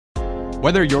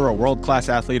Whether you're a world-class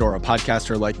athlete or a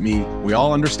podcaster like me, we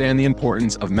all understand the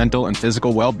importance of mental and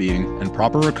physical well-being and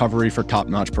proper recovery for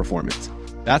top-notch performance.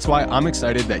 That's why I'm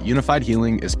excited that Unified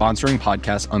Healing is sponsoring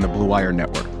podcasts on the Blue Wire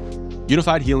Network.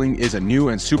 Unified Healing is a new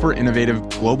and super innovative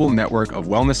global network of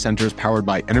wellness centers powered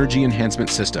by Energy Enhancement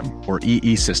System, or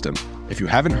EE System. If you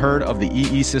haven't heard of the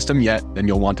EE System yet, then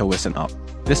you'll want to listen up.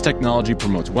 This technology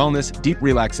promotes wellness, deep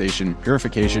relaxation,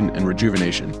 purification, and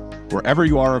rejuvenation. Wherever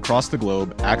you are across the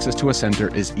globe, access to a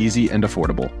center is easy and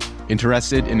affordable.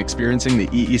 Interested in experiencing the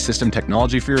EE System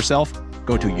technology for yourself?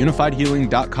 Go to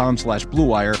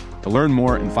unifiedhealing.com/bluewire to learn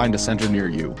more and find a center near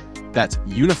you. That's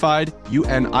unified,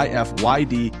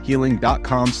 UNIFYD,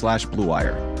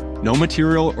 healing.com/bluewire. No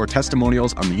material or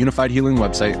testimonials on the Unified Healing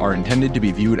website are intended to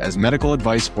be viewed as medical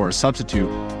advice or a substitute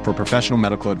for professional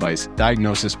medical advice,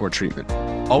 diagnosis, or treatment.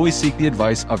 Always seek the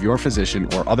advice of your physician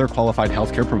or other qualified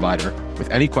healthcare provider with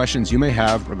any questions you may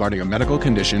have regarding a medical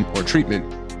condition or treatment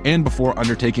and before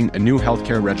undertaking a new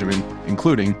healthcare regimen,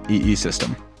 including EE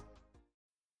System.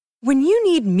 When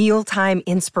you need mealtime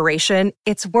inspiration,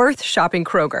 it's worth shopping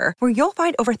Kroger, where you'll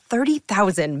find over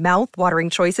 30,000 mouth-watering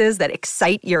choices that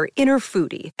excite your inner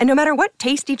foodie. And no matter what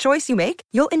tasty choice you make,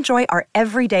 you'll enjoy our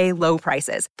everyday low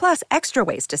prices, plus extra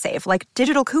ways to save, like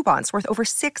digital coupons worth over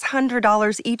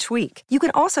 $600 each week. You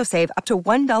can also save up to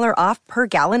 $1 off per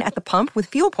gallon at the pump with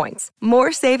fuel points.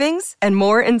 More savings and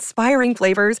more inspiring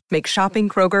flavors make shopping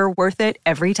Kroger worth it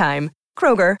every time.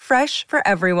 Kroger, fresh for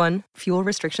everyone. Fuel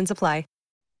restrictions apply.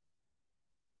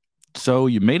 So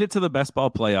you made it to the best ball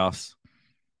playoffs,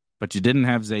 but you didn't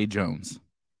have Zay Jones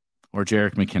or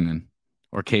Jerick McKinnon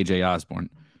or KJ Osborne.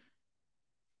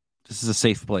 This is a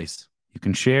safe place. You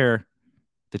can share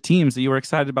the teams that you were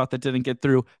excited about that didn't get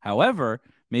through. However,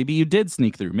 maybe you did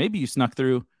sneak through. Maybe you snuck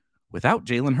through without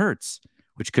Jalen Hurts,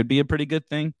 which could be a pretty good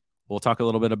thing. We'll talk a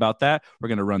little bit about that. We're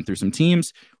going to run through some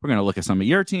teams. We're going to look at some of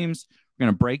your teams. We're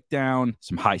going to break down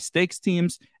some high-stakes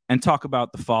teams and talk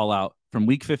about the fallout from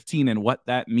Week 15 and what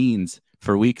that means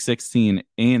for Week 16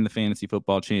 and the Fantasy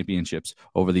Football Championships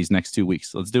over these next 2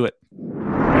 weeks. Let's do it.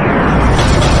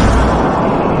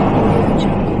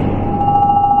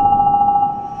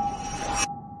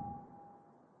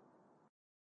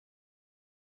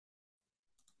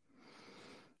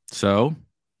 So,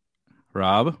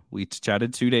 Rob, we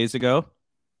chatted 2 days ago.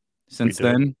 Since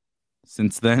then,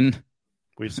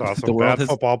 we saw some bad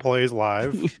football plays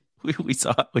live. We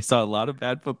saw a lot of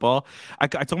bad football. I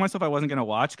told myself I wasn't going to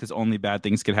watch because only bad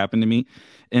things could happen to me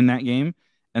in that game.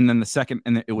 And then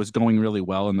it was going really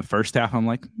well in the first half. I'm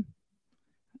like,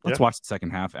 let's watch the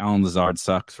second half. Allen Lazard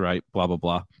sucks, right? Blah, blah,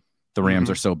 blah. The Rams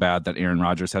are so bad that Aaron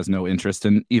Rodgers has no interest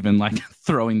in even like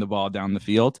throwing the ball down the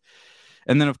field.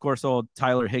 And then, of course, old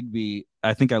Tyler Higbee,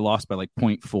 I think I lost by like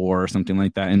 0.4 or something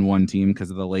like that in one team because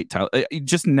of the late Tyler.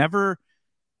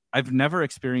 I've never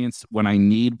experienced when I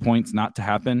need points not to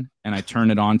happen and I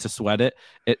turn it on to sweat it.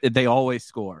 They always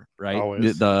score, right?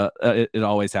 Always. It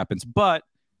always happens. But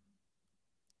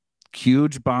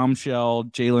huge bombshell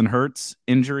Jalen Hurts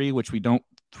injury, which we don't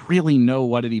really know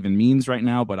what it even means right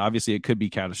now, but obviously it could be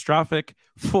catastrophic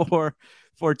for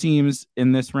teams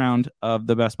in this round of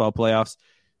the best ball playoffs.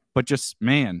 But just,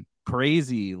 man,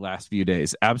 crazy last few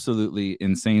days. Absolutely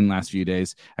insane last few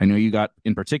days. I know you got,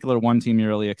 in particular, one team you're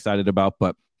really excited about,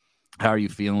 but how are you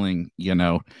feeling,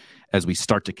 as we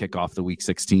start to kick off the Week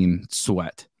 16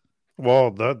 sweat?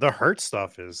 Well, the Hurt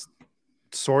stuff is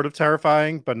sort of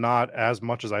terrifying, but not as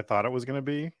much as I thought it was going to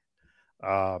be.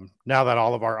 Now that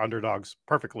all of our underdogs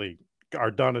perfectly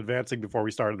are done advancing before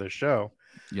we started this show,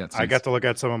 I got to look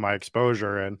at some of my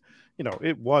exposure, and,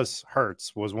 it was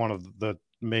Hurts was one of the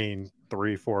main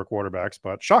 3-4 quarterbacks,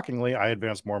 but shockingly, I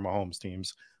advanced more Mahomes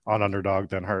teams on underdog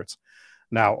than Hurts.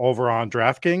 Now, over on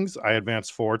DraftKings, I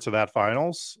advanced 4 to that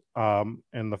finals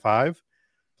in the 5.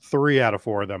 3 out of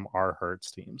 4 of them are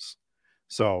Hurts teams.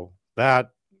 So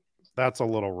that's a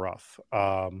little rough.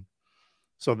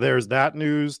 So there's that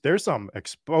news. There's some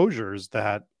exposures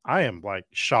that I am like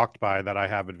shocked by that I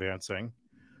have advancing.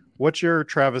 What's your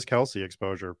Travis Kelce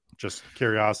exposure? Just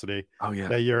curiosity. Oh, yeah.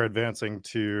 That you're advancing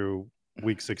to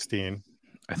Week 16.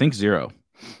 I think 0.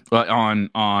 Well, on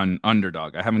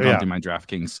underdog. I haven't gone through my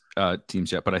DraftKings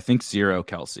teams yet, but I think 0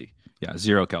 Kelce. Yeah,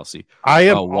 0 Kelce. I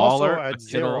am Waller, also at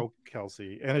 0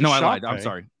 Kelce. And no, I lied. I'm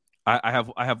sorry. I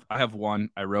have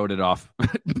one. I wrote it off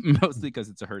mostly because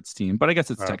it's a Hurts team, but I guess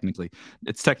it's technically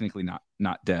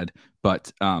not dead.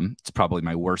 But it's probably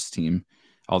my worst team.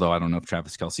 Although I don't know if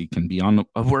Travis Kelce can be on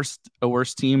a worse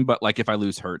team, but like if I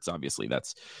lose Hurts, obviously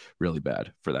that's really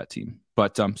bad for that team.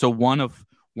 But so one of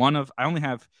I only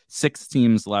have 6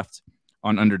 teams left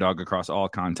on Underdog across all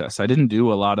contests. I didn't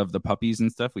do a lot of the puppies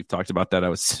and stuff. We've talked about that. I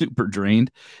was super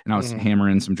drained, and I was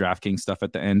hammering some DraftKings stuff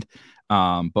at the end.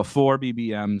 But 4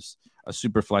 BBMs, a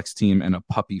super flex team, and a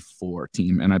puppy 4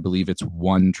 team. And I believe it's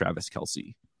 1 Travis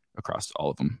Kelce across all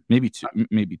of them. Maybe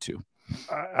two.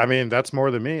 I mean, that's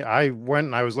more than me. I went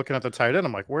and I was looking at the tight end.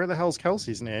 I'm like, where the hell's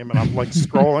Kelsey's name? And I'm like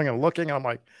scrolling and looking. And I'm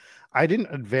like, I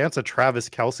didn't advance a Travis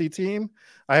Kelce team.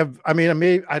 I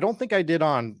don't think I did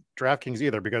on DraftKings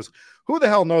either, because who the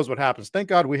hell knows what happens? Thank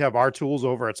God we have our tools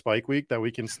over at Spike Week that we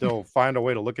can still find a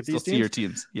way to look at these teams. See your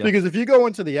teams. Yeah. Because if you go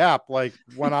into the app, like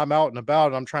when I'm out and about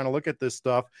and I'm trying to look at this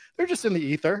stuff, they're just in the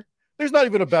ether. There's not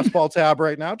even a best ball tab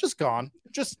right now. Just gone.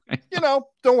 Just,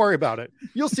 don't worry about it.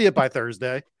 You'll see it by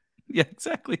Thursday. Yeah,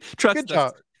 exactly. Trust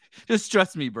us. Just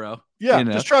trust me, bro. Yeah,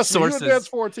 just trust me. You advance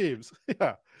 4 teams.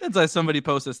 Yeah. It's like somebody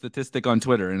posts a statistic on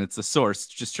Twitter and it's a source.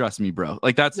 Just trust me, bro.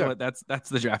 Like that's the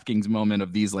DraftKings moment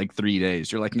of these like 3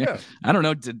 days. You're like, I don't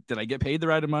know. Did I get paid the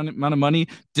right amount of money?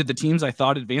 Did the teams I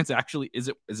thought advance actually? Is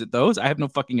it those? I have no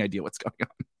fucking idea what's going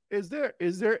on.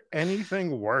 Is there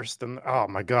anything worse than, oh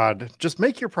my God, just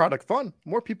make your product fun?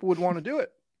 More people would want to do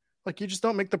it. Like, you just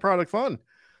don't make the product fun.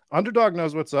 Underdog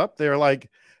knows what's up. They're like,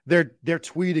 they're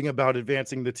tweeting about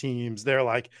advancing the teams. They're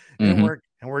like, and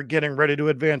we're getting ready to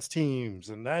advance teams.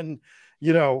 And then,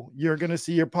 you're going to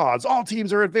see your pods. All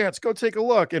teams are advanced. Go take a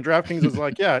look. And DraftKings is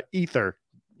like, yeah, ether.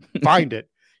 Find it.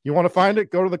 You want to find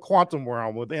it? Go to the quantum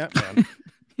realm with Ant-Man.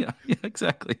 Yeah,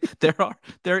 exactly.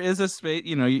 There is a space,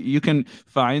 you can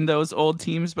find those old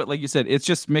teams, but like you said, it's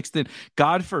just mixed in.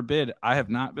 God forbid, I have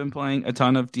not been playing a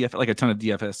ton of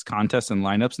DFS contests and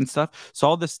lineups and stuff. So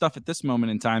all this stuff at this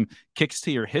moment in time kicks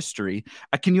to your history.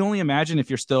 Can you only imagine if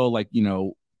you're still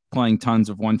playing tons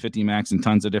of 150 max and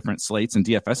tons of different slates and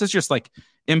DFS? It's just like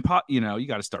you got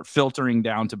to start filtering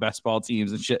down to best ball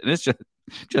teams and shit. And it's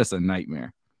just a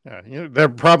nightmare. Yeah, they're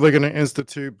probably going to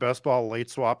institute best ball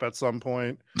late swap at some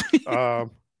point.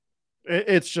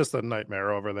 It's just a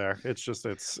nightmare over there.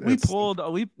 We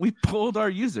pulled our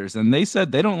users, and they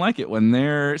said they don't like it when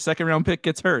their second round pick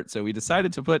gets hurt. So we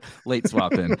decided to put late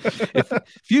swap in. If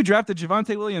you drafted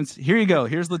Javonte Williams, here you go.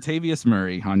 Here's Latavius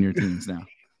Murray on your teams now.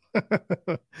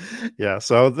 Yeah,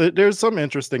 so there's some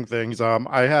interesting things.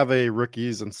 I have a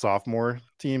rookies and sophomore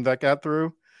team that got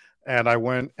through. And I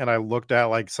went and I looked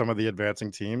at like some of the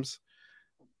advancing teams.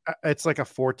 It's like a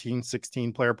 14,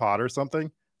 16 player pod or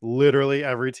something. Literally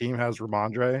every team has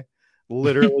Ramondre.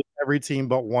 Literally every team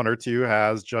but 1 or 2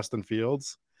 has Justin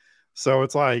Fields. So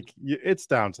it's like, it's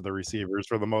down to the receivers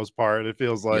for the most part. It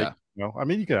feels like, you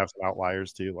can have some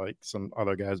outliers too, like some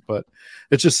other guys, but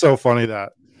it's just so funny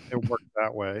that it worked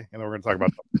that way. And then we're going to talk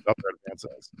about the other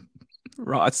advances.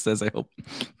 Ross says, I hope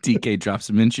DK drops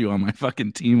Minshew on my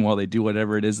fucking team while they do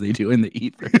whatever it is they do in the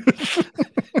ether.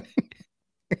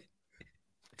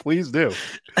 Please do.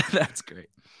 That's great.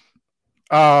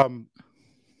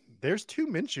 There's 2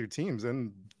 Minshew teams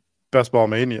in Best Ball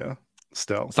Mania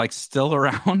still. It's like still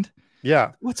around?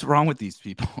 Yeah. What's wrong with these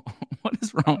people? What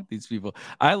is wrong with these people?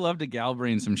 I love to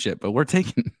Galbrain some shit, but we're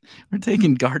taking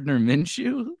Gardner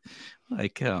Minshew?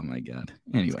 Like, oh my God.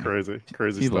 Anyway. It's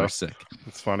crazy people stuff. Are sick.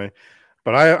 It's funny.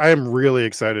 But I am really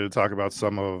excited to talk about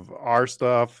some of our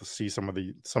stuff, see some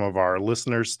of our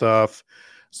listeners' stuff,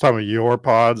 some of your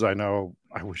pods. I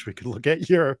wish we could look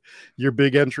at your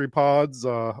big entry pods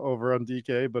over on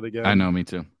DK, but again, I know, me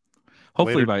too.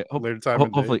 Hopefully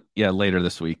later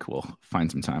this week we'll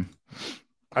find some time.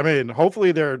 I mean,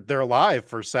 hopefully they're live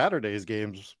for Saturday's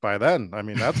games by then. I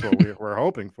mean, that's what we're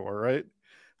hoping for, right?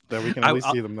 That we can at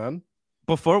least see them then.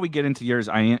 Before we get into yours,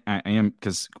 I am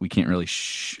because we can't really.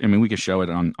 We could show it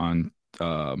on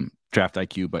Draft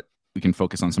IQ, but we can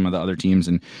focus on some of the other teams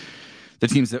and the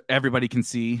teams that everybody can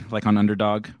see, like on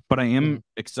Underdog. But I am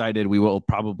excited. We will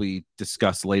probably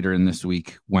discuss later in this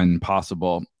week, when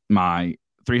possible, my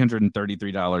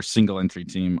 $333 single entry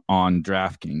team on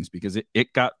DraftKings, because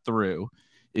it got through.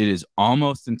 It is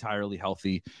almost entirely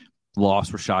healthy.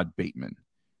 Lost Rashad Bateman.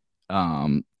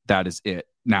 That is it.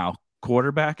 Now,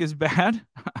 quarterback is bad.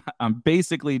 I'm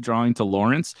basically drawing to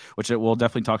Lawrence, which we'll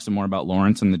definitely talk some more about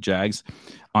Lawrence and the Jags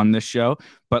on this show,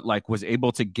 but like was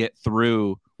able to get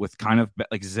through with kind of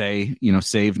like Zay,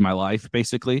 saved my life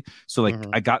basically. So like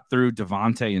I got through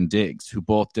Devontae and Diggs, who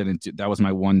both didn't that was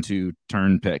my 1-2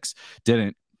 turn picks.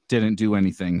 Didn't do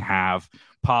anything. Have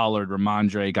Pollard,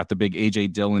 Ramondre, got the big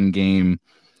AJ Dillon game.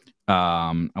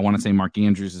 I want to say Mark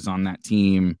Andrews is on that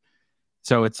team.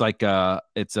 So it's like no,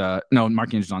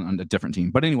 Mark Andrews on a different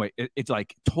team. But anyway, it's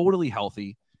like totally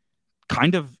healthy,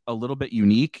 kind of a little bit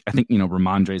unique. I think,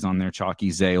 Ramondre's on there,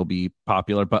 Chalky, Zay will be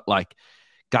popular, but like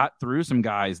got through some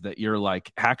guys that you're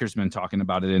like, Hacker's been talking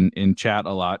about it in chat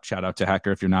a lot. Shout out to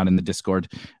Hacker. If you're not in the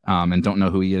Discord and don't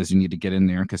know who he is, you need to get in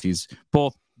there because he's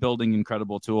both building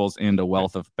incredible tools and a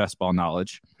wealth of best ball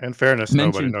knowledge. In fairness,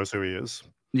 nobody knows who he is.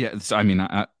 Yeah, so, I mean,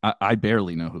 I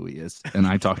barely know who he is, and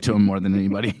I talk to him more than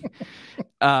anybody.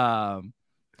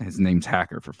 His name's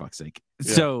Hacker, for fuck's sake.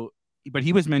 Yeah. So, but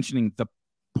he was mentioning the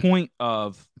point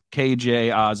of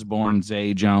KJ Osborne,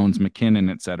 Zay Jones, McKinnon,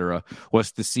 etc.,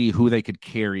 was to see who they could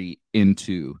carry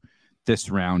into this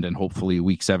round and hopefully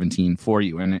week 17 for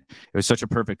you. And it was such a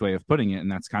perfect way of putting it. And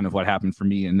that's kind of what happened for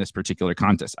me in this particular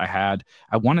contest. I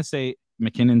want to say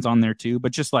McKinnon's on there too,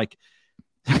 but just like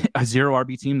a 0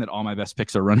 RB team that all my best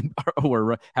picks are running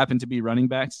or happen to be running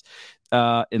backs,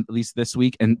 at least this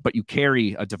week. But you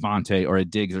carry a Devontae or a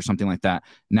Diggs or something like that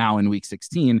now in week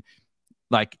 16.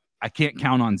 Like, I can't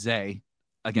count on Zay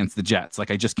against the Jets.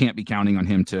 Like, I just can't be counting on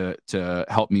him to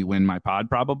help me win my pod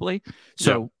probably.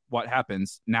 So what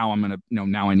happens now? I'm going to,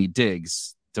 now I need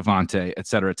Diggs, Devontae, et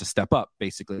cetera, to step up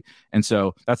basically. And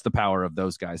so that's the power of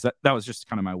those guys. That was just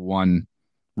kind of my one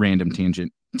random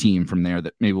tangent team from there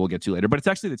that maybe we'll get to later, but it's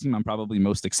actually the team I'm probably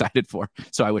most excited for.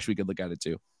 So I wish we could look at it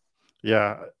too.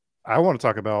 Yeah. I want to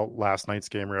talk about last night's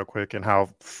game real quick and how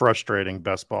frustrating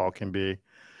best ball can be,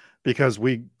 because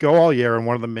we go all year. And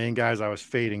one of the main guys I was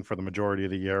fading for the majority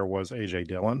of the year was AJ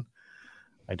Dillon.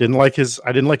 I didn't like his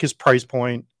price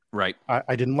point. Right.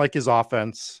 I didn't like his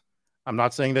offense. I'm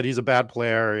not saying that he's a bad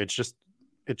player. It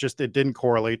didn't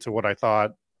correlate to what I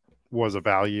thought was a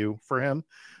value for him.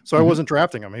 So I wasn't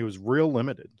drafting him. He was real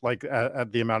limited, like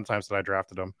at the amount of times that I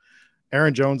drafted him.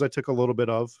 Aaron Jones, I took a little bit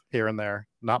of here and there,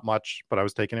 not much, but I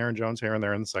was taking Aaron Jones here and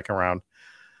there in the second round.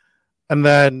 And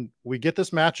then we get this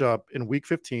matchup in week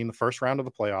 15, the first round of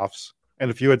the playoffs.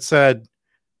 And if you had said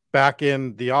back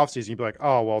in the offseason, you'd be like,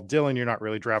 oh, well, Dillon, you're not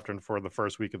really drafting for the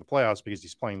first week of the playoffs because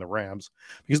he's playing the Rams,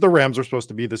 because the Rams are supposed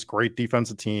to be this great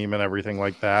defensive team and everything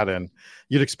like that. And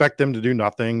you'd expect them to do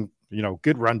nothing,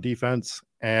 good run defense.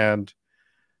 And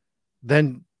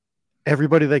then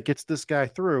everybody that gets this guy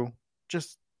through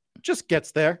just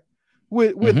gets there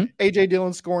with AJ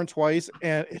Dillon scoring twice.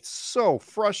 And it's so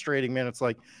frustrating, man. It's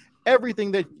like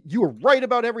everything that you were right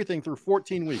about everything through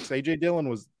 14 weeks. AJ Dillon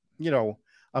was,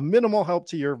 a minimal help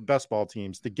to your best ball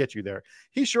teams to get you there.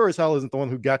 He sure as hell isn't the one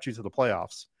who got you to the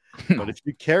playoffs. But if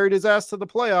you carried his ass to the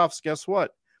playoffs, guess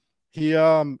what? He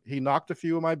knocked a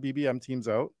few of my BBM teams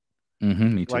out.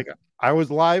 Me too. Like, I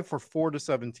was live for 4 to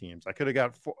 7 teams. I could have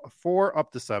got 4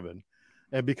 up to 7.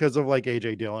 And because of like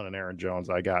AJ Dillon and Aaron Jones,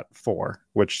 I got 4,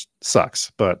 which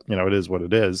sucks, but it is what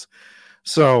it is.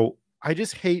 So I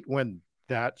just hate when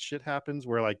that shit happens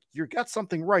where like you got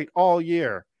something right all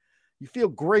year. You feel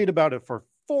great about it for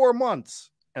 4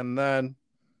 months, and then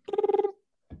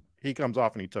he comes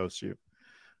off and he toasts you.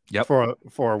 Yep.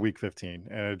 For week 15.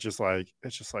 And it's just like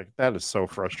that is so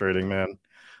frustrating, man.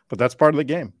 But that's part of the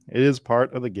game. It is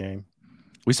part of the game.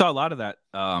 We saw a lot of that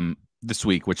this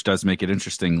week, which does make it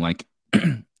interesting. Like,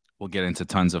 we'll get into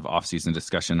tons of offseason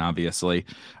discussion, obviously,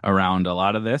 around a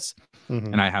lot of this.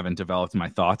 And I haven't developed my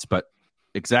thoughts, but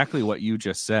exactly what you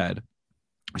just said.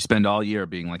 We spend all year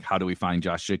being like, how do we find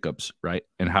Josh Jacobs, right?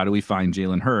 And how do we find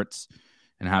Jalen Hurts?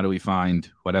 And how do we find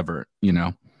whatever,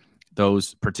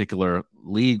 those particular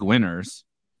league winners,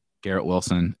 Garrett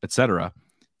Wilson, etc.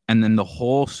 And then the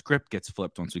whole script gets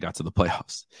flipped once we got to the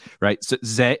playoffs, right? So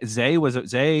Zay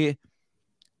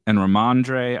and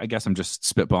Ramondre, I guess I'm just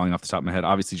spitballing off the top of my head,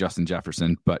 obviously Justin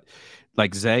Jefferson, but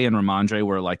like Zay and Ramondre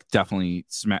were like definitely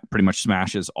pretty much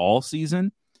smashes all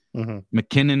season.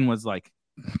 McKinnon was like,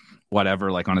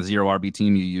 whatever, like on a 0 RB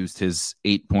team, you used his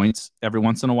 8 points every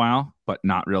once in a while, but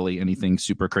not really anything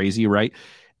super crazy, right?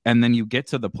 And then you get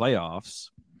to the playoffs,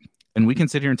 and we can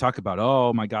sit here and talk about,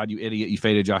 oh my God, you idiot, you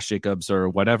faded Josh Jacobs or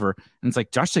whatever. And it's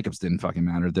like, Josh Jacobs didn't fucking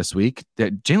matter this week.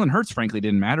 That Jalen Hurts, frankly,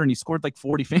 didn't matter, and he scored like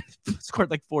 40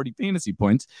 fantasy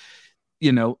points.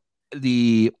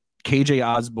 The KJ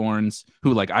Osborne's,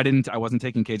 who like I wasn't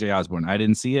taking KJ Osborne. I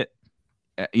didn't see it.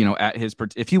 At his,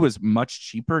 if he was much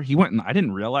cheaper, he went, and I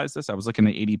didn't realize this. I was looking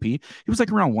at ADP. He was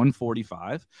like around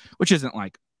 145, which isn't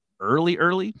like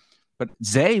early, but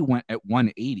Zay went at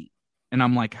 180. And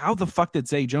I'm like, how the fuck did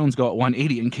Zay Jones go at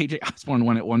 180 and KJ Osborne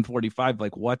went at 145?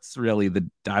 Like, what's really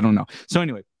I don't know. So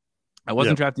anyway, I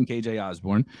wasn't drafting KJ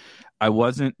Osborne. I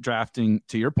wasn't drafting,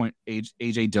 to your point,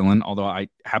 AJ Dillon, although I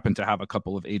happen to have a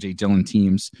couple of AJ Dillon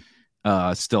teams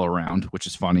still around, which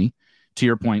is funny. To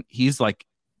your point, he's like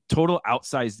total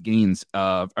outsized gains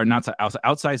or not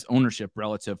outsized ownership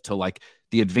relative to like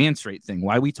the advance rate thing.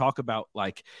 Why we talk about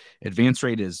like advance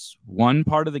rate is one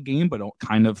part of the game, but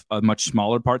kind of a much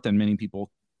smaller part than many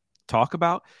people talk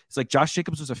about. It's like Josh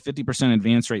Jacobs was a 50%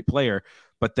 advance rate player,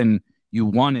 but then you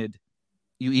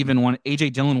even wanted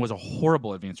AJ Dillon was a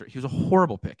horrible advance rate. He was a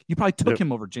horrible pick. You probably took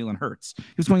him over Jalen Hurts. He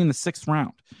was going in the 6th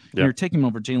round. You're taking him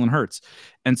over Jalen Hurts.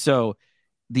 And so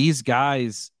these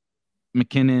guys,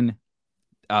 McKinnon,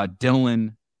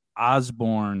 Dillon,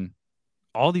 Osborne,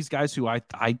 all these guys who I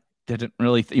didn't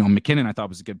really, McKinnon I thought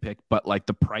was a good pick, but like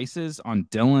the prices on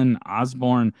Dillon,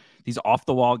 Osborne, these off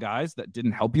the wall guys that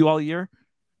didn't help you all year,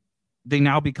 they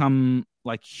now become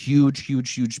like huge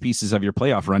pieces of your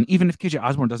playoff run. Even if KJ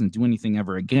Osborne doesn't do anything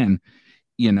ever again,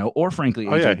 or frankly,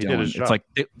 AJ Dillon, it's like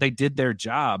they did their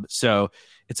job. So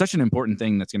it's such an important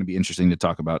thing that's going to be interesting to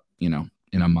talk about, in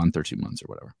a month or 2 months or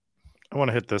whatever. I want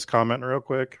to hit this comment real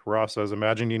quick. Ross says,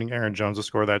 imagine needing Aaron Jones to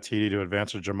score that TD to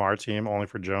advance a Jamar team, only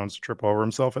for Jones to trip over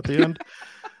himself at the end.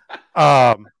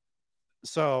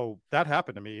 So that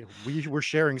happened to me. We were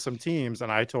sharing some teams,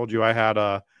 and I told you I had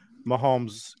a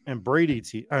Mahomes and Brady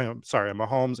team. A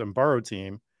Mahomes and Burrow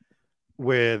team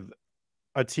with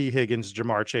a T. Higgins,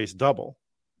 Jamar Chase double.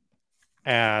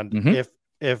 And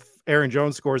if Aaron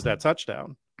Jones scores that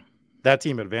touchdown, that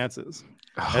team advances.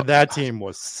 And that team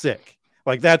was sick.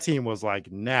 Like that team was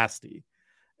like nasty.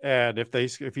 And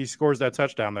if he scores that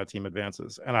touchdown, that team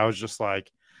advances. And I was just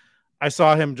like, I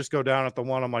saw him just go down at the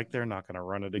one. I'm like, they're not going to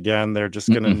run it again. They're just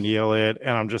going to kneel it.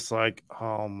 And I'm just like,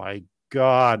 oh my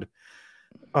God.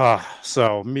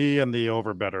 So me and the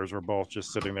overbetters were both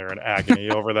just sitting there in agony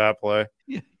over that play.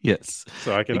 Yes.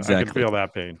 So I can feel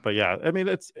that pain. But yeah, I mean,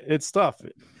 it's tough.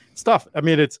 It's tough. I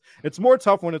mean, it's more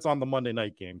tough when it's on the Monday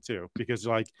night game too, because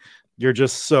like you're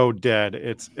just so dead.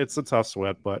 It's a tough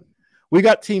sweat, but we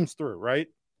got teams through, right?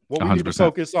 What we 100%. Need to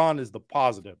focus on is the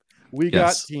positive. We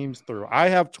got teams through. I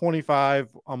have 25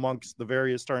 amongst the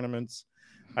various tournaments.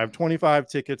 I have 25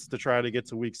 tickets to try to get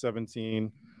to week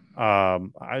 17.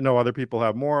 I know other people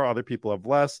have more, other people have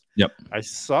less. Yep. I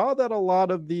saw that a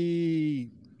lot of the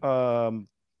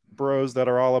bros that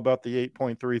are all about the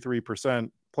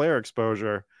 8.33% player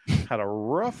exposure had a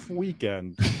rough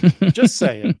weekend. Just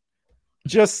saying.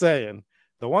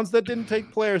 The ones that didn't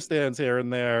take player stands here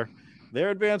and there, their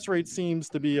advance rate seems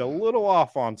to be a little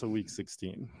off onto week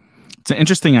 16. It's an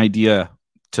interesting idea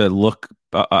to look.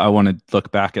 I want to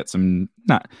look back at some,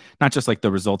 not just like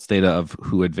the results data of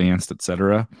who advanced, et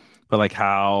cetera, but like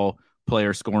how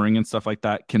player scoring and stuff like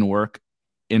that can work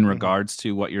in regards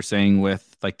to what you're saying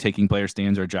with like taking player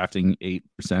stands or drafting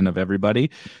 8% of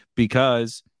everybody,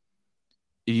 because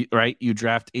you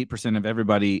draft 8% of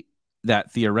everybody.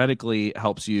 That theoretically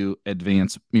helps you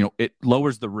advance. It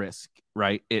lowers the risk,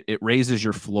 right? It raises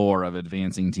your floor of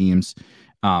advancing teams,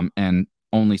 and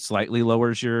only slightly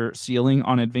lowers your ceiling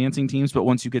on advancing teams. But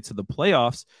once you get to the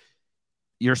playoffs,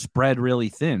 you're spread really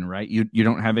thin, right? You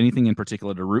don't have anything in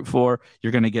particular to root for.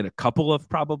 You're going to get a couple of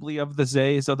probably of the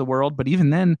Zays of the world. But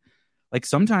even then, like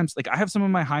sometimes, like I have some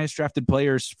of my highest drafted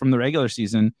players from the regular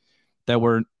season that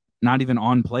were not even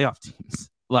on playoff teams.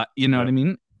 You know what I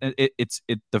mean?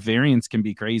 The variance can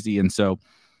be crazy. And so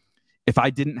if I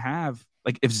didn't have,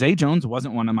 like if Zay Jones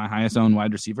wasn't one of my highest owned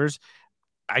wide receivers,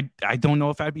 I don't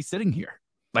know if I'd be sitting here.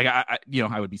 Like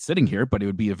I would be sitting here, but it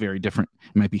would be it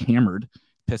might be hammered,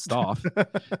 pissed off.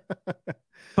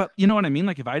 But you know what I mean?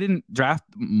 Like if I didn't draft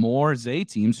more Zay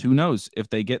teams, who knows if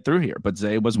they get through here? But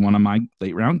Zay was one of my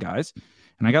late round guys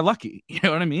and I got lucky. You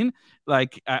know what I mean?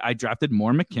 Like I drafted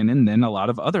more McKinnon than a lot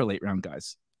of other late round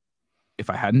guys. If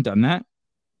I hadn't done that,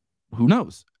 who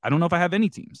knows? I don't know if I have any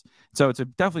teams. So it's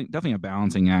definitely a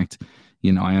balancing act.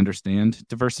 I understand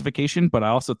diversification, but I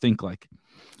also think like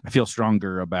I feel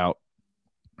stronger about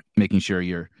making sure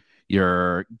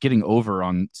you're getting over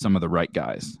on some of the right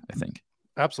guys, I think.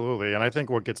 Absolutely. And I think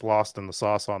what gets lost in the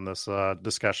sauce on this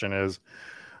discussion is,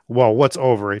 well, what's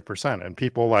over 8%? And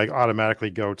people like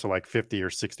automatically go to like 50 or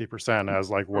 60% as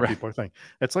like what people think.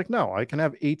 It's like, no, I can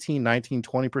have 18, 19,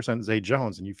 20% Zay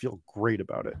Jones and you feel great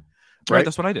about it. Right.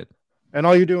 That's what I did. And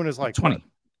all you're doing is like 20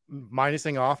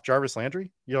 minusing off Jarvis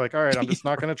Landry. You're like, all right, I'm just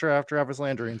not going to draft Jarvis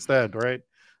Landry instead. Right.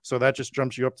 So that just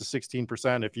jumps you up to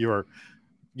 16%. If you're,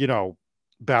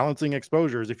 balancing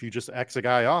exposures, if you just X a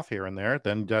guy off here and there,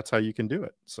 then that's how you can do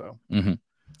it. So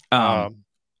I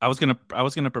was going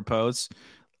to propose,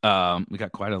 we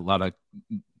got quite a lot of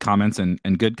comments and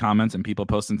good comments and people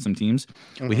posting some teams.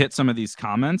 We hit some of these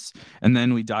comments and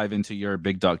then we dive into your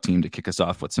big dog team to kick us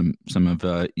off with some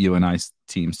of you and I's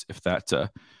teams, if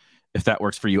that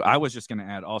works for you. I was just going to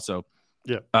add also,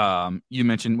 you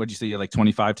mentioned, what'd you say, like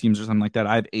 25 teams or something like that?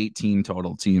 I have 18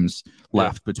 total teams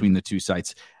left between the two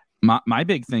sites. My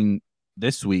big thing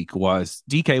this week was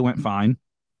DK went fine.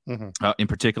 In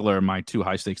particular, my two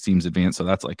high stakes teams advanced. So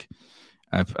that's like,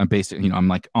 I'm basically, I'm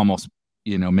like almost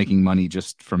making money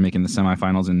just from making the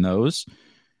semifinals in those.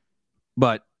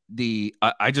 But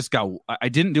I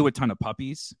didn't do a ton of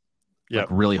puppies. Like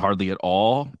really hardly at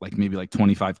all, like maybe like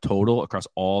 25 total across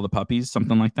all the puppies,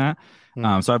 something like that. So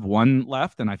I have one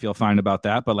left and I feel fine about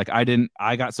that. But like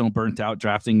I got so burnt out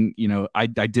drafting, I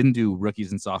didn't do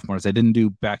rookies and sophomores. I didn't do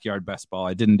backyard best ball.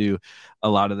 I didn't do a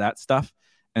lot of that stuff.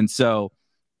 And so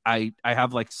I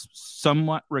have like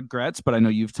somewhat regrets, but I know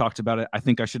you've talked about it. I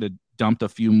think I should have dumped a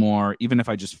few more, even if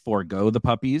I just forego the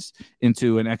puppies,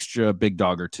 into an extra big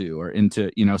dog or two, or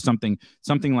into,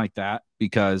 something like that,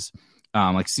 because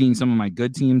like seeing some of my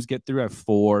good teams get through. I have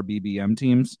 4 BBM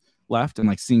teams left, and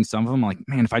like seeing some of them, like,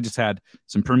 man, if I just had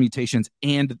some permutations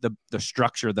and the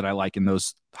structure that I like in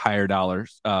those higher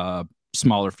dollars,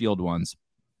 smaller field ones,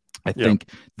 I think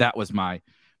that was my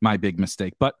big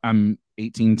mistake. But I'm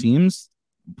 18 teams.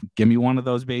 Give me one of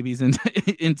those babies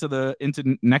into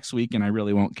next week, and I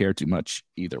really won't care too much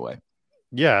either way.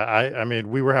 Yeah, I mean,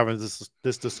 we were having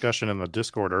this discussion in the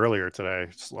Discord earlier today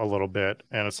a little bit,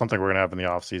 and it's something we're going to have in the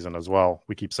off season as well.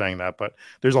 We keep saying that, but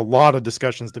there's a lot of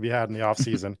discussions to be had in the off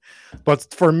season. But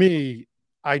for me,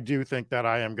 I do think that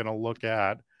I am going to look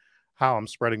at how I'm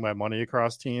spreading my money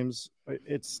across teams.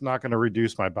 It's not going to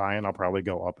reduce my buy-in. I'll probably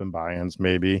go up in buy-ins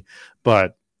maybe,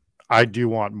 but I do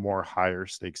want more higher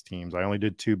stakes teams. I only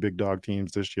did 2 big dog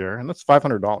teams this year, and that's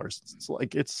 $500. It's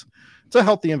like it's a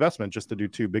healthy investment just to do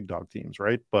 2 big dog teams,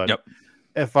 right? But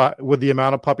if with the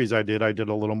amount of puppies I did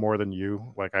a little more than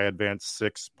you. Like I advanced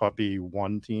 6 puppy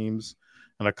 1 teams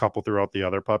and a couple throughout the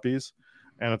other puppies,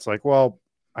 and it's like, well,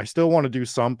 I still want to do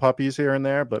some puppies here and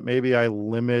there, but maybe I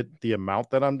limit the amount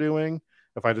that I'm doing.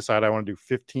 If I decide I want to do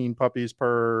 15 puppies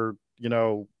per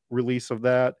release of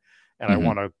that, and I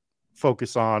want to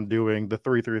focus on doing the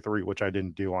 3-3-3, which I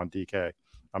didn't do on DK.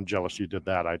 I'm jealous you did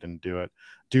that. I didn't do it.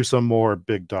 Do some more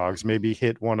big dogs, maybe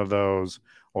hit one of those,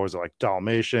 or was it like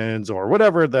Dalmatians or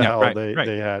whatever the hell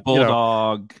they had?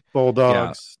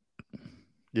 Bulldogs.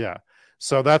 Yeah.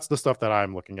 So that's the stuff that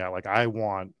I'm looking at. Like I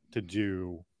want to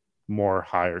do more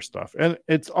higher stuff, and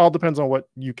it all depends on what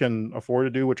you can afford to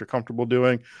do, what you're comfortable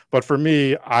doing. But for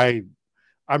me, I'm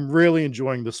really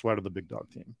enjoying the sweat of the big dog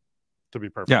team, to be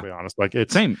perfectly honest. Like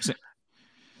it's same.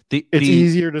 It's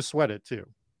easier to sweat it too.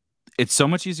 It's so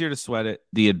much easier to sweat it.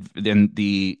 The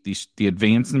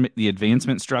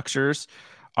advancement structures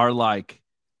are like,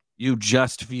 you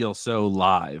just feel so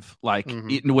live, like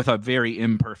with a very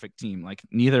imperfect team. Like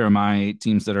neither of my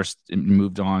teams that are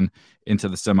moved on into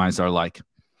the semis are like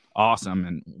awesome,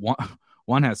 and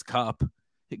one has Cup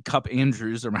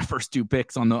Andrews are my first 2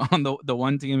 picks on the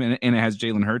one team, and it has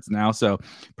Jalen Hurts now, so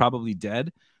probably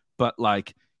dead. But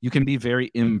like you can be very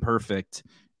imperfect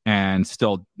and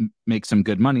still make some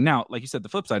good money. Now, like you said, the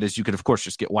flip side is you could, of course,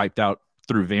 just get wiped out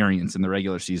through variance in the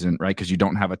regular season, right? Because you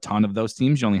don't have a ton of those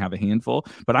teams, you only have a handful.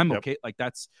 But I'm okay. Like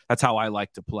that's how I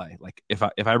like to play. Like if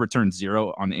I return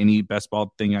 0 on any best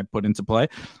ball thing I put into play,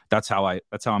 that's how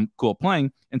I'm cool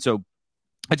playing. And so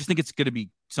I just think it's going to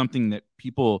be something that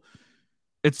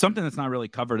it's something that's not really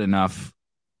covered enough,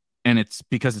 and it's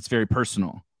because it's very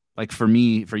personal. Like for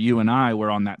me, for you and I, we're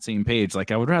on that same page. Like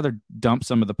I would rather dump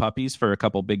some of the puppies for a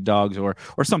couple big dogs or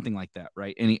something like that,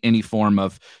 right? Any form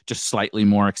of just slightly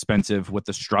more expensive with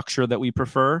the structure that we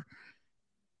prefer.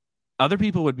 Other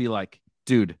people would be like,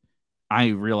 dude, I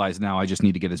realize now I just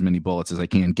need to get as many bullets as I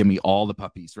can. Give me all the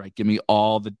puppies, right? Give me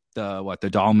all the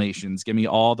Dalmatians. Give me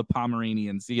all the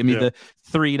Pomeranians. Give me the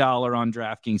 $3 on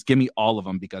DraftKings. Give me all of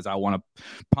them, because I want to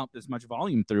pump as much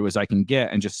volume through as I can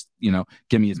get and just,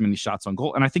 give me as many shots on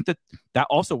goal. And I think that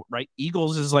also, right?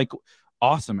 Eagles is like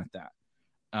awesome at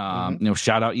that.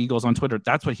 Shout out Eagles on Twitter.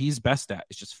 That's what he's best at.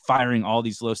 It's just firing all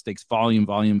these low stakes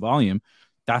volume.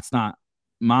 That's not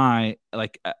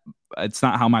it's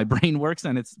not how my brain works,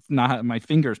 and it's not how my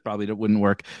fingers probably wouldn't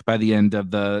work by the end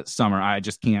of the summer. I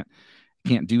just can't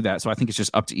do that. So I think it's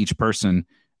just up to each person.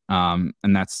 And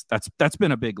that's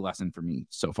been a big lesson for me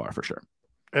so far, for sure.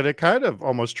 And it kind of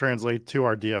almost translates to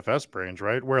our DFS brains,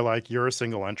 right? Where like you're a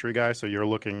single entry guy, so you're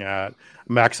looking at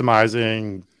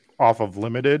maximizing off of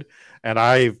limited, and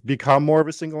I've become more of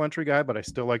a single entry guy, but I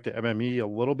still like to MME a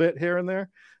little bit here and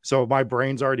there. So my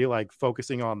brain's already like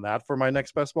focusing on that for my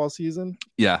next best ball season.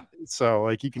 Yeah. So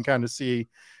like you can kind of see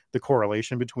the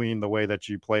correlation between the way that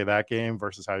you play that game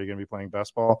versus how you're going to be playing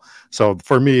best ball. So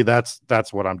for me, that's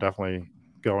what I'm definitely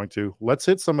going to. Let's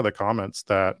hit some of the comments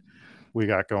that we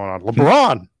got going on.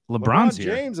 LeBron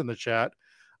James in the chat.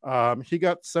 He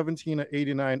got 17 of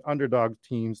 89 underdog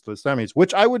teams to the semis,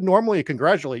 which I would normally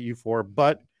congratulate you for,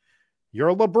 but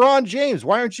You're LeBron James.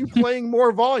 Why aren't you playing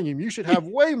more volume? You should have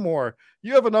way more.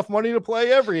 You have enough money to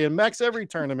play max every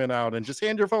tournament out and just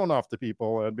hand your phone off to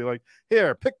people and be like,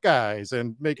 here, pick guys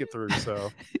and make it through.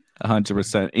 So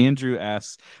 100%. Andrew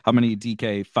asks, how many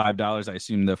DK $5? I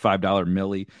assume the $5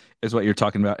 milli is what you're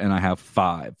talking about. And I have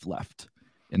 5 left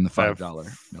in the $5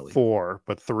 milli. 4,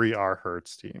 but 3 are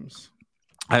Hurts teams.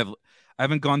 I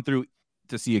haven't gone through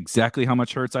to see exactly how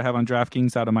much Hurts I have on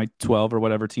DraftKings out of my 12 or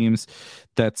whatever teams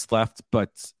that's left, but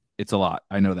it's a lot.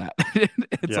 I know that.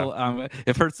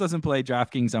 If Hurts doesn't play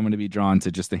DraftKings, I'm going to be drawn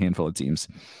to just a handful of teams,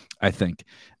 I think.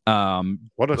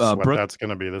 What a sweat that's going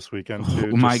to be this weekend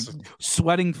too.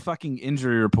 Sweating fucking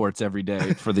injury reports every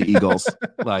day for the Eagles.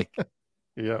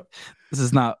 Yeah, this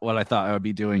is not what I thought I would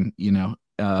be doing,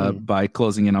 by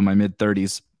closing in on my mid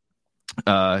 30s.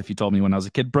 If you told me when I was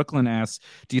a kid. Brooklyn asks,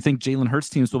 do you think Jalen Hurts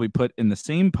teams will be put in the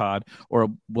same pod or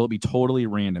will it be totally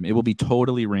random? It will be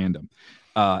totally random.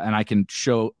 And I can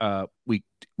show, Rob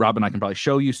and I can probably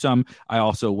show you some. I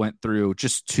also went through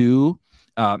just 2,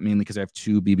 mainly because I have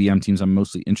 2 BBM teams I'm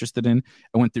mostly interested in.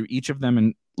 I went through each of them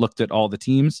and looked at all the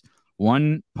teams.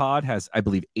 One pod has, I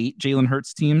believe, 8 Jalen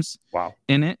Hurts teams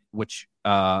in it, which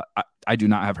I do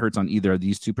not have Hurts on either of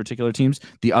these 2 particular teams.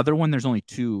 The other one, there's only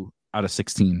 2 out of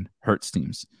 16 Hurts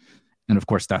teams. And of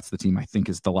course, that's the team I think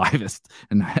is the livest.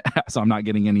 And so I'm not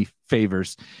getting any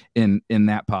favors in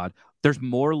that pod. There's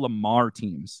more Lamar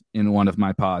teams in one of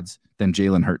my pods than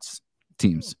Jalen Hurts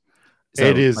teams. So,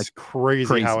 it is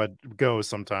crazy how it goes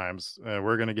sometimes.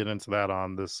 We're going to get into that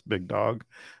on this big dog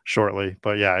shortly.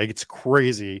 But yeah, it's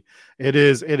crazy. It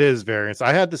is variance.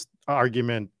 I had this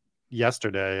argument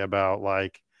yesterday about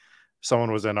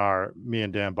someone was in me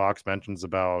and Dan Box mentions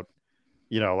about,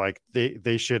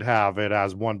 they should have it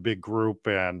as one big group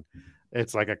and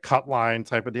it's like a cut line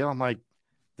type of deal. I'm like,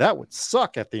 that would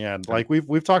suck at the end.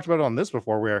 We've talked about it on this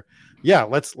before where,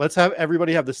 let's have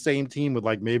everybody have the same team with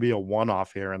maybe a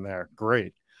one-off here and there.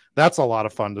 Great. That's a lot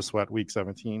of fun to sweat week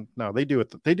 17. No, they do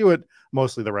it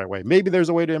mostly the right way. Maybe there's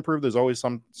a way to improve. There's always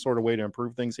some sort of way to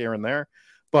improve things here and there.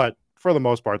 But for the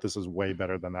most part, this is way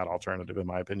better than that alternative, in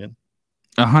my opinion.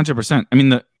 100%. I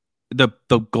mean,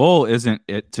 the goal isn't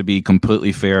it to be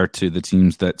completely fair to the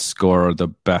teams that score the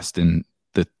best in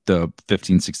the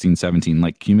 15, 16,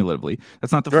 17, cumulatively.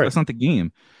 That's not that's not the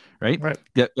game, right?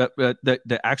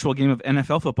 The actual game of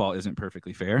NFL football isn't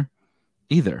perfectly fair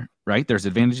either, right? There's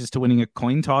advantages to winning a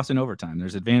coin toss in overtime.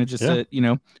 There's advantages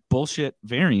to, bullshit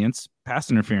variance,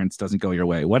 pass interference doesn't go your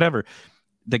way, whatever.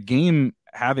 The game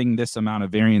having this amount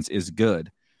of variance is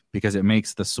good because it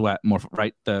makes the sweat more,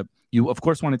 right? You of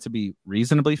course want it to be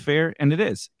reasonably fair, and it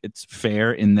is. It's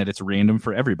fair in that it's random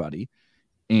for everybody.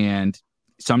 And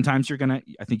sometimes you're gonna,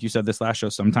 I think you said this last show,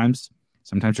 sometimes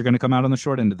you're gonna come out on the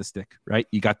short end of the stick, right?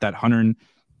 You got that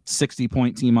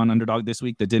 160-point team on Underdog this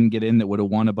week that didn't get in that would have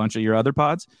won a bunch of your other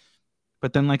pods.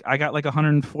 But then I got a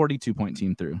 142-point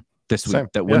team through this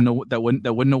week that wouldn't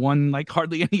have won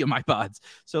hardly any of my pods.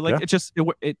 So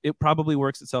it probably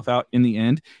works itself out in the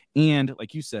end. And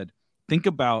like you said, think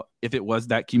about if it was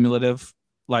that cumulative,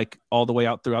 all the way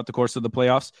out throughout the course of the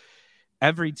playoffs,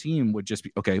 every team would just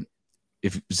be, okay,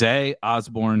 if Zay,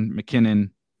 Osborne, McKinnon,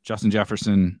 Justin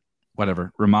Jefferson,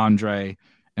 whatever, Ramondre,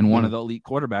 and one of the elite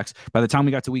quarterbacks, by the time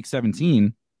we got to week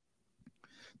 17,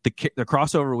 the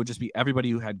crossover would just be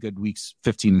everybody who had good weeks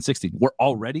 15 and 16. We're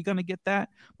already going to get that,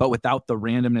 but without the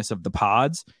randomness of the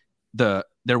pods, there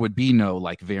would be no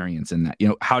variance in that.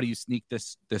 How do you sneak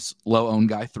this low-owned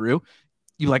guy through?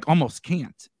 You almost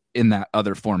can't in that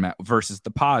other format versus the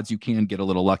pods. You can get a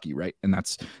little lucky, right? And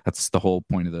that's the whole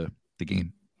point of the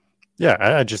game. Yeah,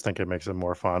 I just think it makes it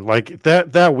more fun.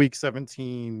 That week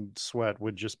 17 sweat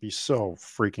would just be so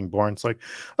freaking boring. It's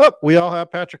we all have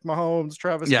Patrick Mahomes,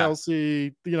 Travis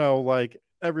Kelce,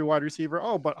 every wide receiver.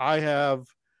 Oh, but I have,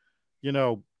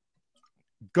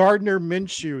 Gardner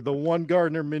Minshew, the one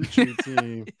Gardner Minshew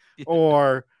team,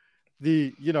 or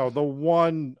the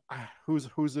one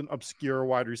who's an obscure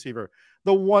wide receiver,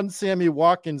 the one Sammy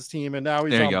Watkins team, and now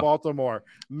he's on Baltimore.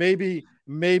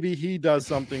 Maybe he does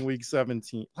something week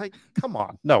 17. Come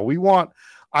on. No,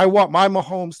 I want my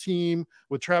Mahomes team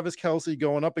with Travis Kelce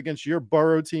going up against your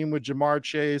Burrow team with Jamar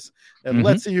Chase. And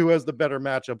let's see who has the better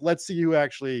matchup. Let's see who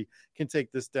actually can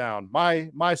take this down.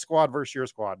 My squad versus your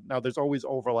squad. Now there's always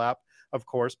overlap, of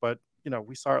course, but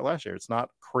we saw it last year. It's not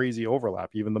crazy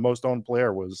overlap. Even the most owned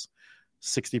player was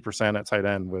 60% at tight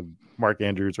end with Mark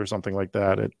Andrews or something like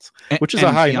that. Which is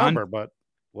a high number, but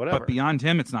whatever. But beyond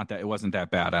him, it wasn't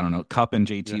that bad. I don't know. Cup and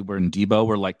JT were and Debo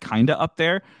were kind of up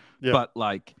there, but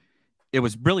it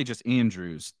was really just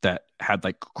Andrews that had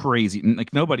crazy,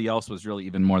 nobody else was really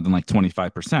even more than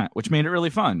 25%, which made it really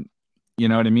fun. You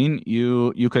know what I mean?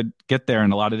 You could get there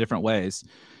in a lot of different ways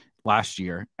last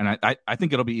year. And I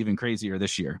think it'll be even crazier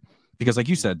this year because like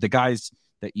you said, the guys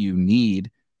that you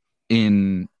need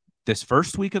in this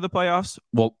first week of the playoffs,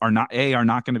 are not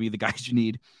going to be the guys you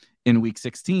need in week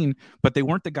 16, but they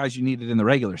weren't the guys you needed in the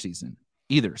regular season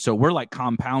either. So we're like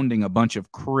compounding a bunch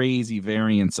of crazy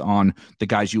variants on the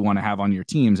guys you want to have on your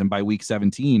teams. And by week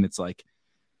 17, it's like,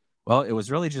 well, it was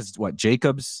really just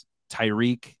Jacobs,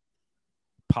 Tyreek,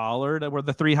 Pollard were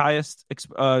the three highest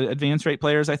advance rate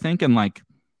players, I think. And like,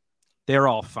 they're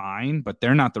all fine, but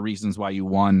they're not the reasons why you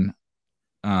won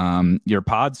your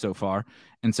pod so far.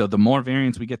 And so the more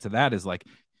variance we get to that is like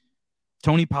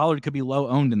Tony Pollard could be low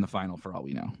owned in the final for all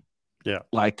we know. Yeah.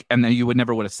 Like, and then you would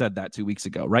have said that 2 weeks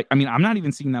ago, right? I mean, I'm not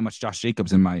even seeing that much Josh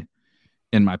Jacobs in my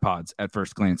pods at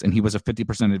first glance. And he was a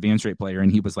 50% advance rate player.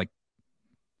 And he was like,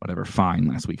 whatever, fine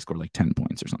last week, scored like 10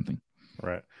 points or something.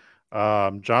 Right.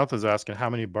 Jonathan's asking how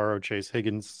many Burrow, Chase,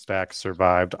 Higgins stacks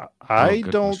survived. I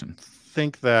don't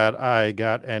think that I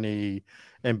got any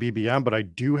in BBM, but I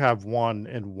do have one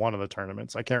in one of the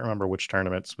tournaments. I can't remember which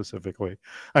tournament specifically.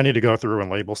 I need to go through and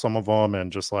label some of them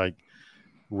and just like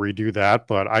redo that.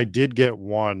 But I did get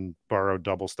one Burrow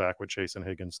double stack with Chase and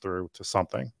Higgins through to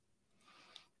something.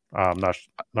 Not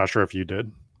sure if you did.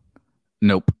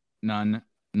 Nope. None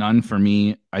for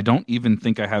me. I don't even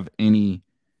think I have any.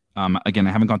 Again,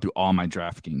 I haven't gone through all my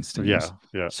DraftKings teams.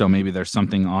 Yeah. So maybe there's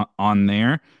something on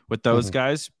there with those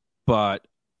guys, but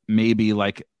maybe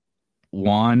like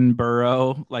one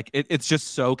Burrow. Like it's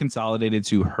just so consolidated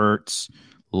to Hurts,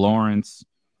 Lawrence,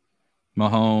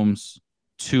 Mahomes,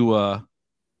 Tua,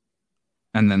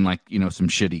 and then like, some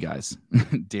shitty guys,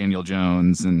 Daniel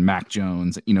Jones and Mac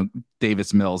Jones,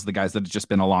 Davis Mills, the guys that have just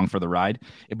been along for the ride.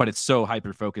 But it's so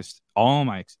hyper focused.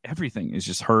 Everything is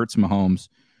just Hurts, Mahomes,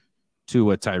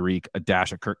 Tua, Tyreek, a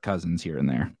dash of Kirk Cousins here and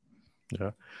there.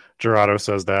 Yeah. Gerardo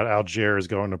says that Algier is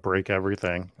going to break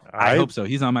everything. I hope so.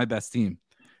 He's on my best team.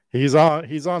 He's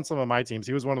on some of my teams.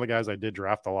 He was one of the guys I did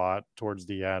draft a lot towards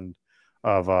the end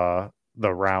of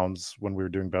the rounds when we were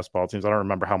doing best ball teams. I don't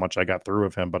remember how much I got through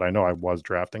of him, but I know I was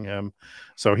drafting him.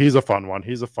 So he's a fun one.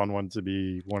 He's a fun one to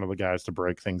be one of the guys to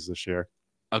break things this year.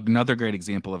 Another great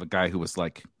example of a guy who was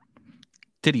like,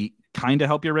 did he kind of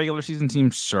help your regular season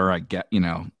team? Sure, I get,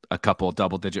 a couple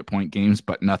double-digit point games,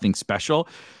 but nothing special.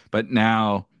 But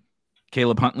now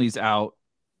Caleb Huntley's out,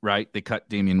 right? They cut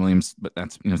Damian Williams, but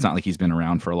that's, it's not like he's been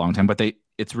around for a long time. But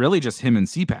it's really just him and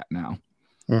CPAT now.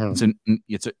 Mm-hmm.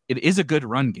 So it is a good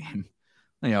run game.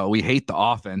 We hate the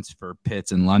offense for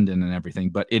Pitts and London and everything,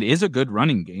 but it is a good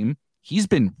running game. He's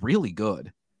been really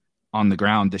good on the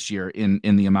ground this year in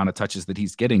the amount of touches that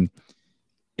he's getting.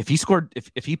 If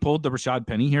he pulled the Rashad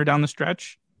Penny here down the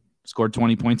stretch, scored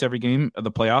 20 points every game of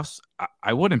the playoffs,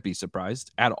 I wouldn't be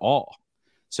surprised at all.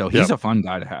 So he's a fun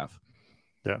guy to have.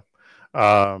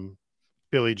 Yeah.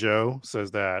 Billy Joe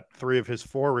says that 3 of his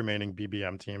 4 remaining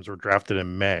BBM teams were drafted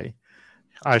in May.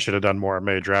 I should have done more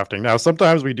May drafting. Now,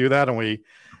 sometimes we do that and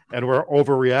we're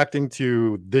overreacting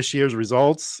to this year's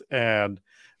results. And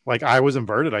like I was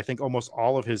inverted. I think almost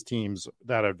all of his teams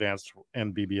that advanced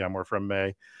in BBM were from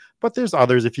May. But there's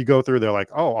others. If you go through, they're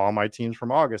like, oh, all my teams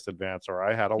from August advance, or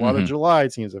I had a lot of July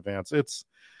teams advance.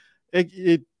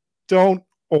 Don't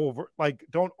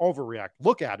overreact.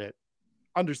 Look at it,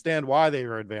 understand why they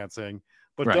are advancing,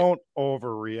 but don't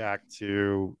overreact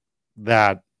to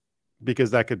that, because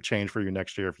that could change for you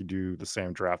next year if you do the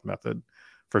same draft method,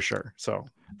 for sure. So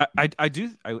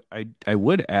I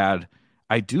would add,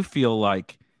 I do feel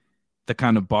like the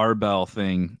kind of barbell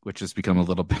thing, which has become a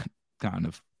little bit kind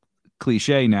of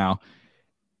cliche now.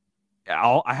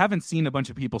 I haven't seen a bunch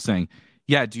of people saying,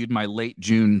 yeah, dude, my late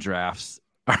June drafts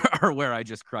are where I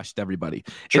just crushed everybody.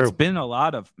 True. It's been a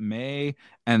lot of May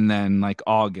and then like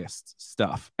August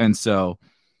stuff. And so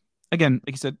again,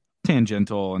 like you said,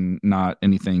 tangential and not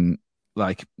anything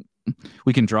like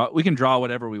we can draw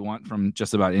whatever we want from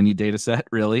just about any data set,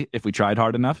 really, if we tried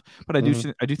hard enough. But I do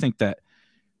think that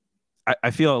I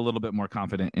feel a little bit more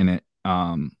confident in it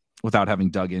without having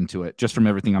dug into it, just from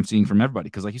everything I'm seeing from everybody.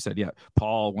 Because like you said, yeah,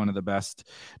 Paul, one of the best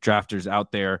drafters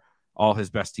out there, all his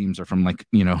best teams are from like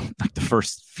the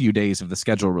first few days of the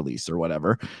schedule release or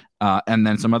whatever. And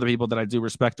then some other people that I do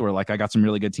respect were like, I got some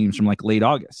really good teams from like late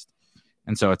August.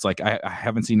 And so it's like, I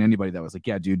haven't seen anybody that was like,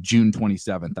 yeah, dude, June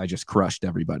 27th, I just crushed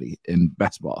everybody in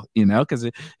best ball, because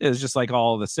it was just like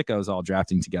all the sickos all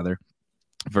drafting together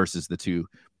versus the 2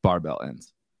 barbell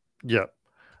ends. Yeah.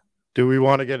 Do we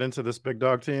want to get into this big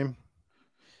dog team?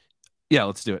 Yeah,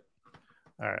 let's do it.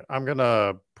 All right. I'm going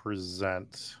to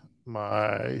present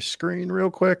my screen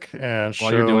real quick and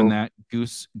while you're doing that,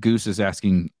 Goose is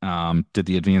asking, did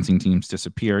the advancing teams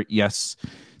disappear? Yes,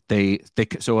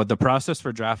 So the process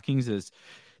for DraftKings is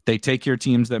they take your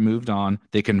teams that moved on,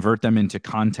 they convert them into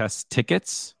contest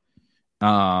tickets,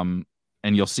 and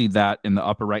you'll see that in the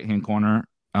upper right hand corner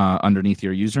underneath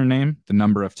your username, the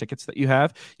number of tickets that you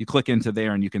have. You click into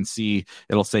there and you can see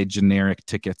it'll say generic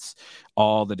tickets,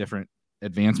 all the different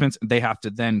advancements. They have to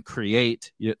then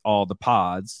create all the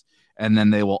pods, and then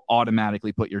they will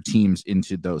automatically put your teams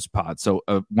into those pods. So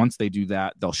once they do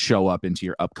that, they'll show up into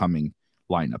your upcoming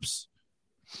lineups.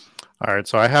 All right,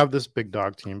 so I have this big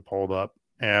dog team pulled up,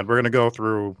 and we're going to go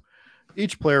through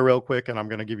each player real quick, and I'm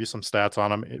going to give you some stats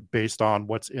on them based on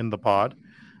what's in the pod.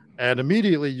 And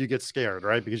immediately you get scared,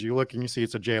 right? Because you look and you see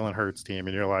it's a Jalen Hurts team,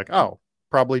 and you're like, oh,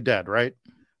 probably dead, right?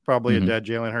 Probably a dead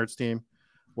Jalen Hurts team.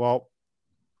 Well,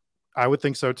 I would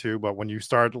think so too, but when you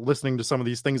start listening to some of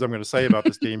these things I'm going to say about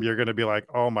this team, you're going to be like,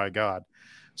 oh my God.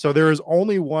 So there is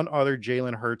only one other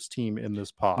Jalen Hurts team in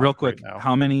this pod. Real quick, right now.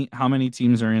 how many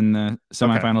teams are in the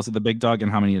semifinals of the Big Dog,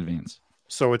 and how many advance?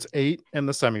 So it's 8 in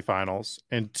the semifinals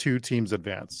and 2 teams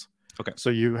advance. Okay. So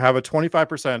you have a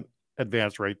 25%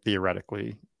 advance rate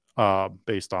theoretically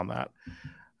based on that.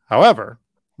 However,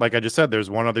 like I just said, there's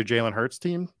one other Jalen Hurts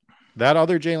team. That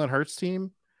other Jalen Hurts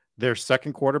team, their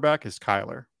second quarterback is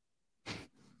Kyler.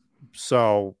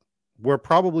 So we're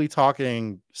probably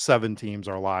talking 7 teams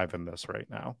are live in this right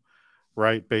now,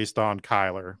 right? Based on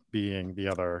Kyler being the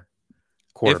other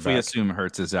quarterback. If we assume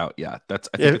Hurts is out, yeah, I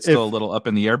think it's still a little up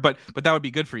in the air, but that would be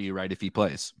good for you, right? If he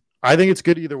plays, I think it's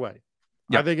good either way.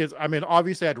 Yeah.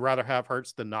 Obviously I'd rather have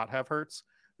Hurts than not have Hurts.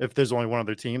 If there's only one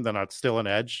other team, then it's still an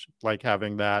edge, like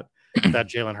having that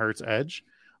Jalen Hurts edge.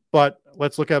 But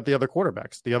let's look at the other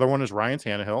quarterbacks. The other one is Ryan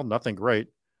Tannehill. Nothing great.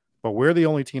 But we're the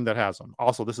only team that has him.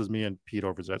 Also, this is me and Pete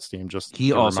Overzet's team.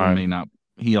 He also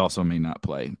may not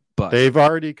play, but they've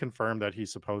already confirmed that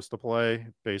he's supposed to play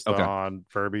based on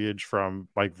verbiage from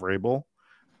Mike Vrabel.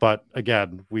 But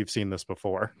again, we've seen this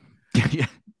before. Yeah.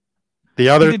 The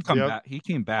other he did come back. He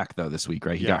came back though this week,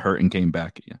 right? He got hurt and came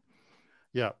back. Yeah.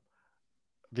 Yeah.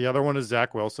 The other one is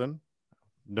Zach Wilson.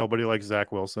 Nobody likes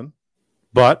Zach Wilson,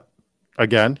 but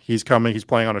again, he's coming. He's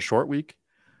playing on a short week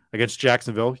against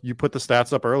Jacksonville. You put the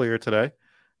stats up earlier today.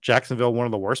 Jacksonville, one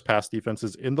of the worst pass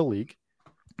defenses in the league.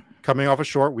 Coming off a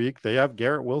short week, they have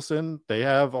Garrett Wilson. They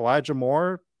have Elijah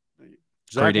Moore.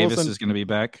 Corey Davis is going to be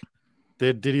back.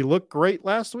 Did he look great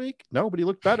last week? No, but he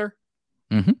looked better.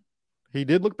 Mm-hmm. He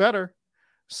did look better.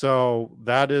 So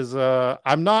that is,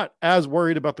 I'm not as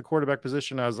worried about the quarterback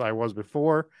position as I was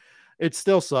before. It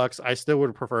still sucks. I still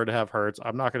would prefer to have Hurts.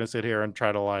 I'm not going to sit here and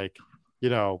try to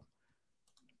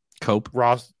cope.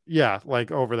 Ross,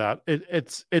 over that.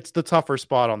 It's the tougher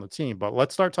spot on the team. But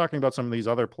let's start talking about some of these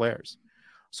other players.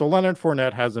 So Leonard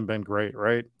Fournette hasn't been great,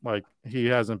 right? Like he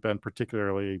hasn't been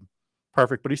particularly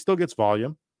perfect, but he still gets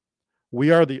volume.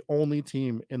 We are the only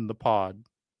team in the pod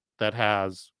that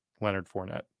has Leonard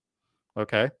Fournette.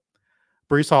 Okay.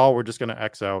 Breece Hall, we're just going to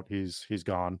X out. He's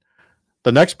gone.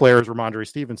 The next player is Ramondre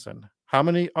Stevenson. How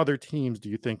many other teams do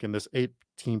you think in this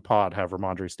 8-team pod have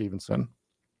Ramondre Stevenson?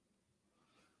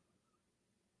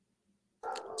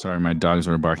 Sorry, my dogs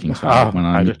were barking. So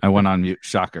I went on mute.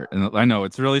 Shocker. And I know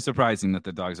it's really surprising that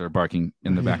the dogs are barking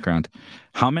in the background.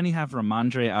 How many have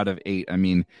Ramondre out of 8? I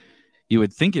mean, you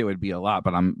would think it would be a lot,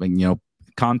 but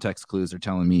context clues are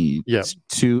telling me it's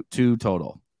two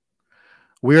total.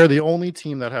 We are the only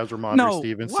team that has Ramondre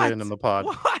Stevenson in the pod.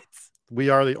 What? We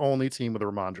are the only team with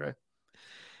Ramondre.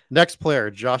 Next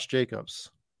player, Josh Jacobs.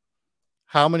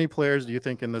 How many players do you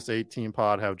think in this 8-team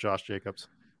pod have Josh Jacobs?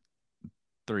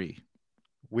 3.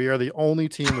 We are the only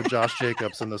team with Josh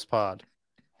Jacobs in this pod.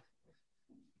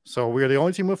 So we are the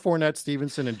only team with Fournette,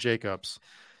 Stevenson, and Jacobs.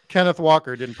 Kenneth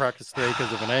Walker didn't practice today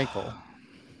because of an ankle,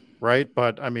 right?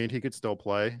 But, I mean, he could still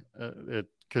play. It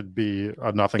could be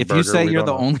a nothing if burger. You say you're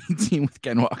the only team with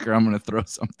Ken Walker, I'm going to throw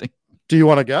something. Do you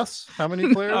want to guess how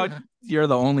many players? No, you're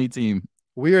the only team.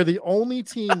 We are the only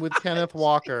team with Kenneth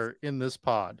Walker in this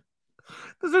pod.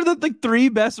 Those are the 3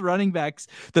 best running backs,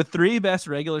 the 3 best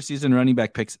regular season running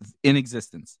back picks in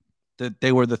existence.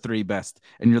 They were the 3 best,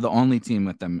 and you're the only team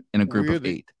with them in a group of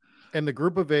 8. In the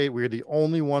group of 8, we're the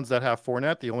only ones that have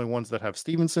Fournette, the only ones that have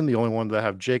Stevenson, the only one that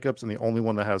have Jacobs, and the only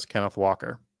one that has Kenneth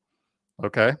Walker.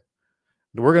 Okay?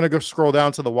 We're going to go scroll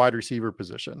down to the wide receiver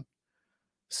position.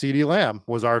 CeeDee Lamb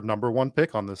was our number 1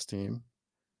 pick on this team.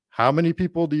 How many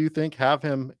people do you think have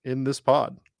him in this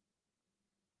pod?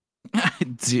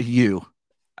 You.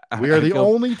 We are the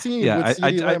only team with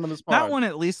CeeDee Lamb in this pod. That one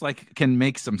at least can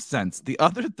make some sense. The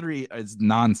other 3 is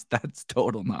that's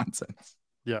total nonsense.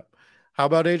 Yeah. How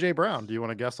about AJ Brown? Do you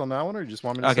want to guess on that one, or you just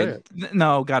want me to say it?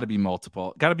 No, got to be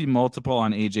multiple. Got to be multiple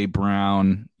on AJ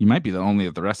Brown. You might be the only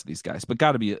of the rest of these guys, but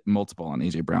got to be multiple on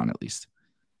AJ Brown at least.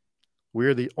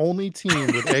 We're the only team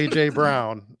with AJ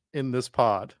Brown in this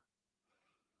pod.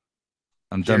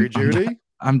 I'm Jerry done. Jeudy.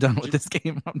 I'm done with this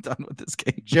game. I'm done with this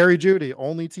game. Jerry Jeudy,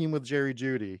 only team with Jerry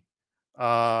Jeudy.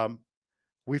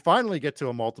 We finally get to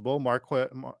a multiple.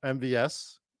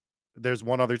 MVS. There's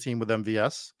one other team with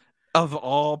MVS. Of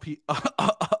all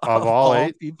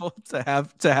all people to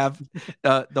have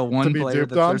the one player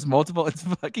that there's multiple, it's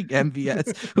fucking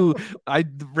MVS, who I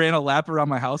ran a lap around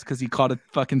my house because he caught a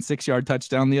fucking 6-yard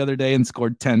touchdown the other day and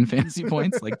scored 10 fantasy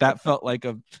points. Like, that felt like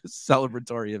a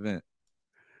celebratory event.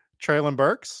 Treylon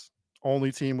Burks,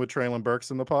 only team with Treylon Burks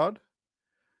in the pod.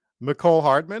 Mecole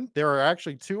Hardman. There are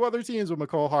actually 2 other teams with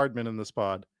Mecole Hardman in this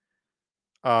pod.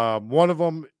 One of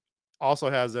them also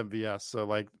has MVS, so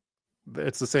like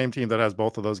it's the same team that has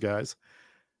both of those guys.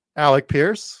 Alec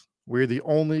Pierce. We're the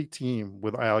only team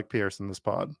with Alec Pierce in this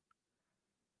pod.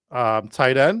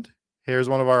 Tight end. Here's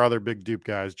one of our other big dupe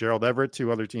guys, Gerald Everett.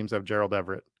 2 other teams have Gerald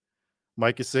Everett.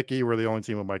 Mike Gesicki. We're the only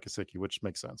team with Mike Gesicki, which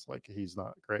makes sense. Like, he's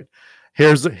not great.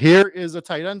 Here is a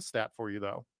tight end stat for you,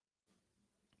 though.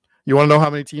 You want to know how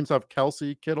many teams have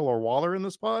Kelsey, Kittle, or Waller in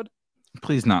this pod?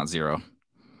 Please not 0.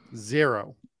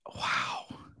 0. Wow.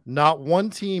 Not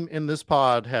one team in this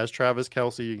pod has Travis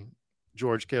Kelsey,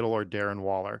 George Kittle, or Darren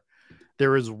Waller.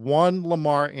 There is one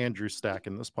Lamar Andrews stack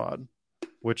in this pod,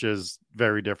 which is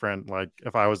very different. Like,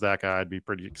 if I was that guy, I'd be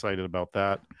pretty excited about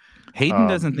that. Hayden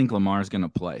doesn't think Lamar's going to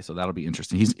play, so that'll be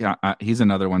interesting. He's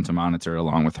another one to monitor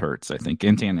along with Hurts, I think,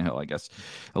 and Tannehill. I guess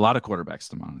a lot of quarterbacks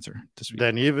to monitor this week.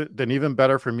 Then even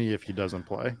better for me if he doesn't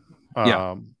play.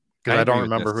 Yeah, because I don't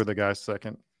remember who the guy's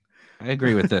second. I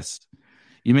agree with this.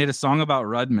 You made a song about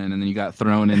Rudman, and then you got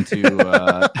thrown into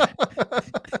the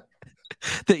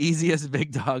easiest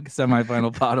big dog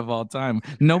semifinal pot of all time.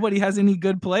 Nobody has any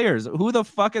good players. Who the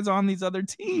fuck is on these other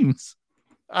teams?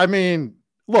 I mean,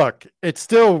 look, it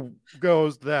still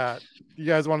goes that. You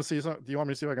guys want to see some? Do you want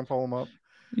me to see if I can pull them up?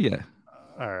 Yeah.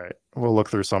 All right. We'll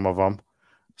look through some of them.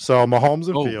 So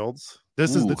Mahomes and Fields.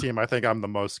 This is the team I think I'm the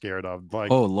most scared of.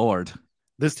 Like, oh, Lord.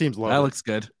 This team's low. That looks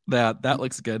good. That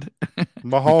looks good.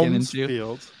 Mahomes,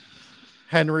 Fields,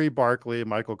 Henry, Barkley,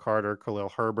 Michael Carter, Khalil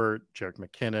Herbert, Jerick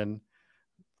McKinnon.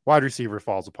 Wide receiver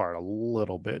falls apart a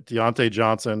little bit. Deontay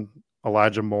Johnson,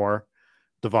 Elijah Moore,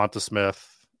 Devonta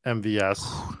Smith, MVS,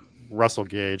 Russell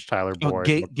Gage, Tyler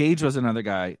Boyd. Gage was another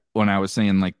guy when I was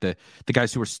saying like the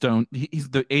guys who were stoned. He's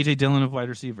the AJ Dillon of wide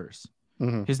receivers.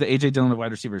 Mm-hmm. He's the AJ Dillon of wide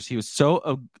receivers. He was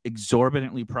so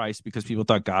exorbitantly priced because people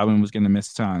thought Godwin was going to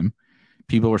miss time.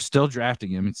 People were still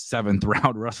drafting him in 7th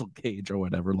round, Russell Gage or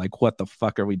whatever. Like, what the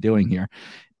fuck are we doing here?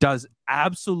 Does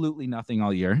absolutely nothing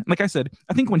all year. Like I said,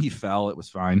 I think when he fell, it was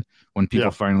fine. When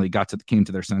people finally came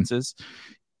to their senses,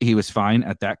 he was fine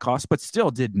at that cost, but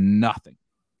still did nothing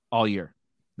all year.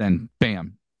 Then,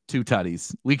 bam, 2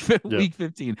 tutties. Week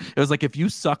 15. It was like if you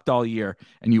sucked all year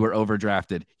and you were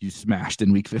overdrafted, you smashed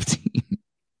in week 15.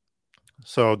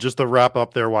 So just to wrap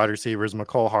up their wide receivers,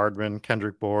 Mecole Hardman,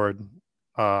 Kendrick Bourne,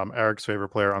 Eric's favorite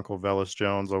player, Uncle Velus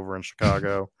Jones over in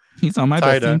Chicago. He's on my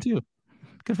best team too.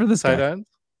 Good for this tight guy. end.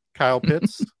 Kyle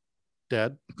Pitts,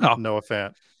 dead. Oh. Noah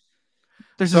Fant.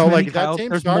 There's more Kyle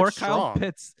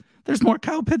Pitts. There's more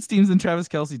Kyle Pitts teams than Travis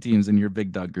Kelce teams in your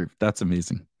big dog group. That's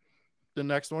amazing. The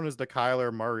next one is the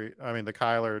Kyler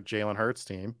Jalen Hurts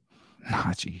team.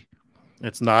 Najee.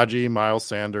 It's Najee, Miles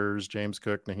Sanders, James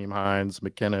Cook, Naheem Hines,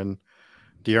 McKinnon,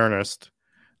 D'Ernest.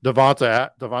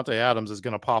 Devontae Adams is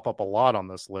going to pop up a lot on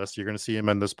this list. You're going to see him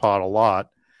in this pod a lot.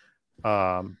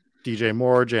 DJ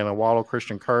Moore, Jalen Waddle,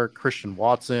 Christian Kirk, Christian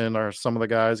Watson are some of the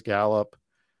guys. Gallup,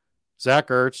 Zach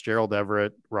Ertz, Gerald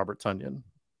Everett, Robert Tonyan.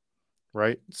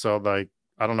 Right? So, like,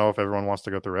 I don't know if everyone wants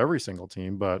to go through every single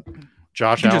team, but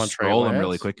Josh Allen, just scroll them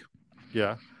really quick.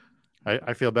 Yeah.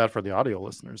 I feel bad for the audio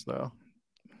listeners, though.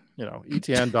 You know,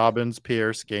 Etienne, Dobbins,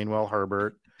 Pierce, Gainwell,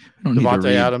 Herbert,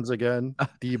 Devontae Adams again,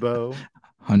 Debo.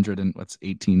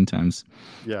 18 times.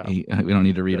 Yeah. We don't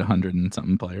need to read 100 and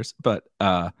something players, but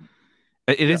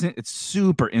it's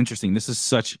super interesting. This is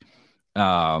such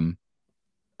a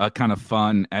kind of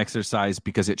fun exercise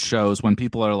because it shows when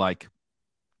people are like,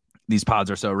 these pods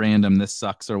are so random, this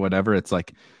sucks or whatever. It's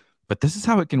like, but this is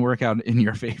how it can work out in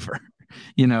your favor.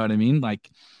 You know what I mean? Like,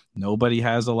 nobody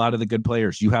has a lot of the good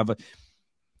players.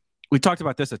 We talked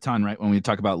about this a ton, right? When we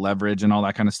talk about leverage and all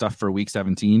that kind of stuff for week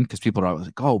 17, because people are always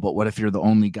like, oh, but what if you're the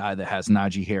only guy that has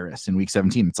Najee Harris in week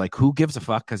 17? It's like, who gives a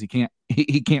fuck? Because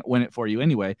he can't win it for you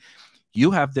anyway.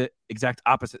 You have the exact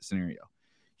opposite scenario.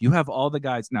 You have all the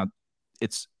guys. Now,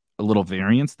 it's a little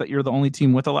variance that you're the only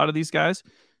team with a lot of these guys,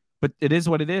 but it is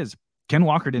what it is. Ken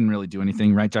Walker didn't really do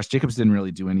anything, right? Josh Jacobs didn't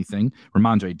really do anything.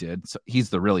 Ramondre did. So he's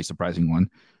the really surprising one.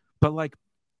 But like,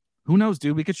 who knows,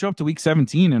 dude? We could show up to week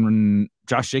 17 and when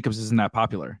Josh Jacobs isn't that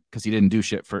popular because he didn't do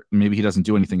shit for maybe he doesn't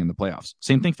do anything in the playoffs.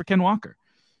 Same thing for Ken Walker.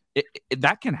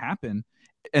 That can happen.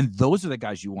 And those are the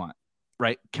guys you want,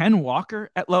 right? Ken Walker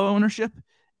at low ownership.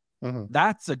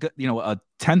 That's a good, a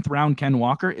 10th round Ken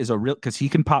Walker is a real, because he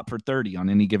can pop for 30 on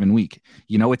any given week.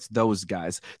 It's those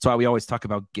guys. That's why we always talk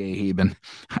about Gabe, and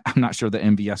I'm not sure the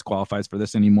MVS qualifies for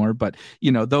this anymore, but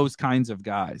those kinds of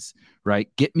guys, right?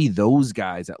 Get me those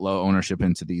guys at low ownership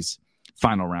into these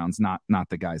final rounds, not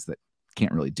the guys that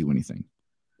can't really do anything.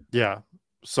 Yeah.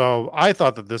 So I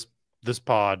thought that this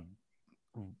pod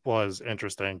was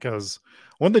interesting because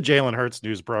when the Jalen Hurts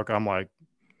news broke,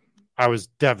 I was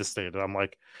devastated. I'm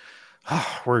like,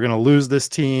 we're going to lose this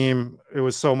team. It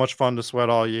was so much fun to sweat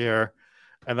all year.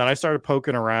 And then I started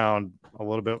poking around a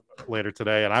little bit later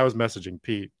today and I was messaging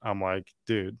Pete. I'm like,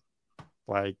 dude,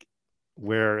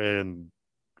 we're in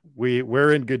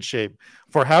good shape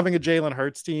for having a Jalen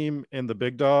Hurts team in the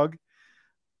big dog.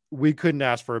 We couldn't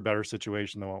ask for a better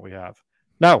situation than what we have.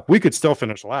 Now we could still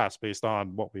finish last based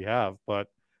on what we have, but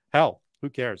hell,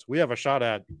 who cares? We have a shot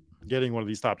at getting one of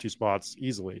these top 2 spots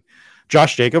easily.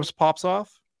 Josh Jacobs pops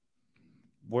off.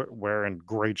 We're in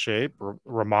great shape.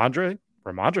 Ramondre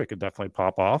could definitely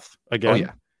pop off again. Oh,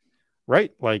 yeah.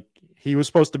 Right? He was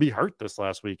supposed to be hurt this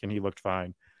last week and he looked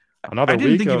fine. I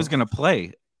didn't think he was going to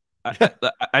play.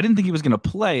 I didn't think he was going to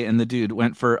play, and the dude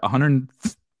went for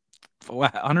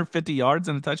 150 yards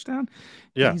and a touchdown.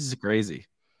 Yeah. He's crazy.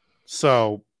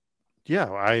 So,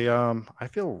 yeah, I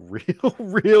feel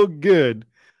real good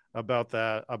about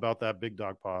that big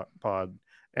dog pod.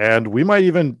 And we might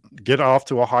even get off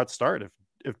to a hot start if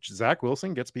Zach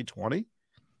Wilson gets me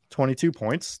 22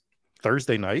 points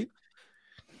Thursday night.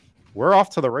 We're off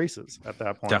to the races at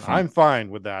that point. Definitely. I'm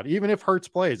fine with that. Even if Hurts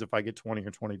plays, if I get 20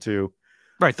 or 22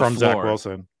 from Zach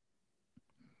Wilson.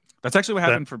 That's actually what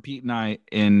happened for Pete and I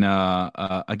in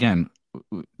again,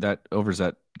 that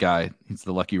Overzet guy. He's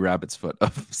the lucky rabbit's foot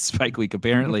of Spike Week,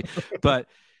 apparently. But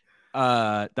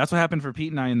that's what happened for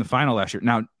Pete and I in the final last year.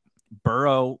 Now,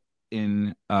 Burrow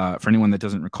for anyone that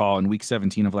doesn't recall, in week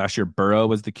 17 of last year, Burrow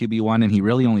was the QB1 and he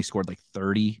really only scored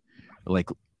 30,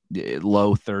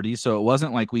 low 30s. So it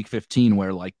wasn't like week 15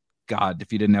 where God,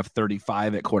 if you didn't have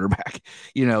 35 at quarterback,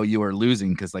 you were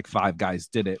losing because 5 guys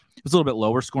did it. It was a little bit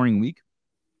lower scoring week.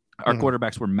 Our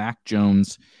quarterbacks were Mac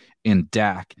Jones and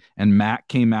Dak, and Mac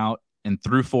came out and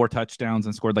threw 4 touchdowns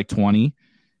and scored 20.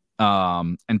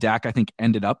 And Dak, I think,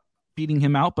 ended up beating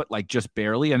him out, but just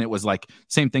barely. And it was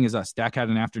same thing as us. Dak had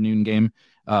an afternoon game,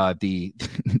 the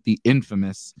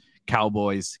infamous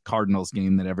Cowboys Cardinals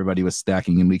game that everybody was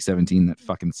stacking in week 17 that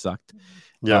fucking sucked.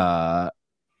 Yeah.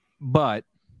 But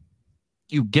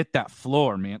you get that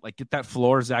floor, man. Get that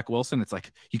floor, Zach Wilson. It's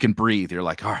you can breathe. You're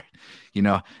all right,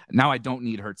 now I don't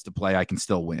need Hurts to play. I can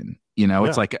still win.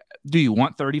 It's do you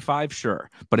want 35?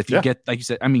 Sure. But if you get, like you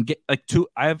said, get 2.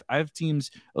 I have teams,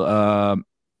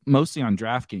 mostly on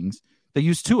DraftKings, they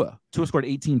use Tua. Tua scored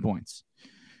 18 points.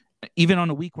 Even on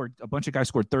a week where a bunch of guys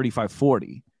scored 35,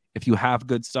 40, if you have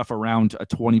good stuff around a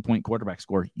 20-point quarterback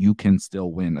score, you can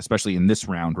still win, especially in this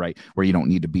round, right, where you don't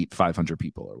need to beat 500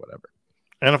 people or whatever.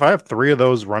 And if I have 3 of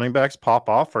those running backs pop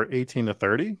off for 18 to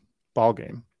 30, ball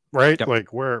game, right? Yep.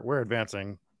 We're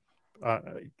advancing.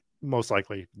 Most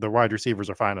likely, the wide receivers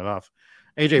are fine enough.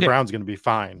 AJ Brown's going to be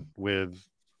fine with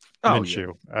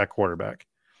Minshew at quarterback.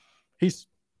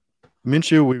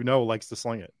 Minshew, we know, likes to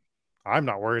sling it. I'm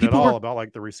not worried at all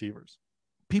about the receivers.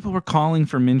 People were calling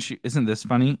for Minshew. Isn't this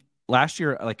funny? Last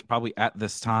year, probably at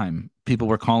this time, people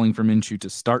were calling for Minshew to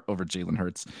start over Jalen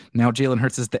Hurts. Now Jalen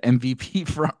Hurts is the MVP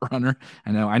front runner.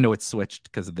 I know it's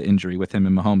switched because of the injury with him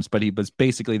and Mahomes, but he was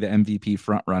basically the MVP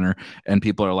front runner. And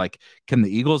people are can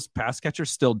the Eagles pass catcher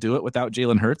still do it without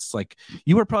Jalen Hurts?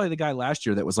 You were probably the guy last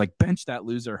year that was bench that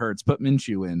loser Hurts, put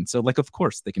Minshew in. So of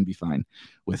course they can be fine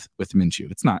with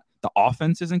Minshew. It's not, the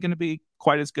offense isn't going to be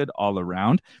quite as good all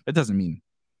around. But it doesn't mean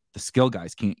the skill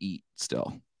guys can't eat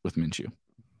still with Minshew.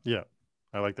 Yeah,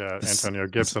 I like that. Antonio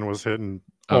Gibson was hitting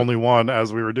only one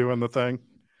as we were doing the thing.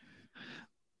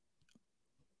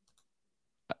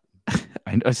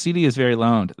 I know CD is very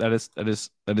loaned. That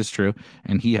is true,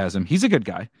 and he has him. He's a good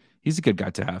guy. He's a good guy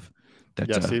to have.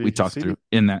 That we talked through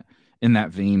in that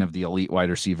vein of the elite wide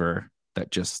receiver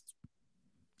that just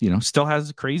still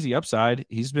has a crazy upside.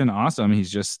 He's been awesome.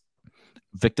 He's just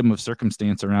victim of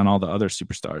circumstance around all the other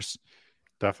superstars.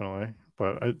 Definitely.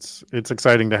 But it's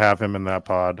exciting to have him in that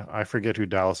pod. I forget who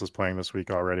Dallas is playing this week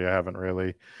already. I haven't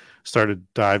really started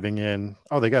diving in.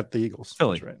 Oh, they got the Eagles.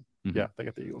 Philly. That's right. Mm-hmm. Yeah, they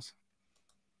got the Eagles.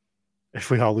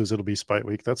 If we all lose, it'll be Spite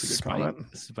Week. That's a good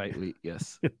comment. Spite Week,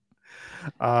 yes.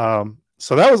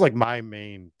 So that was like my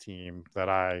main team that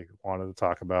I wanted to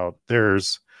talk about.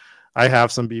 I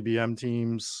have some BBM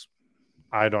teams.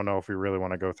 I don't know if we really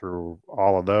want to go through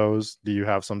all of those. Do you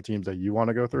have some teams that you want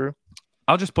to go through?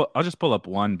 I'll just pull up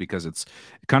one because it's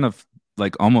kind of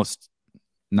like almost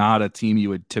not a team you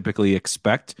would typically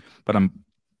expect, but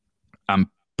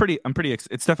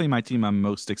it's definitely my team I'm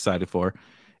most excited for.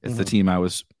 It's the team I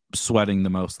was sweating the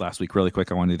most last week. Really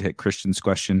quick, I wanted to hit Christian's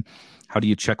question. How do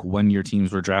you check when your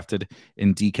teams were drafted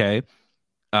in DK?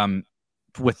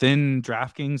 Within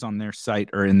DraftKings on their site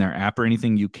or in their app or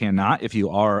anything, you cannot. If you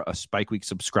are a Spike Week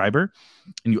subscriber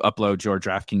and you upload your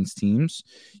DraftKings teams,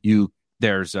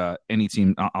 there's any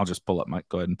team. I'll just go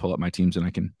ahead and pull up my teams and I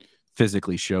can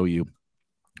physically show you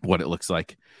what it looks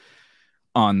like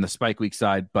on the Spike Week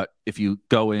side. But if you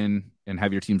go in and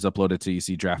have your teams uploaded to you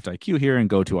see Draft IQ here and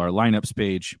go to our lineups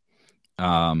page,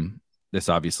 this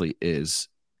obviously is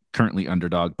currently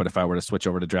Underdog. But if I were to switch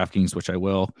over to DraftKings, which I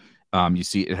will, you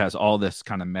see it has all this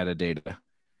kind of metadata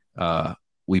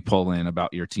we pull in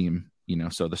about your team,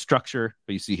 so the structure,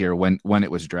 but you see here when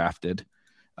it was drafted.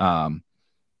 And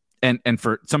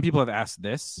for some people have asked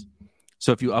this.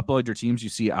 So if you upload your teams, you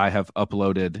see I have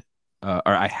uploaded or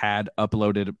I had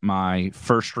uploaded my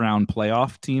first round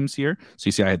playoff teams here. So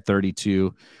you see I had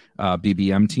 32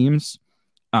 BBM teams.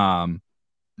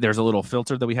 There's a little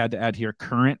filter that we had to add here,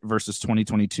 current versus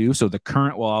 2022. So the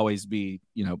current will always be,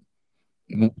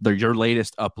 your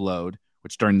latest upload,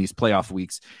 which during these playoff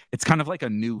weeks, it's kind of like a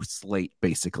new slate,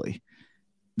 basically,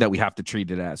 that we have to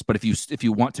treat it as. But if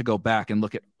you want to go back and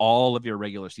look at all of your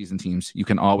regular season teams, you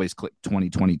can always click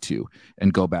 2022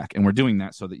 and go back. And we're doing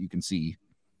that so that you can see,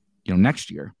 next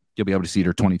year, you'll be able to see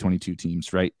your 2022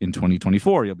 teams, right? In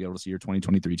 2024, you'll be able to see your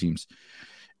 2023 teams,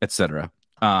 etc.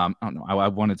 I don't know. I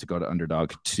wanted to go to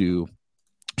Underdog to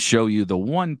show you the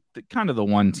one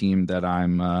team that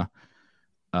I'm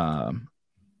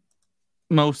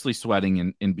mostly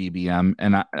sweating in BBM,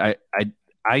 and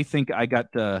I think I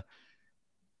got the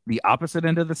opposite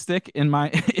end of the stick in my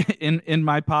in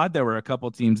my pod. There were a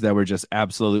couple teams that were just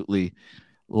absolutely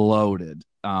loaded.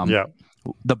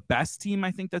 The best team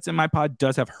I think that's in my pod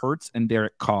does have Hurts and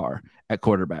Derek Carr at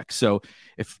quarterback. So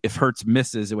if Hurts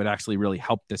misses, it would actually really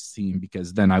help this team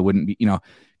because then I wouldn't be,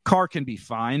 Carr can be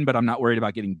fine, but I'm not worried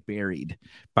about getting buried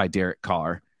by Derek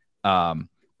Carr.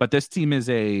 But this team is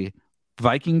a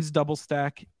Vikings double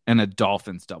stack and a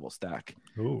Dolphins double stack.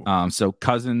 So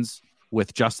Cousins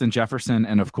with Justin Jefferson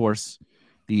and of course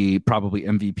the probably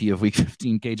MVP of week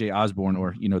 15, KJ Osborne,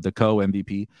 or, the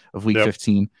co-MVP of week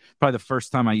 15. Probably the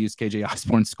first time I used KJ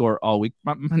Osborne's score all week.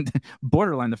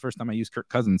 Borderline the first time I used Kirk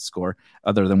Cousins' score,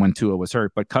 other than when Tua was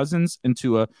hurt. But Cousins and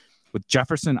Tua with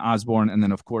Jefferson, Osborne, and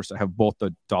then, of course, I have both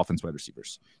the Dolphins wide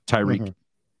receivers, Tyreek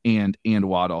and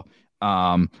Waddle.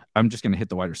 I'm just going to hit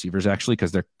the wide receivers, actually,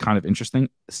 because they're kind of interesting.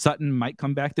 Sutton might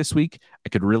come back this week. I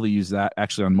could really use that,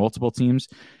 actually, on multiple teams.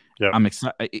 Yep. I'm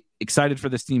excited for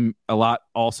this team a lot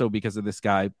also because of this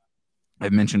guy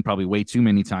I've mentioned probably way too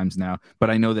many times now, but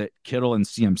I know that Kittle and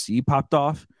CMC popped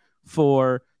off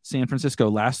for San Francisco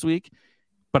last week,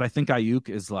 but I think Ayuk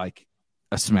is like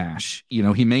a smash.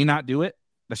 He may not do it.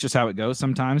 That's just how it goes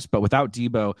sometimes, but without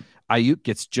Debo, Ayuk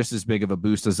gets just as big of a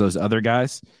boost as those other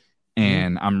guys.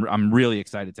 And I'm really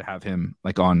excited to have him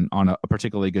like on a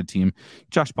particularly good team.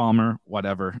 Josh Palmer,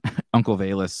 whatever, Uncle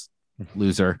Valus,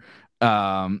 loser.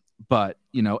 But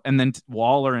and then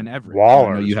Waller and Everett.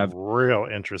 Waller, you have real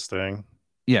interesting.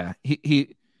 Yeah,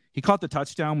 he caught the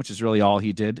touchdown, which is really all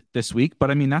he did this week. But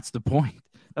I mean, that's the point.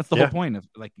 That's the whole point of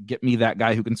like get me that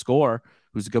guy who can score,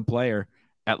 who's a good player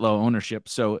at low ownership.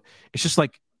 So it's just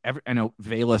like I know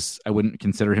Valus, I wouldn't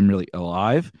consider him really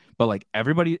alive, but like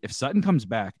everybody, if Sutton comes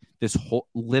back, this whole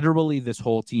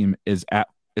team is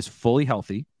fully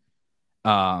healthy.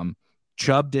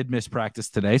 Chubb did miss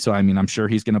practice today, so I mean, I'm sure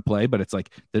he's going to play, but it's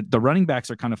like the running backs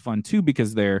are kind of fun too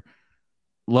because they're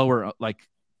lower. Like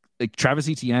Travis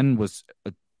Etienne was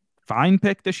a fine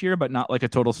pick this year, but not like a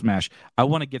total smash. I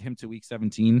want to get him to week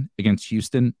 17 against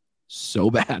Houston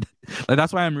so bad. Like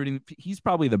that's why I'm rooting. He's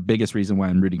probably the biggest reason why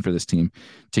I'm rooting for this team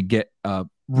to get a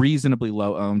reasonably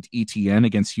low owned Etienne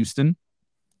against Houston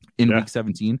in week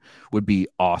 17 would be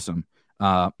awesome.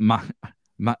 I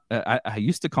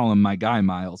used to call him my guy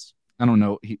Miles. I don't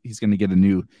know. He's going to get a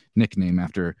new nickname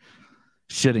after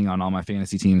shitting on all my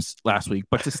fantasy teams last week.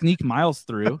 But to sneak Miles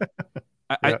through,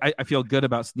 I feel good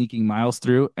about sneaking Miles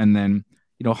through. And then,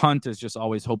 Hunt is just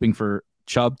always hoping for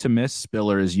Chubb to miss.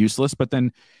 Spiller is useless. But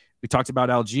then we talked about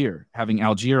Algier, having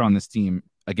Algier on this team,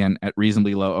 again, at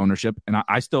reasonably low ownership. And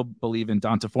I still believe in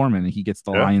Donta Foreman, and he gets the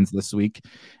Lions this week.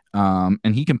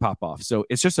 And he can pop off. So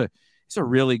it's just it's a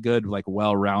really good, like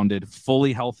well-rounded,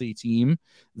 fully healthy team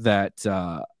that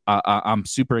I'm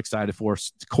super excited for.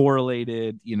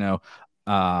 Correlated,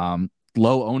 low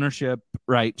ownership,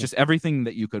 right? Just everything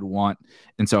that you could want.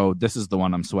 And so this is the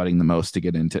one I'm sweating the most to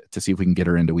get into, to see if we can get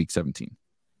her into week 17.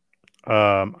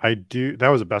 That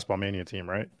was a Best Ball Mania team,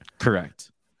 right? Correct.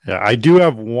 Yeah, I do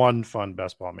have one fun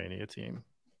Best Ball Mania team.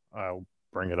 I'll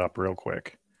bring it up real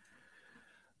quick.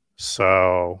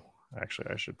 So actually,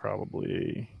 I should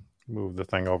probably move the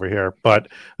thing over here. But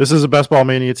this is a Best Ball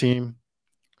Mania team.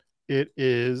 It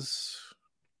is.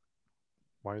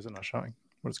 Why is it not showing?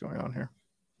 What is going on here?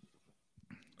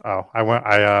 Oh,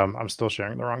 I'm still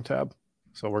sharing the wrong tab.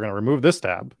 So we're going to remove this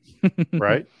tab,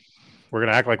 right? We're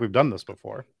going to act like we've done this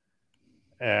before.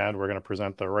 And we're going to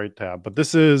present the right tab. But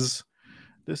this is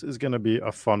going to be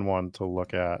a fun one to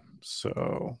look at.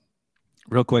 So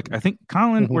real quick, I think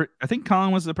Colin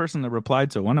was the person that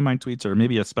replied to one of my tweets, or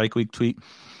maybe a Spike Week tweet,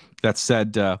 that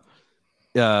said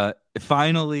it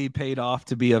finally paid off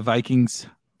to be a Vikings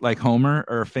like homer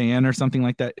or a fan or something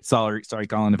like that. Sorry,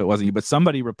 Colin, if it wasn't you, but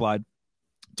somebody replied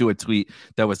to a tweet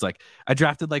that was like, I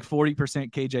drafted like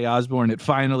 40% KJ Osborne. It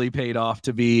finally paid off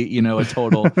to be, a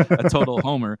total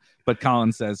homer. But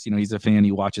Colin says, he's a fan.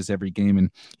 He watches every game,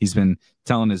 and he's been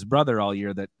telling his brother all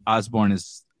year that Osborne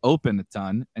is open a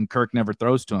ton and Kirk never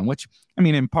throws to him, which, I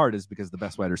mean, in part is because the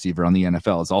best wide receiver on the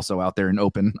NFL is also out there and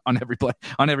open on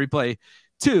every play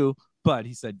too. But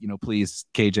he said, please,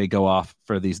 KJ, go off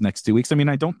for these next 2 weeks. I mean,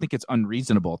 I don't think it's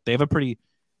unreasonable. They have a pretty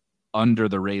under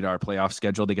the radar playoff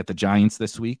schedule. They get the Giants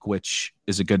this week, which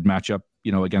is a good matchup,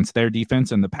 against their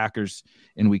defense, and the Packers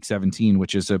in week 17,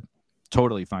 which is a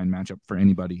totally fine matchup for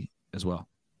anybody as well.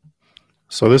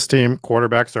 So this team,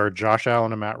 quarterbacks are Josh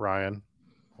Allen and Matt Ryan.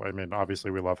 I mean,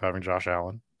 obviously we love having Josh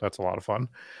Allen. That's a lot of fun.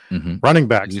 Mm-hmm. Running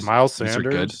backs, Miles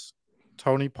Sanders,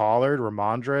 Tony Pollard,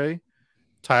 Ramondre,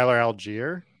 Tyler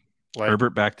Algier.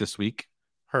 Herbert back this week.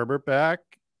 Herbert back.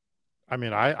 I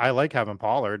mean, I like having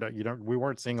Pollard. We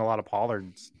weren't seeing a lot of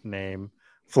Pollard's name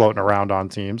floating around on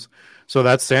teams. So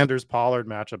that's Sanders-Pollard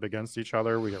matchup against each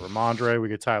other. We get Ramondre. We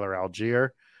get Tyler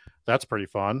Algier. That's pretty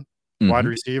fun. Mm-hmm. Wide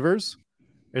receivers.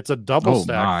 It's a double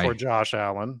stack for Josh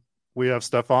Allen. We have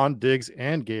Stephon Diggs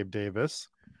and Gabe Davis.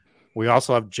 We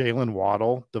also have Jalen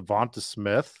Waddle, Devonta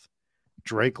Smith,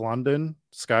 Drake London.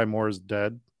 Sky Moore is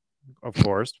dead, of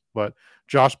course, but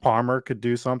Josh Palmer could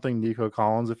do something. Nico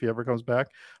Collins, if he ever comes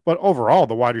back. But overall,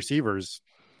 the wide receivers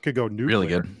could go nuclear. Really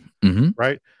good. Mm-hmm.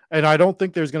 Right? And I don't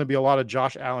think there's going to be a lot of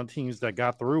Josh Allen teams that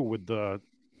got through with the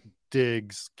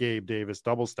Diggs, Gabe Davis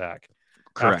double stack.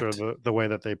 Correct. After the way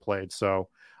that they played. So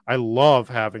I love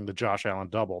having the Josh Allen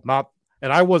double.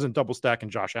 And I wasn't double stacking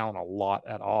Josh Allen a lot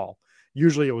at all.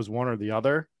 Usually it was one or the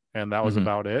other, and that was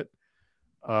about it.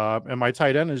 And my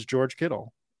tight end is George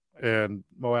Kittle and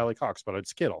Mo Alley Cox, but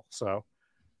it's Kittle. So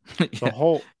the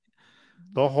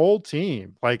whole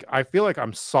team, like, I feel like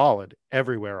I'm solid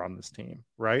everywhere on this team,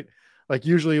 right? Like,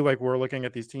 usually, like, we're looking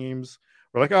at these teams,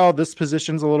 we're like, oh, this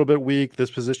position's a little bit weak,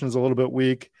 this position's a little bit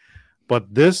weak.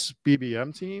 But this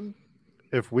BBM team,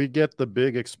 if we get the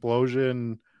big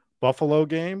explosion Buffalo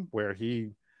game where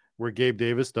Gabe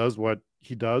Davis does what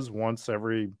he does once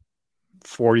every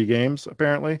 40 games,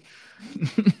 apparently,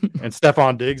 and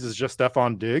Stephon Diggs is just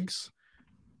Stephon Diggs,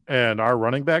 and our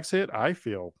running backs hit, I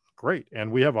feel great.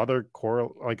 And we have other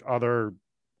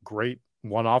great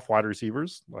one-off wide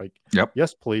receivers. Like,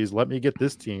 Yes, please let me get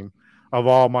this team of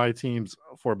all my teams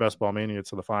for Best Ball Mania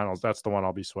to the finals. That's the one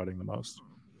I'll be sweating the most.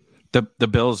 The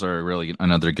Bills are really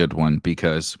another good one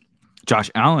because Josh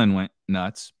Allen went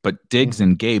nuts, but Diggs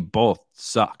and Gabe both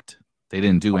sucked. They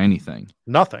didn't do anything.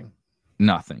 Nothing.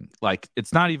 Like,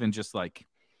 it's not even just like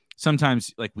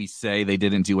sometimes, like, we say they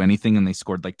didn't do anything and they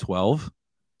scored like 12,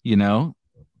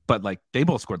 but like they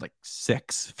both scored like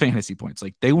 6 fantasy points.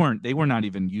 Like they were not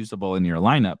even usable in your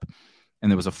lineup,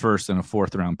 and there was a first and a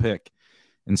fourth round pick.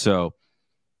 And so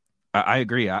I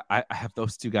agree. I have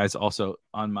those two guys also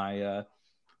on my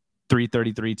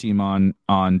 333 team on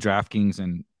DraftKings,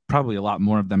 and probably a lot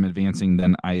more of them advancing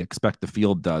than I expect the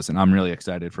field does. And I'm really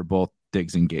excited for both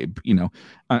Diggs and Gabe.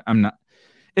 I'm not,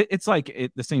 it's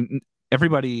like the same,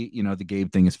 everybody, the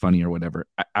Gabe thing is funny or whatever.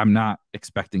 I'm not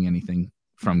expecting anything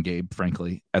from Gabe,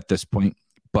 frankly, at this point,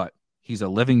 but he's a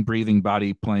living, breathing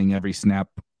body playing every snap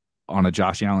on a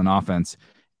Josh Allen offense.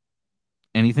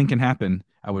 Anything can happen.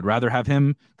 I would rather have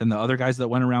him than the other guys that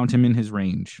went around him in his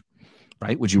range.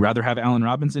 Right? Would you rather have Allen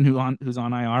Robinson who's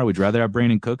on IR? Would you rather have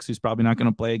Brandon Cooks, who's probably not going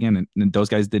to play again, and those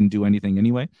guys didn't do anything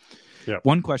anyway? Yeah.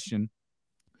 One question: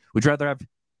 Would you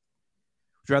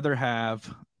rather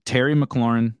have Terry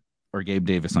McLaurin or Gabe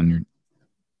Davis on your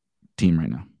team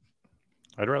right now?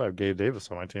 I'd rather have Gabe Davis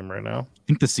on my team right now. I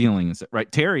think the ceiling is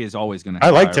right. Terry is always going to.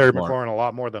 I like Terry McLaurin a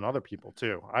lot more than other people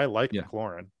too. I like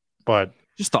McLaurin, but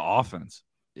just the offense.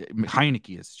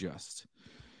 Heineke is just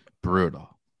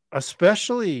brutal,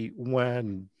 especially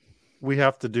when we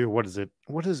have to do what is it?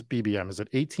 What is BBM? Is it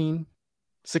 18,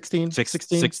 16,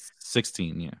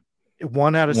 16? Yeah,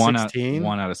 1 out of 16.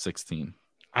 1 out of 16.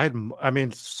 I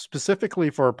mean, specifically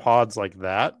for pods like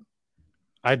that,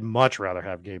 I'd much rather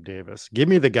have Gabe Davis. Give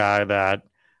me the guy that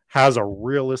has a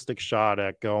realistic shot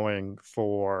at going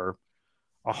for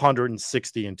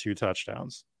 160 and 2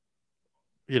 touchdowns,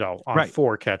 on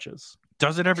 4 catches.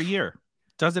 Does it every year.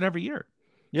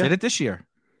 Yeah. Did it this year.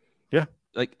 Yeah.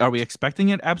 Like, are we expecting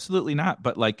it? Absolutely not.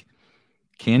 But like,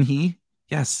 can he?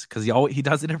 Yes, because he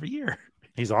does it every year.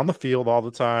 He's on the field all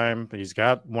the time. He's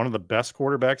got one of the best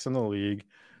quarterbacks in the league,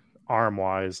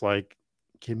 arm-wise. Like,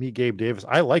 give me Gabe Davis.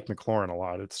 I like McLaurin a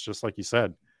lot. It's just like you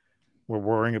said, we're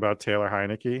worrying about Taylor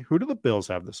Heineke. Who do the Bills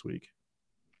have this week?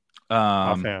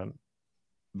 Offhand.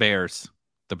 Bears.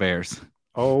 The Bears.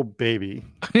 Oh, baby.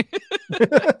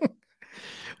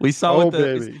 We saw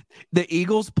the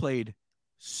Eagles played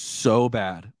so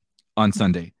bad on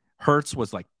Sunday. Hurts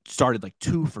was started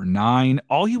 2 for 9.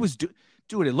 All he was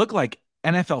doing, it looked like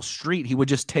NFL Street. He would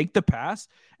just take the pass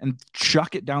and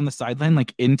chuck it down the sideline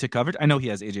into coverage. I know he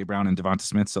has AJ Brown and Devonta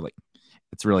Smith, so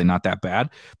it's really not that bad.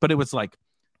 But it was I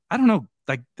don't know,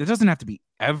 it doesn't have to be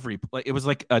every play. It was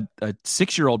like a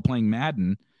 6-year-old playing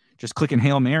Madden, just clicking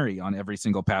Hail Mary on every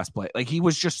single pass play. He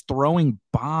was just throwing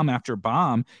bomb after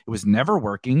bomb. It was never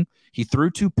working. He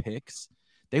threw 2 picks.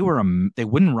 They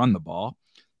wouldn't run the ball.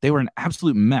 They were an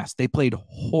absolute mess. They played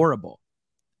horrible.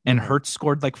 And Hurts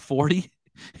scored 40.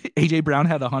 AJ Brown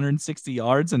had 160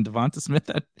 yards and Devonta Smith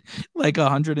had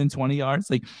 120 yards.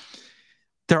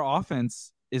 Their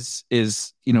offense is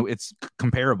it's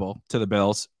comparable to the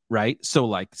Bills, right?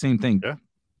 So same thing. Yeah.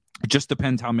 It just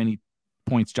depends how many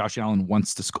points Josh Allen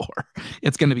wants to score.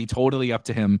 It's going to be totally up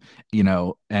to him,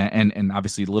 and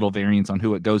obviously little variance on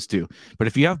who it goes to. But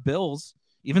if you have Bills,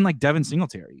 even Devin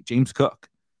Singletary, James Cook,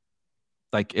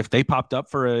 if they popped up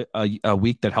for a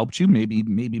week that helped you,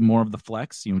 maybe more of the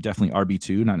flex, definitely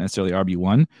RB2, not necessarily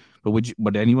RB1. But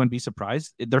would anyone be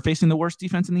surprised? They're facing the worst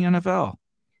defense in the NFL.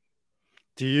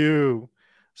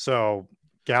 So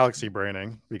galaxy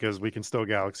braining, because we can still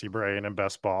galaxy brain and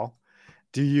best ball.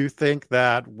 Do you think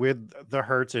that with the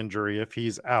Hurts injury, if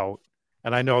he's out,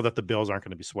 and I know that the Bills aren't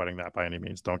going to be sweating that by any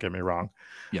means, don't get me wrong.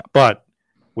 Yeah. But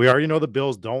we already know the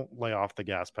Bills don't lay off the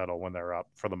gas pedal when they're up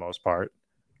for the most part,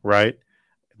 right?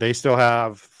 They still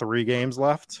have 3 games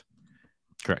left.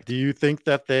 Correct. Do you think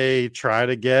that they try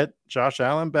to get Josh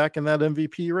Allen back in that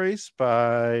MVP race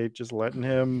by just letting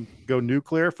him go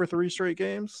nuclear for 3 straight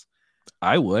games?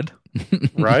 I would.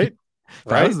 Right?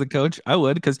 If I was the coach, I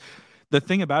would, because the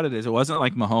thing about it is it wasn't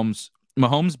like Mahomes.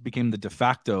 Mahomes became the de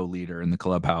facto leader in the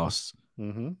clubhouse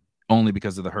only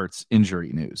because of the Hurts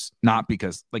injury news, not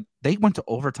because they went to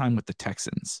overtime with the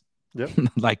Texans. Yep.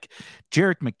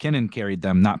 Jerick McKinnon carried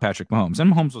them, not Patrick Mahomes.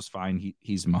 And Mahomes was fine.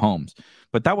 He's Mahomes.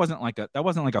 But that wasn't like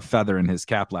a feather in his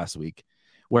cap last week.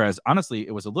 Whereas honestly,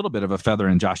 it was a little bit of a feather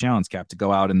in Josh Allen's cap to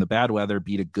go out in the bad weather,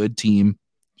 beat a good team.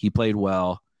 He played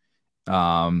well.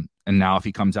 And now if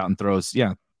he comes out and throws,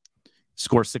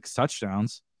 score 6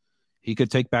 touchdowns, he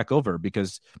could take back over,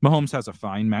 because Mahomes has a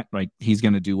fine match. He's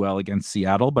going to do well against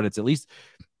Seattle, but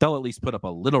they'll at least put up a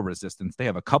little resistance. They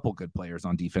have a couple good players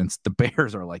on defense. The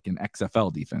Bears are like an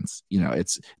XFL defense.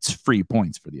 It's free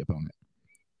points for the opponent.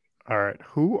 All right.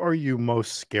 Who are you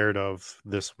most scared of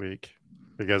this week?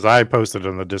 Because I posted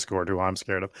in the Discord who I'm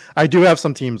scared of. I do have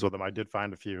some teams with them. I did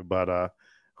find a few, but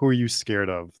who are you scared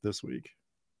of this week?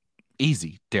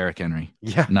 Easy, Derrick Henry.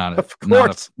 Yeah, not a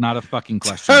fucking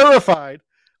question. Terrified.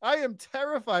 I am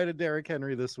terrified of Derrick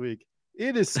Henry this week.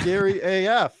 It is scary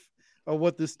AF of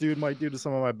what this dude might do to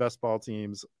some of my best ball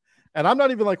teams. And I'm not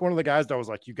even one of the guys that was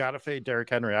you got to fade Derrick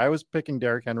Henry. I was picking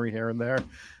Derrick Henry here and there.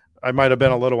 I might have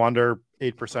been a little under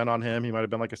 8% on him. He might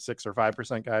have been a 6 or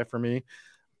 5% guy for me.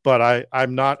 But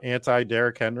I'm not anti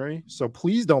Derrick Henry. So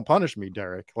please don't punish me,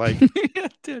 Derrick.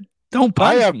 Dude, don't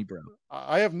punish me, bro.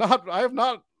 I have not,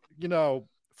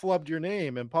 flubbed your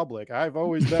name in public. I've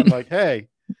always been hey,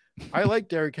 I like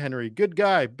Derrick Henry. Good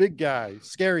guy, big guy,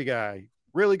 scary guy,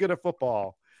 really good at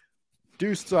football.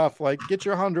 Do stuff get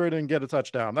your 100 and get a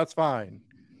touchdown. That's fine.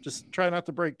 Just try not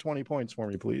to break 20 points for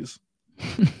me, please.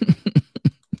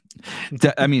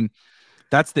 I mean,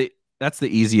 that's the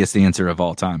easiest answer of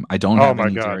all time. I don't have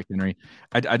any Derrick Henry.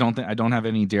 I don't have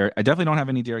any Derrick. I definitely don't have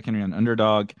any Derrick Henry on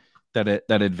underdog that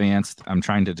advanced. I'm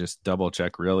trying to just double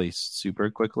check really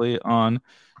super quickly on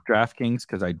DraftKings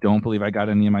because I don't believe I got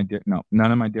any of my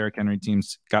none of my Derrick Henry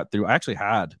teams got through. I actually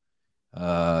had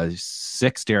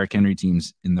 6 Derrick Henry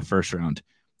teams in the first round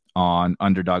on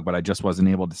Underdog, but I just wasn't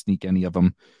able to sneak any of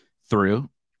them through.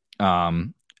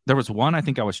 There was one I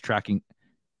think I was tracking.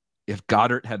 If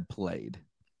Goddard had played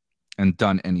and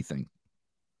done anything,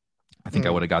 I think I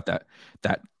would have got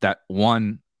that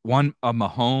one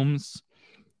Mahomes.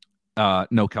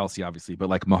 No Kelsey, obviously, but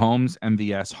like Mahomes,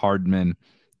 MVS, Hardman,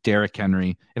 Derrick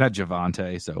Henry. It had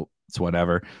Javante, so it's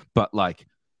whatever. But like,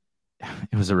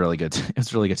 it was really good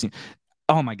team.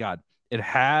 Oh my God. It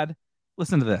had,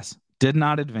 listen to this, did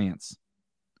not advance.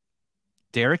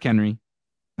 Derrick Henry,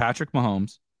 Patrick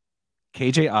Mahomes,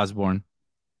 KJ Osborne,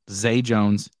 Zay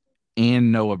Jones,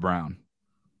 and Noah Brown.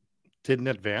 Didn't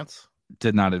advance?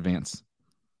 Did not advance.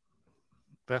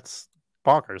 That's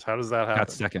bonkers. How does that happen?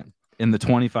 Got second in the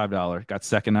 $25. Got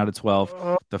second out of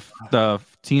 12. The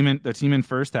team in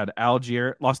first had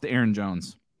Algier, lost to Aaron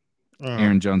Jones.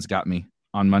 Aaron Jones got me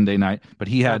on Monday night, but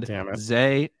he had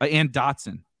Zay and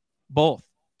Dotson. Both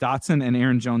Dotson and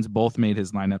Aaron Jones both made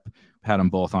his lineup. Had them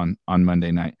both on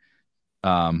Monday night.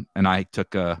 And I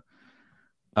took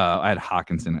I had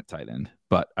Hawkinson at tight end.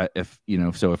 But if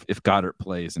Goddard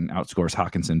plays and outscores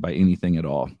Hawkinson by anything at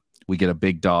all, we get a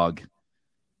big dog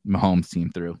Mahomes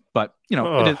team through. But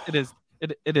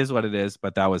it is what it is.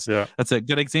 But that's a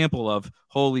good example of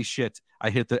holy shit. I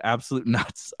hit the absolute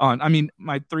nuts on. I mean,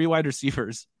 my 3 wide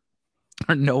receivers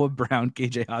are Noah Brown,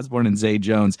 KJ Osborne, and Zay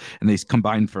Jones, and they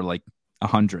combined for like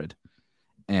 100,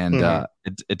 and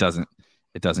it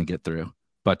doesn't get through.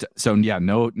 But so yeah,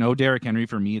 no Derrick Henry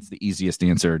for me. It's the easiest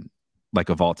answer. Like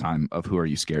of all time, of who are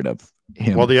you scared of?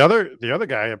 Him. Well, the other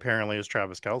guy apparently is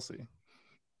Travis Kelce.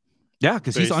 Yeah,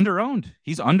 because he's underowned.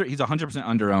 He's 100%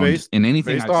 underowned in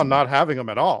anything. Based on not having him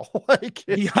at all. Like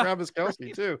it's Travis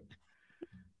Kelce too.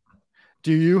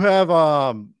 Do you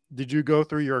have did you go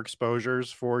through your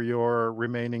exposures for your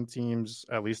remaining teams,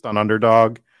 at least on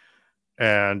Underdog,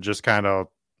 and just kind of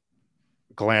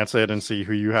glance it and see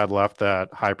who you had left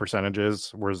at high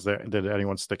percentages? Did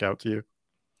anyone stick out to you?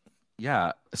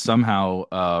 Yeah, somehow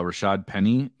Rashad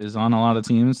Penny is on a lot of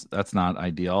teams. That's not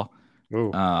ideal. Ooh.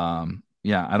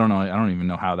 Yeah, I don't know. I don't even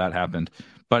know how that happened,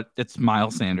 but it's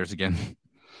Miles Sanders again.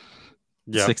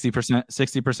 Yeah,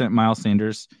 60% Miles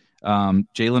Sanders.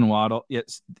 Jalen Waddle.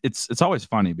 It's always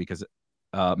funny because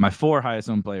my 4 highest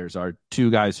owned players are 2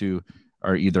 guys who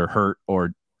are either hurt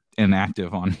or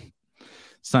inactive on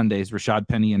Sundays: Rashad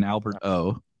Penny and Albert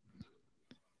O.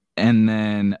 And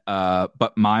then,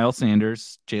 but Miles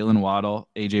Sanders, Jalen Waddle,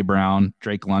 AJ Brown,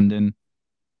 Drake London,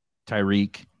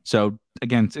 Tyreek. So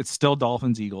again, it's still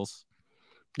Dolphins, Eagles.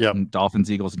 Yeah, Dolphins,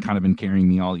 Eagles have kind of been carrying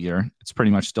me all year. It's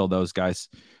pretty much still those guys.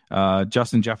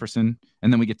 Justin Jefferson,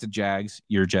 and then we get to Jags,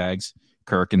 your Jags,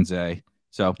 Kirk and Zay.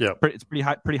 So it's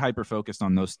pretty hyper focused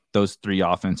on those 3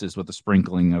 offenses with a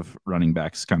sprinkling of running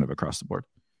backs kind of across the board.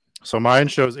 So mine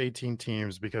shows 18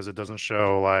 teams because it doesn't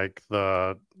show like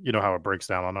how it breaks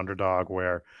down on Underdog,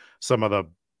 where some of the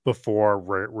before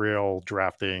real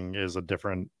drafting is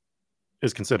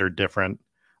considered different,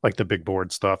 like the big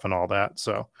board stuff and all that.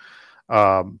 So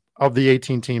of the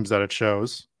 18 teams that it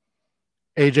shows,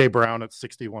 AJ Brown at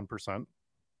 61%,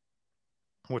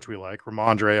 which we like.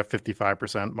 Ramondre at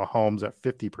 55%, Mahomes at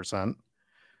 50%,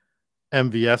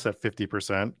 MVS at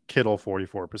 50%, Kittle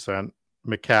 44%,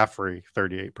 McCaffrey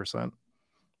 38%.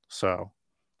 So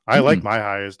I like my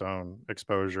highest owned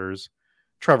exposures.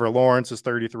 Trevor Lawrence is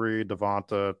 33,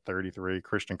 Devonta 33,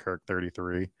 Christian Kirk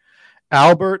 33,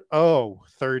 Albert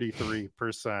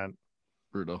 33%.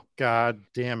 Brutal. God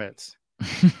damn it.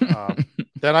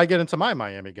 Then I get into my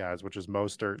Miami guys, which is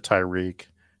Mostert, Tyreek,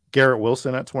 Garrett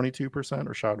Wilson at 22%,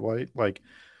 Rashad White. Like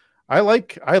I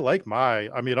like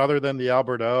other than the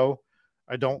Albert O,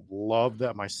 I don't love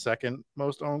that my second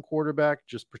most owned quarterback,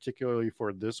 just particularly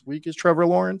for this week, is Trevor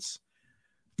Lawrence.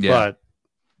 Yeah.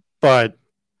 But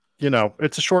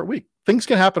it's a short week. Things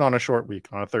can happen on a short week,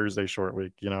 on a Thursday short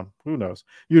week. Who knows?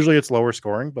 Usually it's lower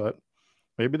scoring, but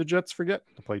maybe the Jets forget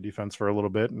to play defense for a little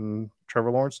bit and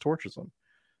Trevor Lawrence torches them.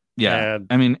 Yeah. And,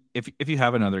 I mean, if you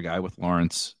have another guy with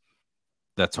Lawrence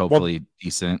that's hopefully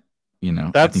decent,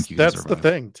 I think you can that's survive. the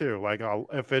thing too. Like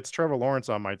if it's Trevor Lawrence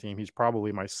on my team, he's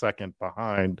probably my second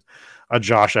behind a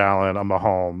Josh Allen, a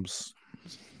Mahomes,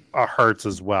 a Hurts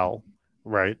as well.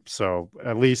 Right. So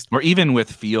at least, or even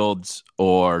with Fields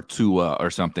or Tua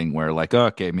or something where like,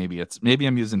 okay, maybe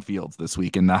I'm using Fields this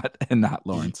week and not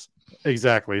Lawrence.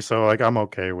 Exactly. So like, I'm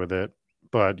okay with it,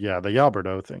 but yeah, the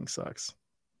Alberto thing sucks.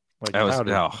 Like how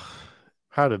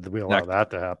did we allow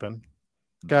that to happen?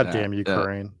 God damn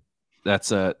Ukraine.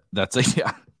 That's a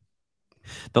yeah.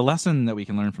 The lesson that we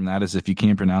can learn from that is if you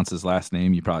can't pronounce his last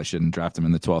name, you probably shouldn't draft him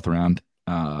in the 12th round.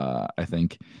 I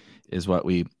think is what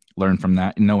we learned from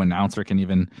that. No announcer can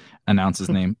even announce his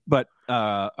name, but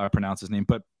pronounce his name.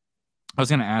 But I was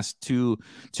going to ask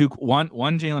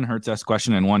one Jalen Hurts-esque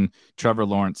question and one Trevor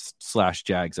Lawrence /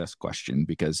 Jags-esque question,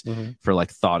 because for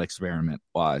like thought experiment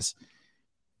wise.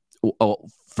 Well,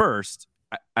 first,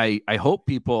 I hope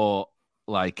people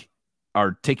like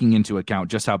are taking into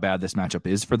account just how bad this matchup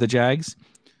is for the Jags.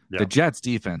 Yep. The Jets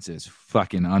defense is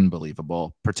fucking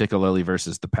unbelievable, particularly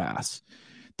versus the pass.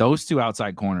 Those two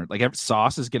outside corners, like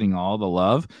Sauce is getting all the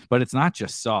love, but it's not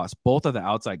just Sauce. Both of the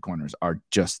outside corners are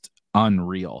just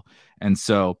unreal. And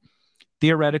so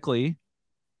theoretically,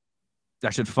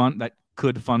 that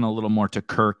could funnel a little more to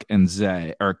Kirk and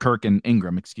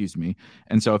Ingram, excuse me.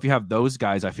 And so if you have those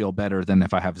guys, I feel better than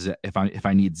if I have if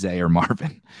I need Zay or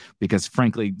Marvin, because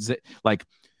frankly,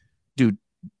 dude,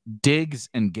 Diggs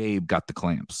and Gabe got the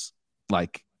clamps.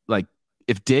 Like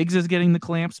if Diggs is getting the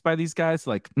clamps by these guys,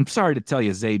 like I'm sorry to tell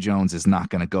you, Zay Jones is not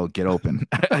going to go get open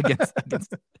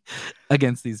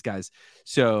against these guys.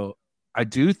 So I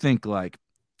do think like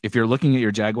if you're looking at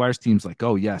your Jaguars teams like,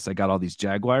 oh, yes, I got all these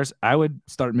Jaguars, I would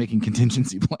start making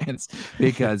contingency plans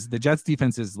because the Jets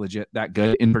defense is legit that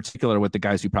good, in particular with the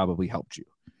guys who probably helped you.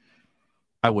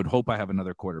 I would hope I have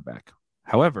another quarterback.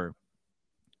 However,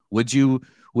 would you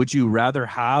rather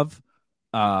have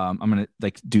I'm going to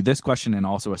like do this question and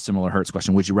also a similar Hurts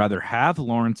question. Would you rather have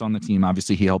Lawrence on the team?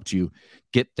 Obviously, he helped you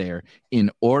get there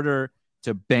in order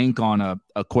to bank on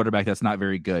a quarterback that's not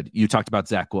very good. You talked about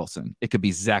Zach Wilson. It could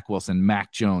be Zach Wilson,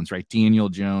 Mac Jones, right? Daniel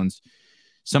Jones,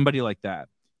 somebody like that.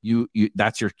 You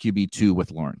that's your QB2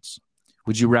 with Lawrence.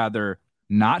 Would you rather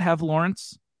not have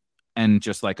Lawrence and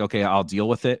just like, okay, I'll deal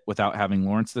with it without having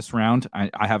Lawrence this round?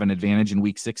 I have an advantage in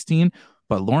week 16,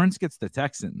 but Lawrence gets the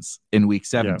Texans in week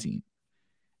 17. Yeah.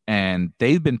 And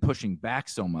they've been pushing back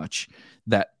so much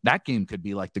that game could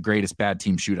be like the greatest bad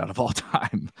team shootout of all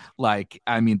time. Like,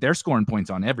 I mean, they're scoring points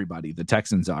on everybody. The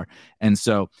Texans are. And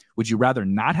so would you rather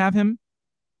not have him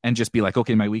and just be like,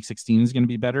 okay, my week 16 is going to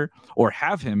be better, or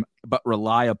have him, but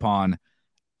rely upon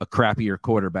a crappier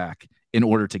quarterback in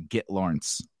order to get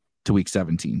Lawrence to week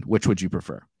 17? Which would you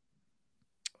prefer?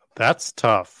 That's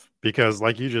tough because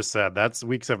like you just said, that's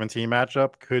week 17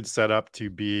 matchup could set up to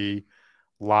be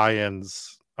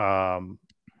Lions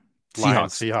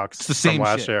Seahawks it's the same from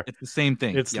last shit. year. It's the same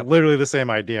thing. It's literally the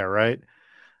same idea, right?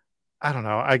 I don't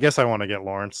know. I guess I want to get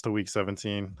Lawrence to week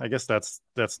 17. I guess that's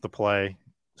the play.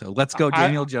 So let's go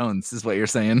Daniel Jones is what you're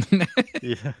saying.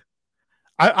 Yeah.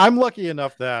 I'm lucky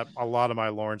enough that a lot of my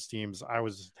Lawrence teams, I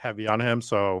was heavy on him.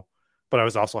 So, but I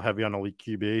was also heavy on elite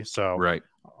QB. So right.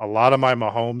 A lot of my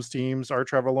Mahomes teams are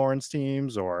Trevor Lawrence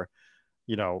teams, or,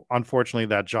 unfortunately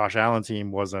that Josh Allen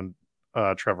team wasn't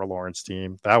Trevor Lawrence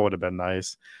team. That would have been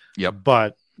nice. Yep.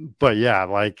 But yeah,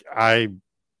 like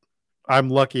I'm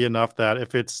lucky enough that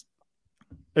if it's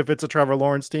a Trevor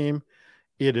Lawrence team,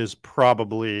 it is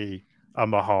probably a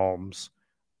Mahomes.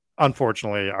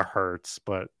 Unfortunately, a Hurts,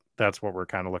 but that's what we're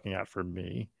kind of looking at for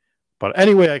me. But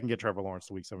anyway, I can get Trevor Lawrence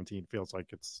to week 17. Feels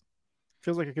like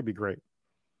it could be great.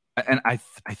 And I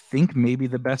think maybe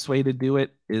the best way to do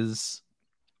it is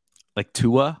like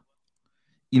Tua,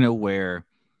 where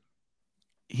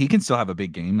he can still have a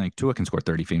big game. Like Tua can score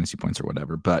 30 fantasy points or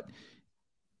whatever, but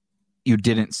you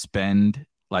didn't spend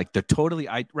like the totally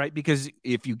right. Because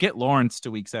if you get Lawrence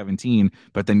to week 17,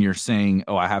 but then you're saying,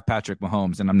 oh, I have Patrick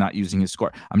Mahomes and I'm not using his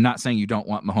score. I'm not saying you don't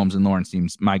want Mahomes and Lawrence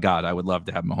teams. My God, I would love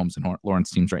to have Mahomes and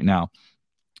Lawrence teams right now.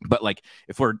 But like,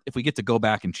 if we get to go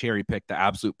back and cherry pick the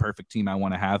absolute perfect team I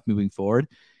want to have moving forward,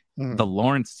 the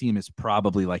Lawrence team is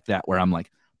probably like that, where I'm like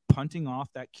punting off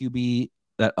that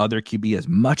other QB as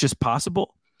much as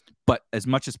possible, but as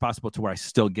much as possible to where I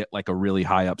still get like a really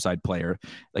high upside player,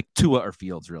 like Tua or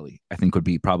Fields, really, I think would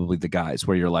be probably the guys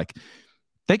where you're like,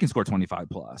 they can score 25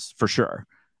 plus for sure.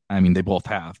 I mean, they both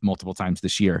have multiple times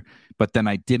this year, but then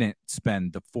I didn't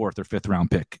spend the 4th or 5th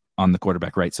round pick on the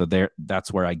quarterback, right? So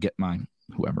that's where I get mine,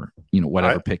 whoever,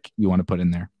 whatever pick you want to put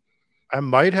in there. I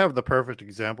might have the perfect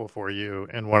example for you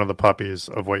in one of the puppies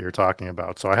of what you're talking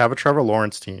about. So I have a Trevor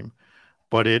Lawrence team,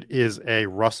 but it is a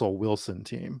Russell Wilson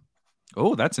team.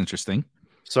 Oh, that's interesting.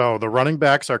 So the running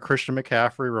backs are Christian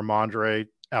McCaffrey, Ramondre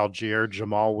Algier,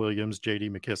 Jamal Williams, J.D.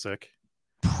 McKissick.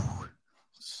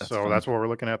 That's what we're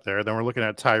looking at there. Then we're looking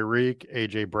at Tyreek,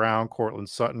 A.J. Brown, Cortland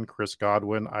Sutton, Chris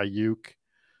Godwin, Ayuk,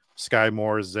 Sky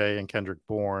Moore, Zay, and Kendrick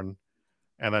Bourne.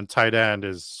 And then tight end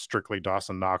is strictly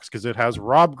Dawson Knox because it has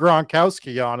Rob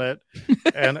Gronkowski on it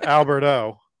and Albert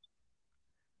O.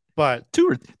 But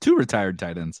two retired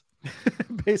tight ends.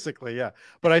 Basically, yeah.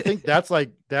 But I think that's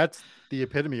the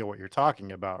epitome of what you're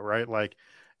talking about, right? Like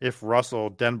if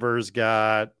Denver's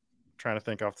got, trying to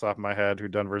think off the top of my head who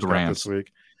Denver's got this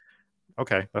week.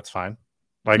 Okay, that's fine.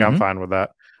 Like I'm fine with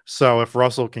that. So if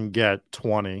Russell can get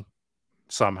 20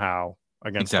 somehow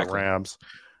against the Rams,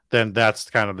 then that's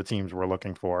kind of the teams we're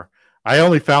looking for. I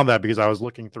only found that because I was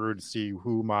looking through to see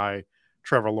who my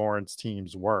Trevor Lawrence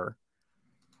teams were.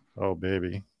 Oh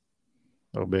baby.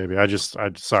 I just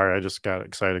got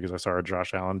excited because I saw a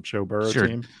Josh Allen, Joe Burrow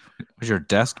team. Was your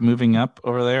desk moving up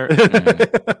over there?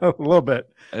 A little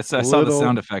bit. I saw the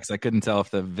sound effects. I couldn't tell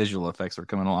if the visual effects were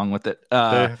coming along with it.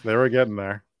 They were getting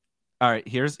there. All right,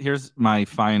 here's my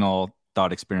final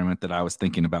thought experiment that I was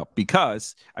thinking about,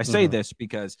 because I say this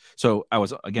because I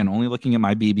was again only looking at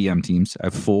my BBM teams. I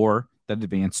have 4 that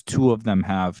advance. 2 of them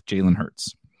have Jalen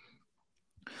Hurts.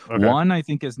 Okay. One I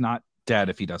think is not dead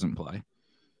if he doesn't play.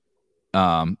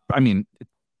 I mean,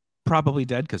 probably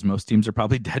dead because most teams are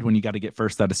probably dead when you got to get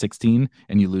first out of 16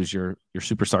 and you lose your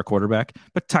superstar quarterback,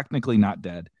 but technically not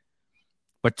dead.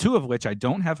 But 2 of which I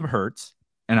don't have Hurts,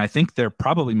 and I think they're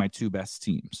probably my 2 best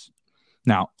teams.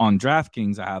 Now, on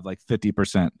DraftKings, I have like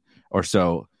 50% or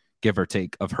so, give or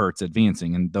take, of Hurts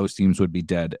advancing, and those teams would be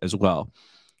dead as well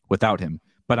without him.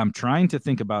 But I'm trying to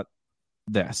think about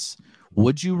this.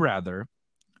 Would you rather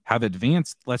have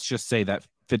advanced, let's just say that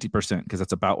 50%, because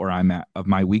that's about where I'm at, of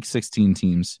my week 16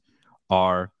 teams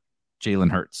are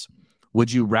Jalen Hurts.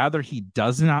 Would you rather he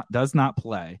does not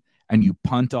play and you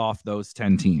punt off those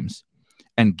 10 teams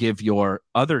and give your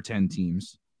other 10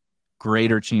 teams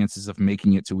greater chances of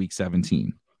making it to week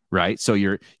 17, right? So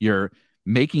you're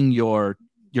making your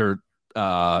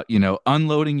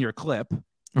unloading your clip,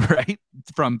 right,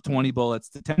 from 20 bullets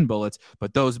to 10 bullets,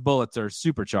 but those bullets are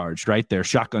supercharged, right? They're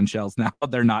shotgun shells now.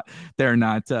 They're not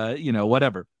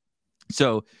whatever.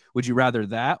 So would you rather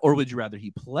that, or would you rather he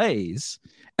plays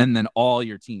and then all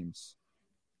your teams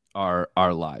are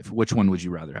live? Which one would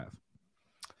you rather have?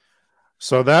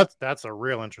 So that's a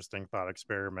real interesting thought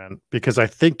experiment, because I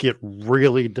think it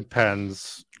really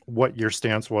depends what your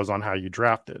stance was on how you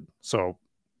drafted. So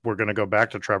we're going to go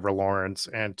back to Trevor Lawrence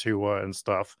and Tua and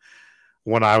stuff.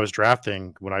 When I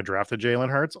drafted Jalen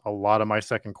Hurts, a lot of my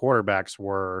second quarterbacks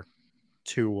were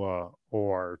Tua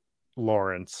or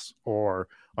Lawrence, or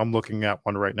I'm looking at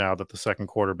one right now that the second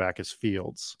quarterback is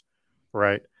Fields,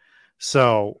 right?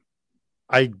 So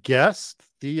I guess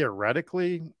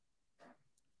theoretically,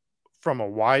 from a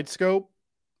wide scope,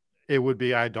 it would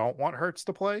be I don't want Hurts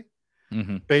to play,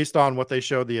 based on what they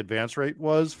showed the advance rate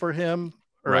was for him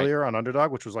earlier on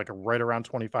Underdog, which was like right around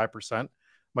 25%.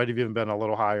 Might have even been a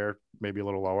little higher, maybe a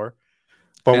little lower.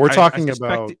 But we're talking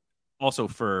about... Also,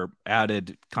 for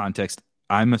added context,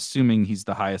 I'm assuming he's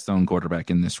the highest owned quarterback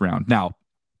in this round. Now,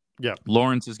 yeah,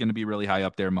 Lawrence is going to be really high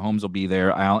up there. Mahomes will be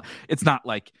there. It's not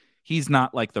like... He's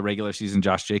not like the regular season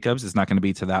Josh Jacobs. It's not going to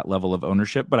be to that level of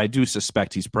ownership, but I do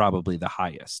suspect he's probably the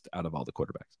highest out of all the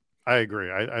quarterbacks. I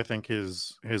agree. I think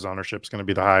his ownership is going to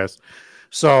be the highest.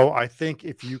 So I think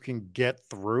if you can get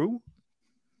through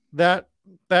that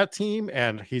team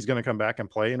and he's going to come back and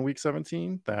play in week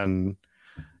 17, then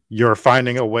you're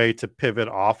finding a way to pivot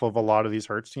off of a lot of these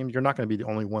Hurts teams. You're not going to be the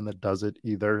only one that does it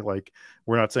either. Like,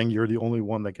 we're not saying you're the only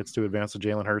one that gets to advance the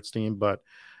Jalen Hurts team, but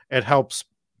it helps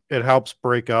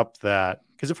break up that,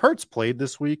 because if Hurts played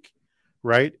this week,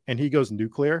 right, and he goes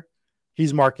nuclear,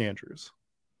 he's Mark Andrews.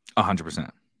 100%.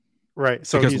 Right.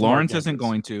 So because Lawrence isn't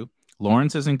going to.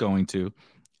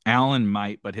 Allen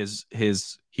might, but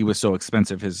he was so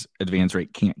expensive, his advance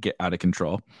rate can't get out of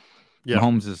control. Yeah.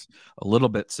 Mahomes is a little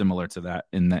bit similar to that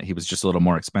in that he was just a little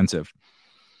more expensive.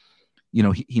 You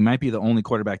know, he might be the only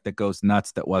quarterback that goes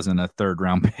nuts that wasn't a 3rd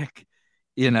round pick,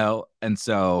 and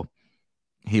so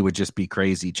he would just be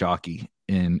crazy chalky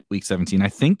in week 17. I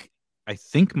think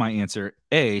my answer,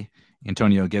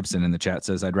 Antonio Gibson in the chat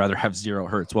says, I'd rather have 0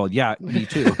 Hurts. Well, yeah, me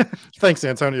too. Thanks,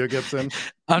 Antonio Gibson.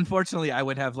 Unfortunately, I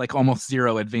would have like almost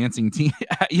 0 advancing team.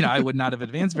 I would not have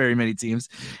advanced very many teams.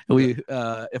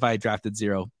 If I drafted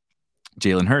 0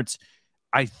 Jalen Hurts.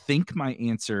 I think my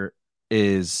answer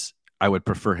is I would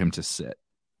prefer him to sit,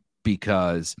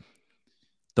 because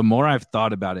the more I've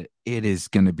thought about it, it is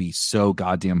going to be so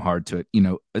goddamn hard to,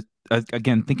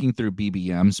 again, thinking through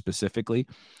BBM specifically,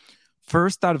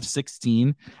 first out of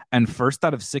 16,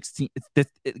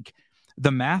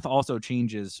 the math also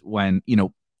changes when,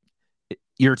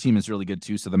 your team is really good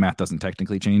too. So the math doesn't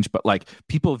technically change, but like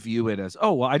people view it as,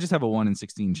 oh, well, I just have a 1 in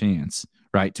 16 chance,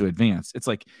 right, to advance. It's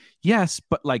like, yes,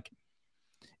 but like,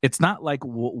 it's not like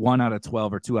 1 out of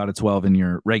 12 or 2 out of 12 in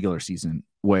your regular season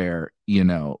where,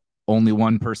 only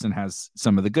one person has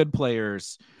some of the good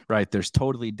players, right? There's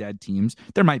totally dead teams.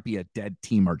 There might be a dead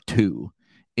team or two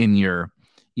in your,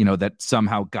 that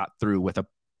somehow got through with a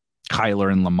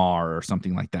Kyler and Lamar or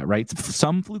something like that, right?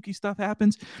 Some fluky stuff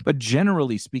happens, but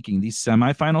generally speaking, these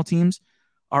semifinal teams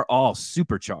are all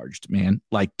supercharged, man.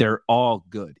 Like they're all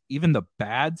good. Even the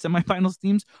bad semifinals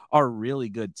teams are really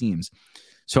good teams.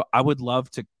 So I would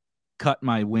love to cut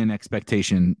my win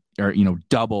expectation or,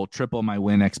 double, triple my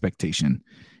win expectation,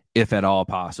 if at all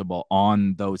possible,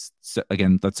 on those,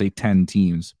 again, let's say 10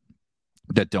 teams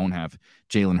that don't have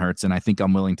Jalen Hurts. And I think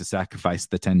I'm willing to sacrifice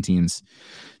the 10 teams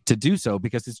to do so,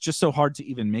 because it's just so hard to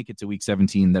even make it to week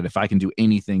 17 that if I can do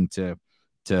anything to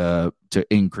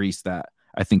increase that,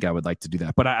 I think I would like to do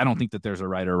that. But I don't think that there's a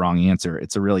right or wrong answer.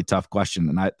 It's a really tough question.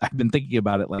 And I've been thinking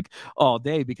about it like all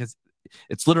day, because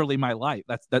it's literally my life.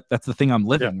 That's the thing I'm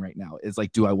living right now, is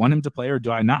like, do I want him to play or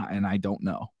do I not? And I don't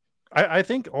know. I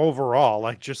think overall,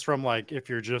 like just from like, if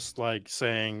you're just like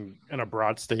saying in a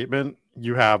broad statement,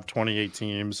 you have 28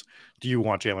 teams. Do you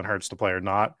want Jalen Hurts to play or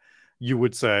not? You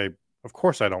would say, of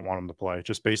course, I don't want him to play,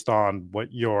 just based on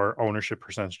what your ownership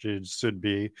percentages should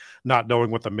be, not knowing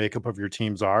what the makeup of your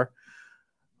teams are.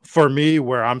 For me,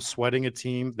 where I'm sweating a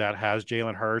team that has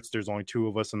Jalen Hurts, there's only 2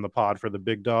 of us in the pod for the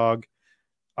big dog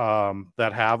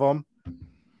that have him.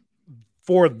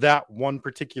 For that one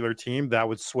particular team, that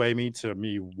would sway me to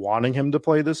me wanting him to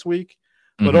play this week.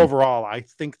 But overall, I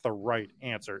think the right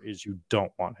answer is you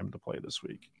don't want him to play this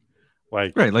week.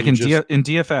 Like, right, like in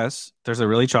DFS, there's a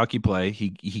really chalky play. He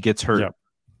gets hurt.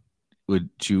 Yeah.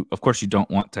 Of course, you don't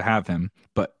want to have him,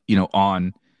 but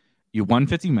on you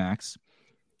 150 max,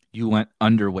 you went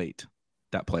underweight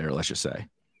that player. Let's just say,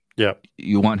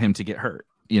 you want him to get hurt.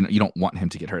 You don't want him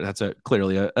to get hurt. That's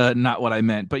clearly not what I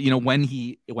meant. But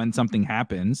when something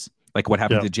happens, like what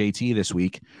happened to JT this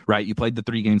week, right? You played the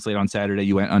 3 game slate on Saturday.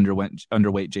 You went underweight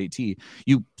JT.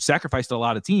 You sacrificed a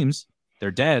lot of teams.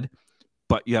 They're dead,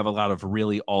 but you have a lot of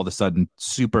really all of a sudden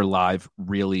super live,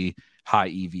 really high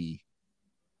EV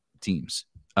teams.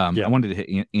 I wanted to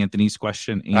hit Anthony's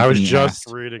question. I was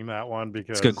just reading that one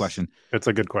because it's a good question. It's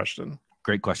a good question.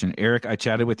 Great question. Eric, I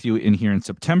chatted with you in here in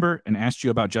September and asked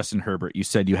you about Justin Herbert. You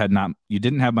said you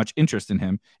didn't have much interest in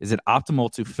him. Is it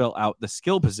optimal to fill out the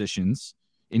skill positions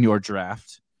in your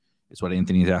draft? Is what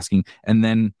Anthony is asking. And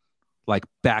then like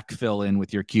backfill in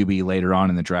with your QB later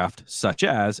on in the draft, such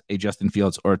as a Justin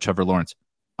Fields or a Trevor Lawrence.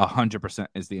 100%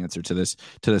 is the answer to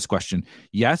this question.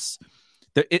 Yes.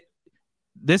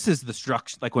 This is the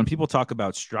structure. Like when people talk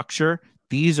about structure,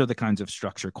 these are the kinds of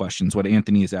structure questions, what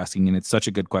Anthony is asking. And it's such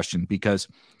a good question, because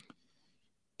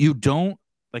you don't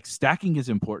like stacking is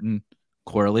important.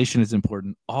 Correlation is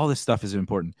important. All this stuff is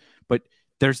important, but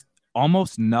there's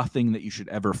almost nothing that you should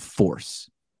ever force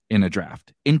in a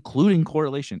draft, including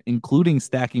correlation, including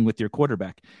stacking with your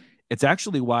quarterback. It's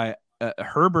actually why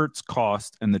Herbert's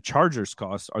cost and the Chargers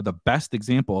cost are the best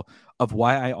example of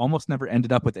why I almost never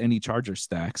ended up with any Charger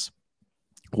stacks,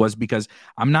 was because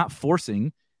I'm not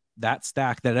forcing that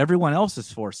stack that everyone else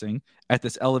is forcing at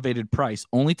this elevated price,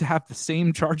 only to have the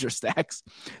same Charger stacks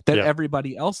that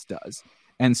everybody else does.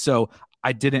 And so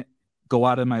I didn't go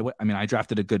out of my way. I mean, I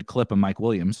drafted a good clip of Mike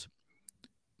Williams,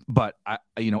 but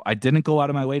I didn't go out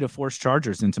of my way to force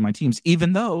Chargers into my teams,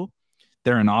 even though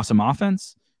they're an awesome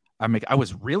offense. I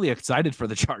was really excited for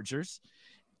the Chargers.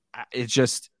 It's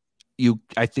just,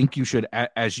 I think you should,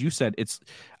 as you said,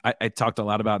 I talked a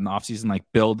lot about in the offseason, like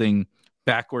building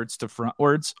backwards to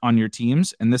frontwards on your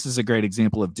teams. And this is a great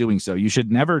example of doing so. You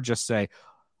should never just say,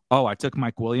 oh, I took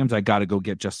Mike Williams, I got to go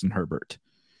get Justin Herbert.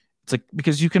 It's like,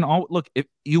 because you can look, if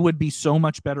you would be so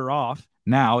much better off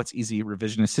now. It's easy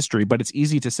revisionist history, but it's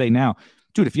easy to say now,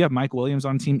 dude, if you have Mike Williams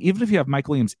on team, even if you have Mike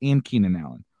Williams and Keenan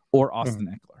Allen or Austin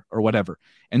Eckler or whatever,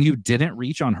 and you didn't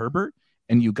reach on Herbert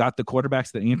and you got the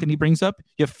quarterbacks that Anthony brings up,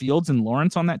 you have Fields and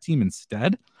Lawrence on that team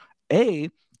instead.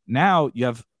 Now you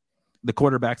have the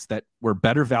quarterbacks that were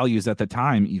better values at the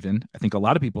time. Even I think a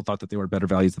lot of people thought that they were better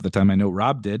values at the time. I know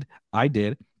Rob did. I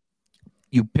did.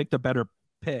 You picked a better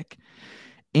pick,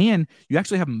 and you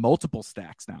actually have multiple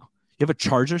stacks now. You have a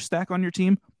Charger stack on your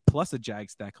team, plus a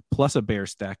Jag stack, plus a Bear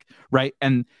stack, right?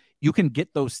 And you can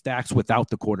get those stacks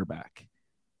without the quarterback.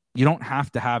 You don't have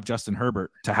to have Justin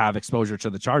Herbert to have exposure to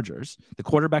the Chargers. The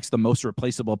quarterback's the most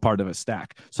replaceable part of a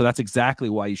stack. So that's exactly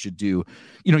why you should do,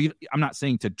 I'm not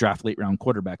saying to draft late round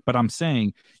quarterback, but I'm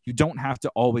saying you don't have to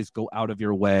always go out of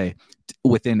your way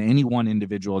within any one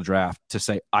individual draft to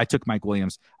say, I took Mike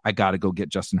Williams, I got to go get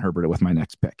Justin Herbert with my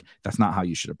next pick. That's not how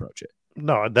you should approach it.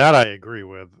 No, that I agree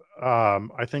with.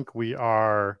 I think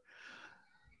I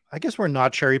guess we're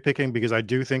not cherry picking, because I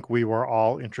do think we were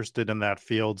all interested in that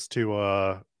Fields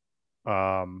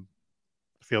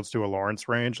Fields to a Lawrence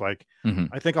range. Like, Mhm.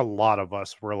 I think a lot of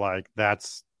us were like,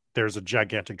 there's a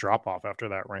gigantic drop off after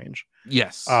that range.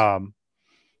 Yes.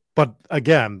 But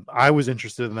again, I was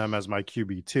interested in them as my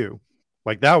QB2.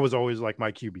 Like, that was always like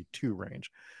my QB2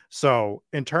 range. So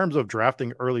in terms of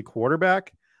drafting early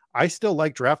quarterback, I still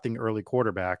like drafting early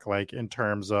quarterback, like in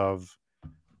terms of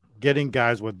getting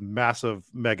guys with massive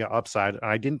mega upside. And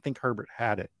I didn't think Herbert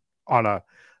had it on a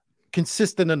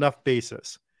consistent enough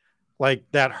basis. Like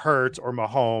that Hurts or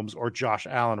Mahomes or Josh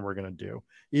Allen were going to do,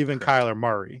 even Correct. Kyler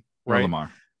Murray, Or right?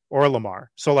 Lamar.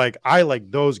 Lamar. So like I like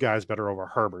those guys better over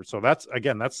Herbert. So that's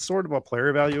sort of a player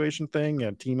evaluation thing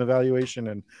and team evaluation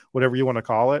and whatever you want to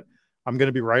call it. I'm going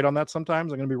to be right on that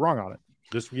sometimes. I'm going to be wrong on it.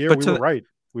 This year we were right.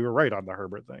 We were right on the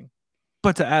Herbert thing.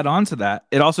 But to add on to that,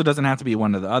 it also doesn't have to be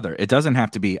one or the other. It doesn't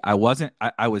have to be, I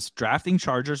was drafting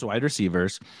Chargers wide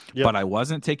receivers, but I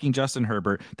wasn't taking Justin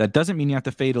Herbert. That doesn't mean you have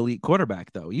to fade elite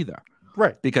quarterback though either.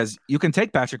 Right. Because you can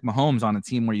take Patrick Mahomes on a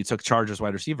team where you took Chargers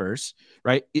wide receivers,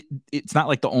 right? It's not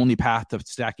like the only path to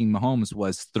stacking Mahomes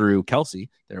was through Kelsey.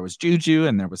 There was Juju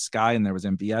and there was Sky and there was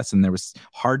MVS and there was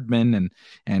Hardman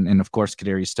and of course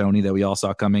Kadarius Stoney that we all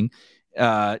saw coming.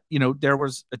 There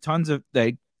was a tons of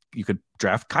you could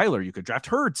draft Kyler, you could draft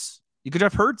Hurts. You could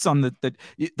draft Hurts on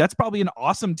that's probably an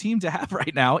awesome team to have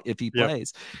right now if he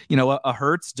plays. A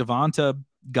Hurts, Devonta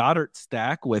Goddard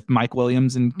stack with Mike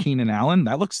Williams and Keenan Allen.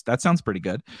 That sounds pretty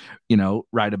good,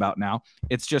 right about now.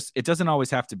 It's just, it doesn't always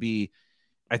have to be.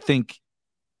 I think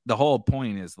the whole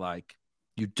point is like,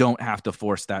 you don't have to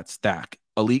force that stack.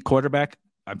 Elite quarterback,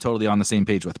 I'm totally on the same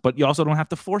page with, but you also don't have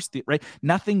to force the right.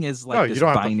 Nothing is like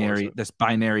this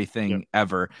binary thing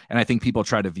ever. And I think people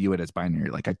try to view it as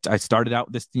binary. Like I started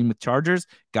out this team with Chargers,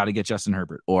 got to get Justin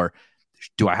Herbert, or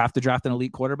do I have to draft an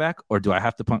elite quarterback or do I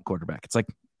have to punt quarterback? It's like,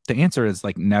 the answer is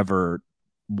like never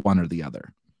one or the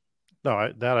other. No, I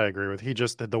agree with. He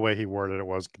just did the way he worded it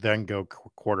was then go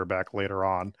quarterback later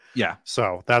on. Yeah.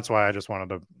 So that's why I just wanted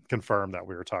to confirm that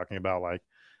we were talking about like,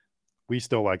 we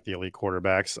still like the elite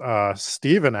quarterbacks.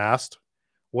 Steven asked,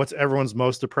 what's everyone's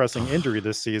most depressing injury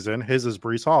this season? His is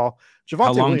Breece Hall.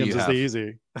 Javonte Williams is the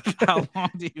easy. How long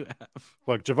do you have?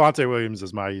 Look, Javonte Williams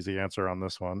is my easy answer on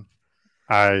this one.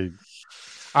 I'm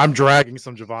dragging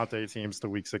some Javonte teams to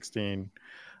week 16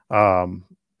 in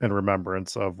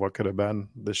remembrance of what could have been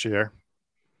this year.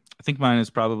 I think mine is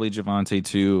probably Javonte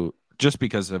too, just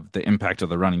because of the impact of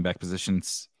the running back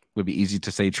positions. Would be easy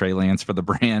to say Trey Lance for the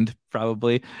brand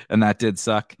probably, and that did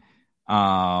suck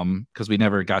because we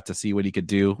never got to see what he could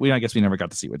do. I guess we never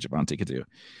got to see what Javonte could do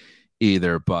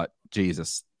either, but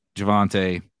Jesus,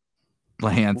 Javonte,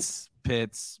 Lance,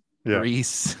 Pitts,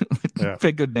 Reese, pick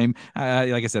a good name.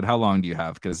 Like I said, how long do you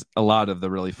have? Because a lot of the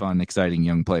really fun, exciting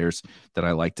young players that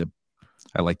I like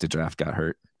to draft got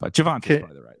hurt, but Javonte is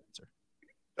probably the right answer.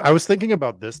 I was thinking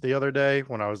about this the other day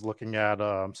when I was looking at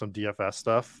some DFS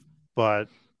stuff, but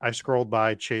I scrolled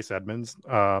by Chase Edmonds'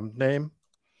 name,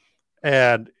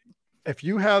 and if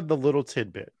you had the little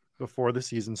tidbit before the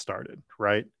season started,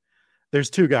 right?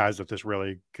 There's two guys that this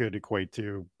really could equate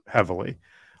to heavily.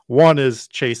 One is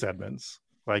Chase Edmonds.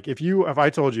 Like if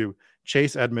I told you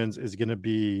Chase Edmonds is going to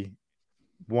be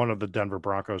one of the Denver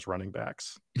Broncos running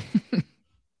backs,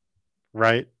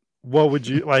 right? What would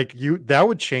you like? That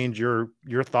would change your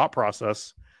thought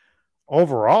process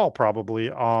overall, probably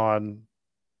on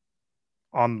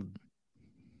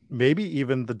maybe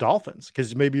even the Dolphins,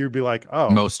 because maybe you'd be like, oh,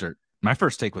 Mostert. My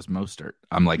first take was Mostert.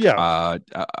 I'm like, I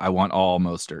want all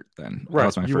Mostert then. Right. That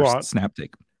was my first snap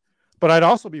take. But I'd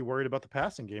also be worried about the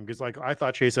passing game because like I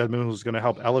thought Chase Edmonds was going to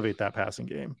help elevate that passing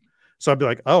game. So I'd be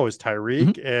like, oh, is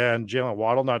Tyreek and Jalen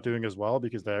Waddle not doing as well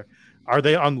because are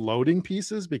they unloading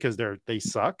pieces because they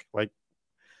suck? Like,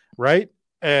 right?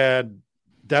 And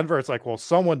Denver, it's like, well,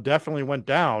 someone definitely went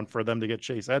down for them to get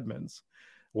Chase Edmonds.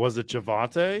 Was it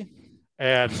Javonte?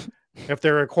 And if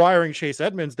they're acquiring Chase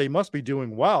Edmonds, they must be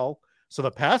doing well. So the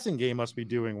passing game must be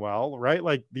doing well, right?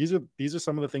 Like these are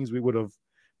some of the things we would have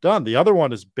done. The other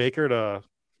one is Baker to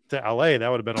LA. That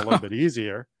would have been a little bit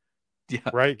easier. Yeah.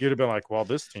 Right. You'd have been like, well,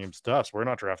 this team's dust. We're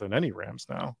not drafting any Rams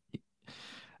now.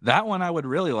 That one I would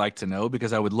really like to know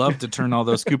because I would love to turn all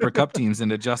those Cooper Kupp teams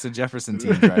into Justin Jefferson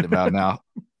teams right about now.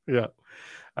 Yeah.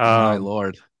 My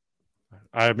Lord.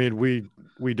 I mean,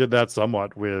 we did that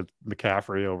somewhat with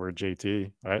McCaffrey over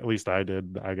JT. At least I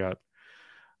did.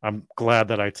 I'm glad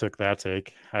that I took that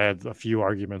take. I had a few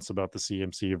arguments about the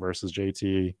CMC versus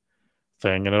JT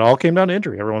thing, and it all came down to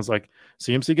injury. Everyone's like,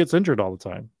 CMC gets injured all the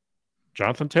time.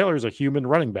 Jonathan Taylor is a human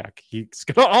running back. He's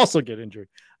going to also get injured.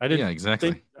 I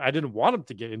didn't want him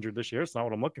to get injured this year. It's not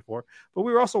what I'm looking for. But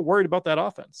we were also worried about that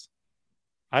offense.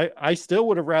 I still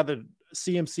would have rather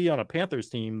CMC on a Panthers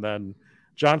team than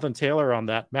Jonathan Taylor on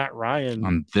that Matt Ryan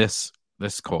on this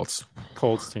Colts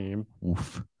team.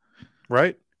 Oof.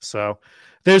 Right? So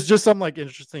there's just some like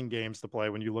interesting games to play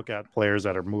when you look at players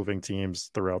that are moving teams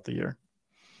throughout the year.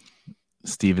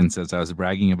 Steven says I was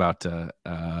bragging about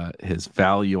his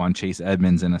value on Chase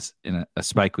Edmonds in a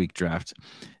spike week draft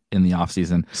in the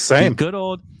offseason. Same.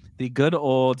 The good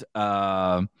old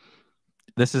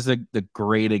this is the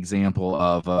great example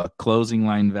of closing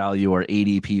line value or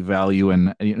ADP value,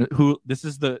 and this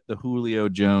is the Julio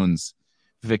Jones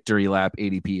victory lap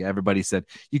ADP. Everybody said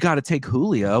you got to take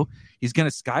Julio. He's going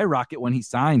to skyrocket when he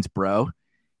signs, bro.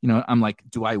 I'm like,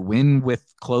 do I win with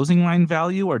closing line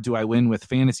value or do I win with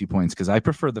fantasy points? Because I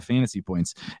prefer the fantasy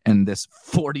points. And this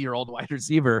 40-year-old wide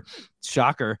receiver,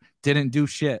 shocker, didn't do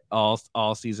shit all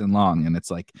season long. And it's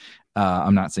like,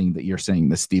 I'm not saying that you're saying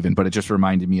this, Steven, but it just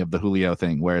reminded me of the Julio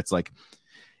thing where it's like,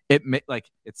 it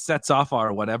sets off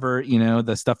our whatever,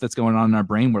 the stuff that's going on in our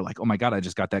brain. We're like, oh my God, I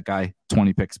just got that guy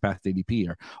 20 picks past ADP,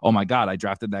 or, oh my God, I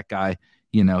drafted that guy,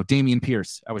 Dameon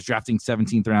Pierce. I was drafting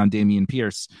 17th round Dameon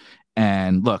Pierce.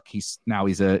 And look, he's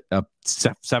a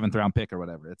 7th round pick or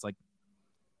whatever. It's like,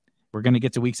 we're going to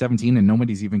get to week 17 and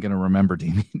nobody's even going to remember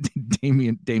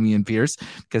Dameon Pierce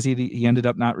because he ended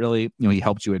up not really, he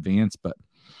helped you advance, but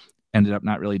ended up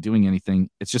not really doing anything.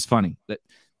 It's just funny that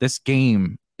this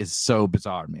game is so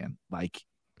bizarre, man. Like,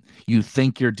 you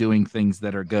think you're doing things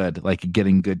that are good, like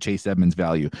getting good Chase Edmonds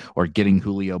value or getting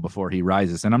Julio before he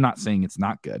rises. And I'm not saying it's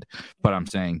not good, but I'm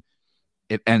saying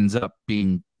it ends up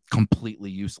being completely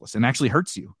useless and actually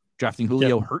hurts you. Drafting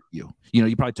Julio hurt you.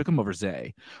 You probably took him over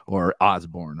Zay or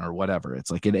Osborne or whatever. It's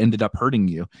like it ended up hurting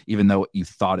you, even though you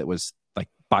thought it was like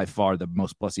by far the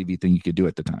most plus EV thing you could do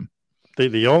at the time.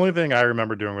 The only thing I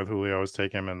remember doing with Julio was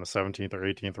take him in the 17th or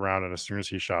 18th round, and as soon as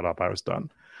he shot up, I was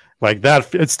done. Like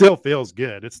that, it still feels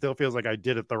good. It still feels like I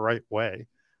did it the right way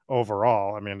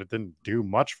overall. I mean, it didn't do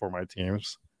much for my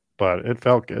teams, but it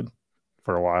felt good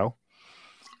for a while.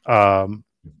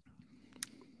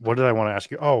 What did I want to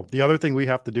ask you? Oh, the other thing we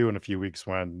have to do in a few weeks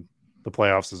when the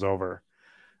playoffs is over,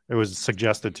 it was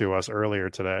suggested to us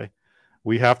earlier today.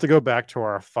 We have to go back to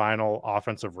our final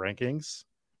offensive rankings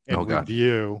and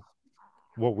review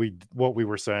what we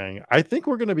were saying. I think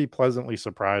we're going to be pleasantly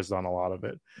surprised on a lot of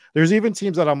it. There's even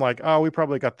teams that I'm like, oh, we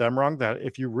probably got them wrong. That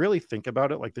if you really think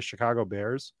about it, like the Chicago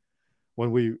Bears,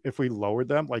 if we lowered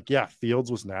them, like, yeah,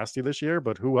 Fields was nasty this year,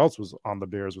 but who else was on the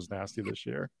Bears was nasty this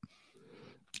year?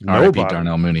 R.I.P.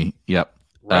 Darnell Mooney. Yep.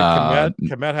 Right.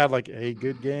 Kmet had like a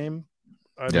good game.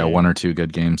 I mean, 1 or 2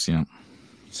 good games. Yeah.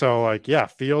 So like, yeah,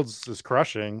 Fields is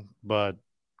crushing, but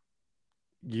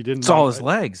you didn't. It's all his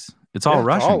legs. It's all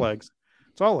rushing.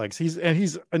 It's all legs. He's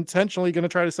intentionally going to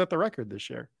try to set the record this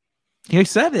year. He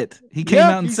said it. He came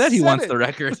out and said he wants the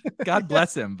record. God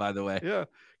bless him, by the way. Yeah.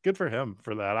 Good for him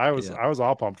for that. I was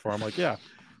all pumped for him. Like, yeah,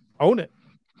 own it.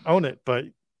 But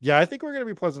yeah, I think we're going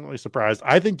to be pleasantly surprised.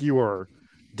 I think you are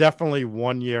definitely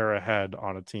 1 year ahead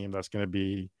on a team that's going to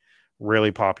be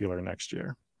really popular next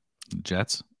year.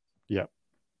 Jets. Yep.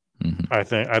 Mm-hmm. I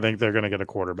think they're going to get a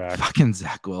quarterback. Fucking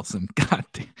Zach Wilson. God,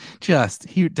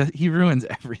 he ruins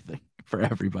everything for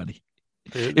everybody.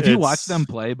 If you watch them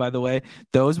play, by the way,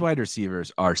 those wide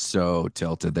receivers are so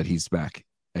tilted that he's back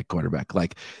at quarterback.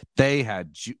 Like they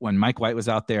had, when Mike White was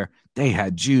out there, they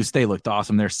had juice. They looked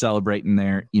awesome. They're celebrating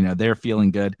they're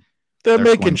feeling good. They're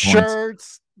making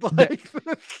shirts. Like,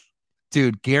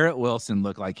 dude, Garrett Wilson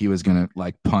looked like he was gonna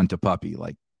like punt a puppy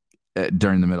like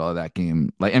during the middle of that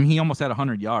game. Like, and he almost had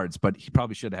 100 yards, but he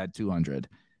probably should have had 200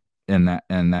 in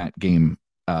that game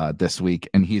this week.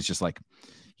 And he's just like,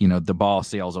 the ball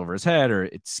sails over his head or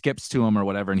it skips to him or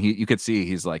whatever, and you could see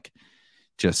he's like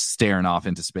just staring off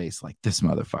into space, like this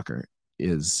motherfucker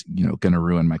is gonna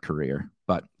ruin my career.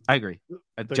 But I agree.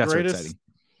 Jets are exciting.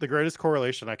 The greatest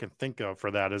correlation I can think of for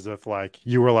that is if like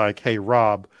you were like, hey,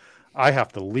 Rob, I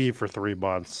have to leave for 3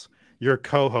 months. Your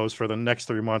co-host for the next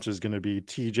 3 months is going to be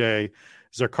TJ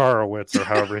Zakharowicz or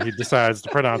however he decides to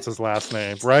pronounce his last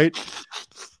name, right?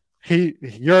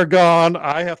 You're gone.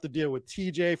 I have to deal with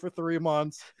TJ for 3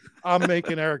 months. I'm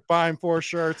making Eric Bime 4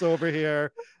 shirts over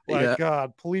here. Like,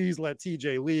 God, please let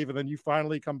TJ leave. And then you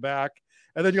finally come back.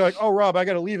 And then you're like, oh, Rob, I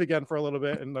got to leave again for a little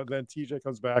bit. And then TJ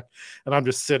comes back, and I'm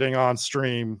just sitting on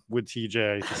stream with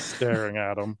TJ, just staring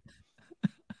at him.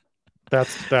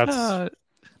 That's the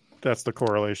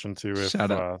correlation to it.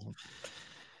 Shout out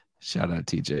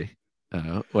TJ.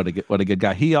 What a good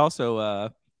guy. He also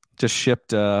just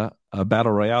shipped a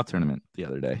battle royale tournament the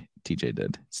other day. TJ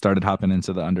did. Started hopping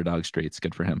into the underdog streets.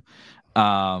 Good for him.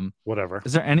 Whatever.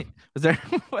 Was there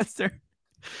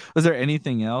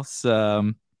anything else?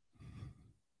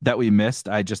 that we missed,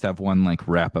 I just have one like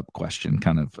wrap up question,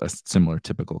 kind of a similar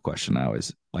typical question I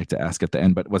always like to ask at the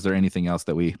end. But was there anything else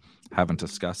that we haven't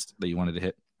discussed that you wanted to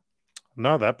hit?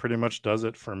 No, that pretty much does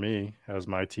it for me, as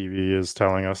my TV is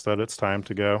telling us that it's time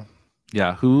to go.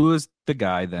 Yeah. Who is the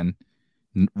guy then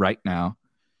right now?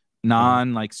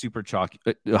 Non like super chalky,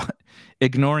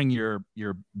 ignoring your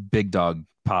big dog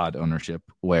pod ownership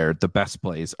where the best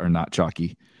plays are not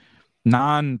chalky.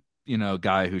 Non,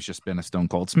 guy who's just been a stone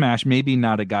cold smash. Maybe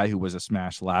not a guy who was a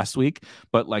smash last week,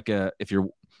 but like if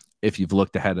you've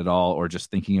looked ahead at all or just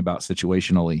thinking about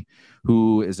situationally,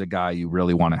 who is a guy you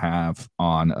really want to have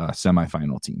on a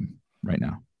semifinal team right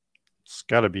now? It's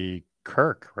got to be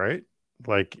Kirk, right?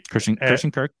 Like Christian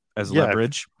Kirk as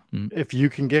leverage. If you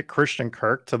can get Christian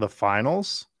Kirk to the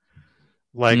finals,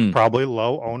 probably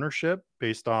low ownership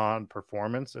based on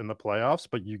performance in the playoffs,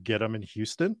 but you get him in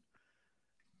Houston,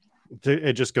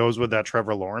 it just goes with that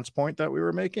Trevor Lawrence point that we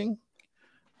were making.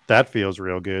 That feels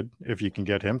real good if you can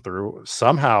get him through.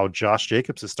 Somehow Josh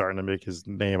Jacobs is starting to make his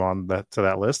name on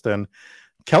that list, and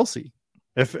Kelsey.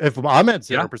 If I'm at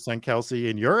 0% Kelsey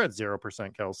and you're at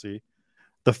 0% Kelsey,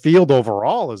 the field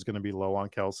overall is going to be low on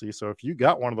Kelsey. So if you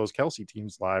got one of those Kelsey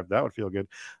teams live, that would feel good.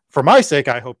 For my sake,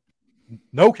 I hope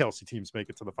no Kelsey teams make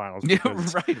it to the finals. Yeah,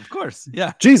 right. Of course.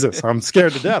 Yeah. Jesus, I'm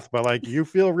scared to death. But like, you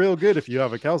feel real good if you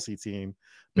have a Kelsey team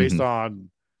based on,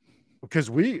 because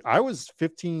I was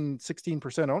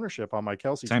 16% ownership on my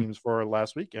Kelsey teams for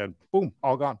last week, and boom,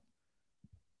 all gone.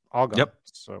 All gone. Yep.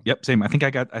 Yep. Same. I think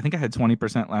I had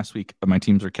 20% last week, but my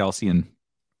teams were Kelsey and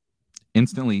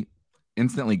instantly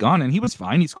gone, and he was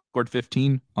fine. He scored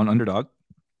 15 on underdog.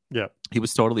 Yeah, he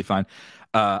was totally fine.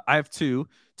 I have two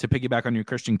to piggyback on your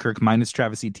Christian Kirk minus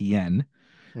Travis Etienne.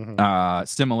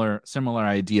 Similar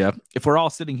idea. If we're all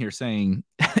sitting here saying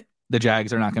the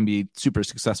Jags are not going to be super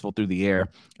successful through the air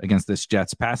against this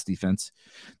Jets pass defense,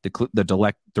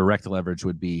 the direct leverage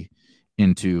would be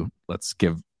into, let's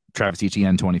give Travis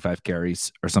Etienne 25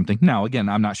 carries or something. Now, again,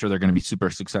 I'm not sure they're going to be super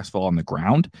successful on the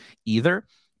ground either,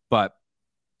 but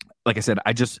like I said,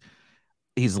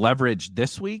 he's leveraged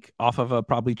this week off of a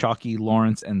probably chalky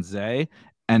Lawrence and Zay.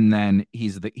 And then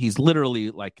he's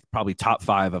literally like probably top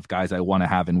 5 of guys I want to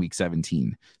have in week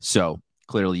 17. So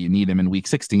clearly you need him in week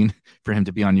 16 for him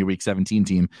to be on your week 17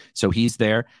 team. So he's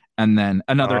there. And then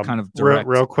another kind of direct.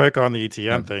 Real quick on the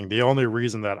ETN thing. The only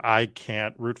reason that I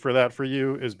can't root for that for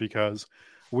you is because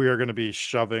we are going to be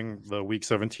shoving the week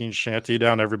 17 shanty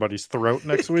down everybody's throat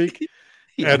next week.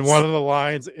 Yes. And one of the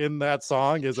lines in that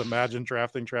song is "Imagine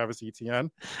drafting Travis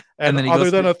Etienne." And then other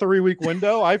than a 3-week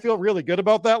window, I feel really good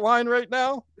about that line right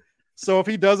now. So if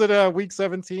he does it at week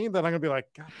 17, then I'm gonna be like,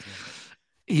 God damn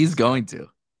it. He's going to.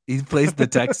 He plays the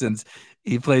Texans.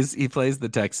 he plays the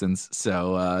Texans.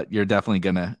 So you're definitely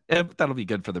gonna. That'll be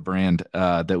good for the brand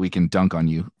that we can dunk on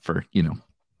you for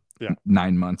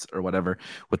 9 months or whatever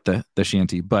with the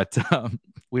shanty. But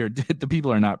the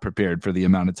people are not prepared for the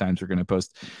amount of times we're going to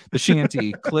post the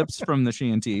shanty clips from the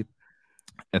shanty,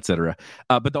 etc.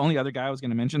 But the only other guy I was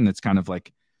going to mention that's kind of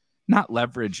like not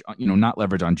leverage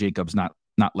on Jacobs, not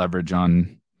leverage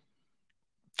on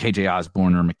KJ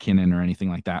Osborne or McKinnon or anything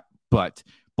like that. But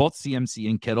both CMC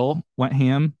and Kittle went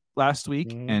ham last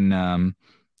week, and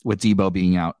with Debo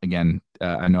being out again,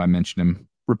 I know I mentioned him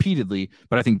repeatedly,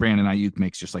 but I think Brandon Ayuk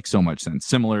makes just like so much sense.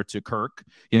 Similar to Kirk,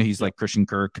 he's like Christian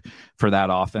Kirk for that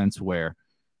offense where,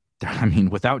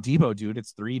 without Debo, dude,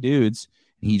 it's 3 dudes.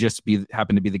 He just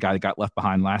happened to be the guy that got left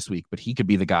behind last week, but he could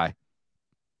be the guy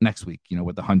next week,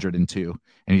 with 102,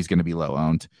 and he's going to be low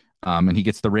owned. And he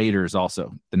gets the Raiders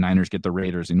also. The Niners get the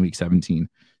Raiders in week 17.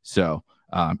 So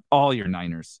all your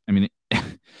Niners,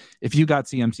 if you got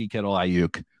CMC, Kittle,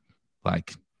 Ayuk,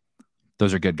 like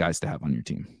those are good guys to have on your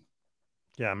team.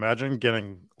 Yeah, imagine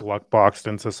getting luck boxed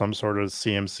into some sort of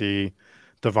CMC,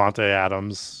 Devontae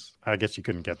Adams. I guess you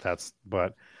couldn't get that,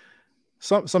 but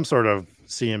some sort of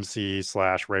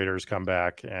CMC / Raiders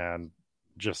comeback and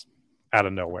just out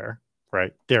of nowhere,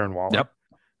 right? Darren Waller,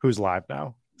 who's live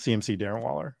now. CMC Darren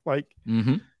Waller, like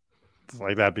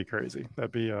that'd be crazy.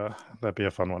 That'd be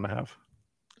a fun one to have.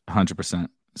 100%.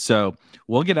 So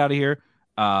we'll get out of here.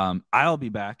 I'll be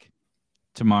back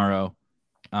tomorrow.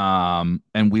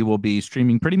 And we will be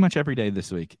streaming pretty much every day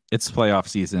this week. It's playoff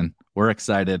season. We're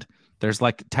excited. There's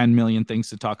like 10 million things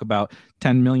to talk about,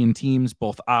 10 million teams,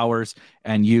 both ours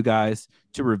and you guys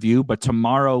to review. But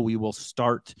tomorrow we will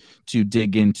start to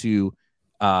dig into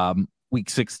week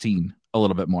 16 a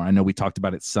little bit more. I know we talked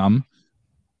about it some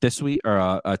this week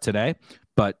or today,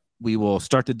 but we will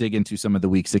start to dig into some of the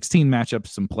week 16 matchups,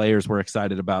 some players we're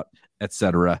excited about,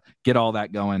 etc. Get all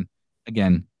that going.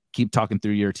 Again, keep talking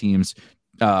through your teams.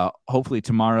 hopefully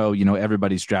tomorrow,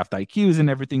 everybody's draft IQs and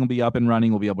everything will be up and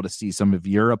running. We'll be able to see some of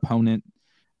your opponent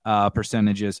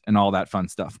percentages and all that fun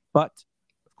stuff. But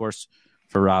of course,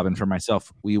 for Rob and for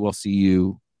myself, we will see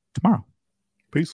you tomorrow.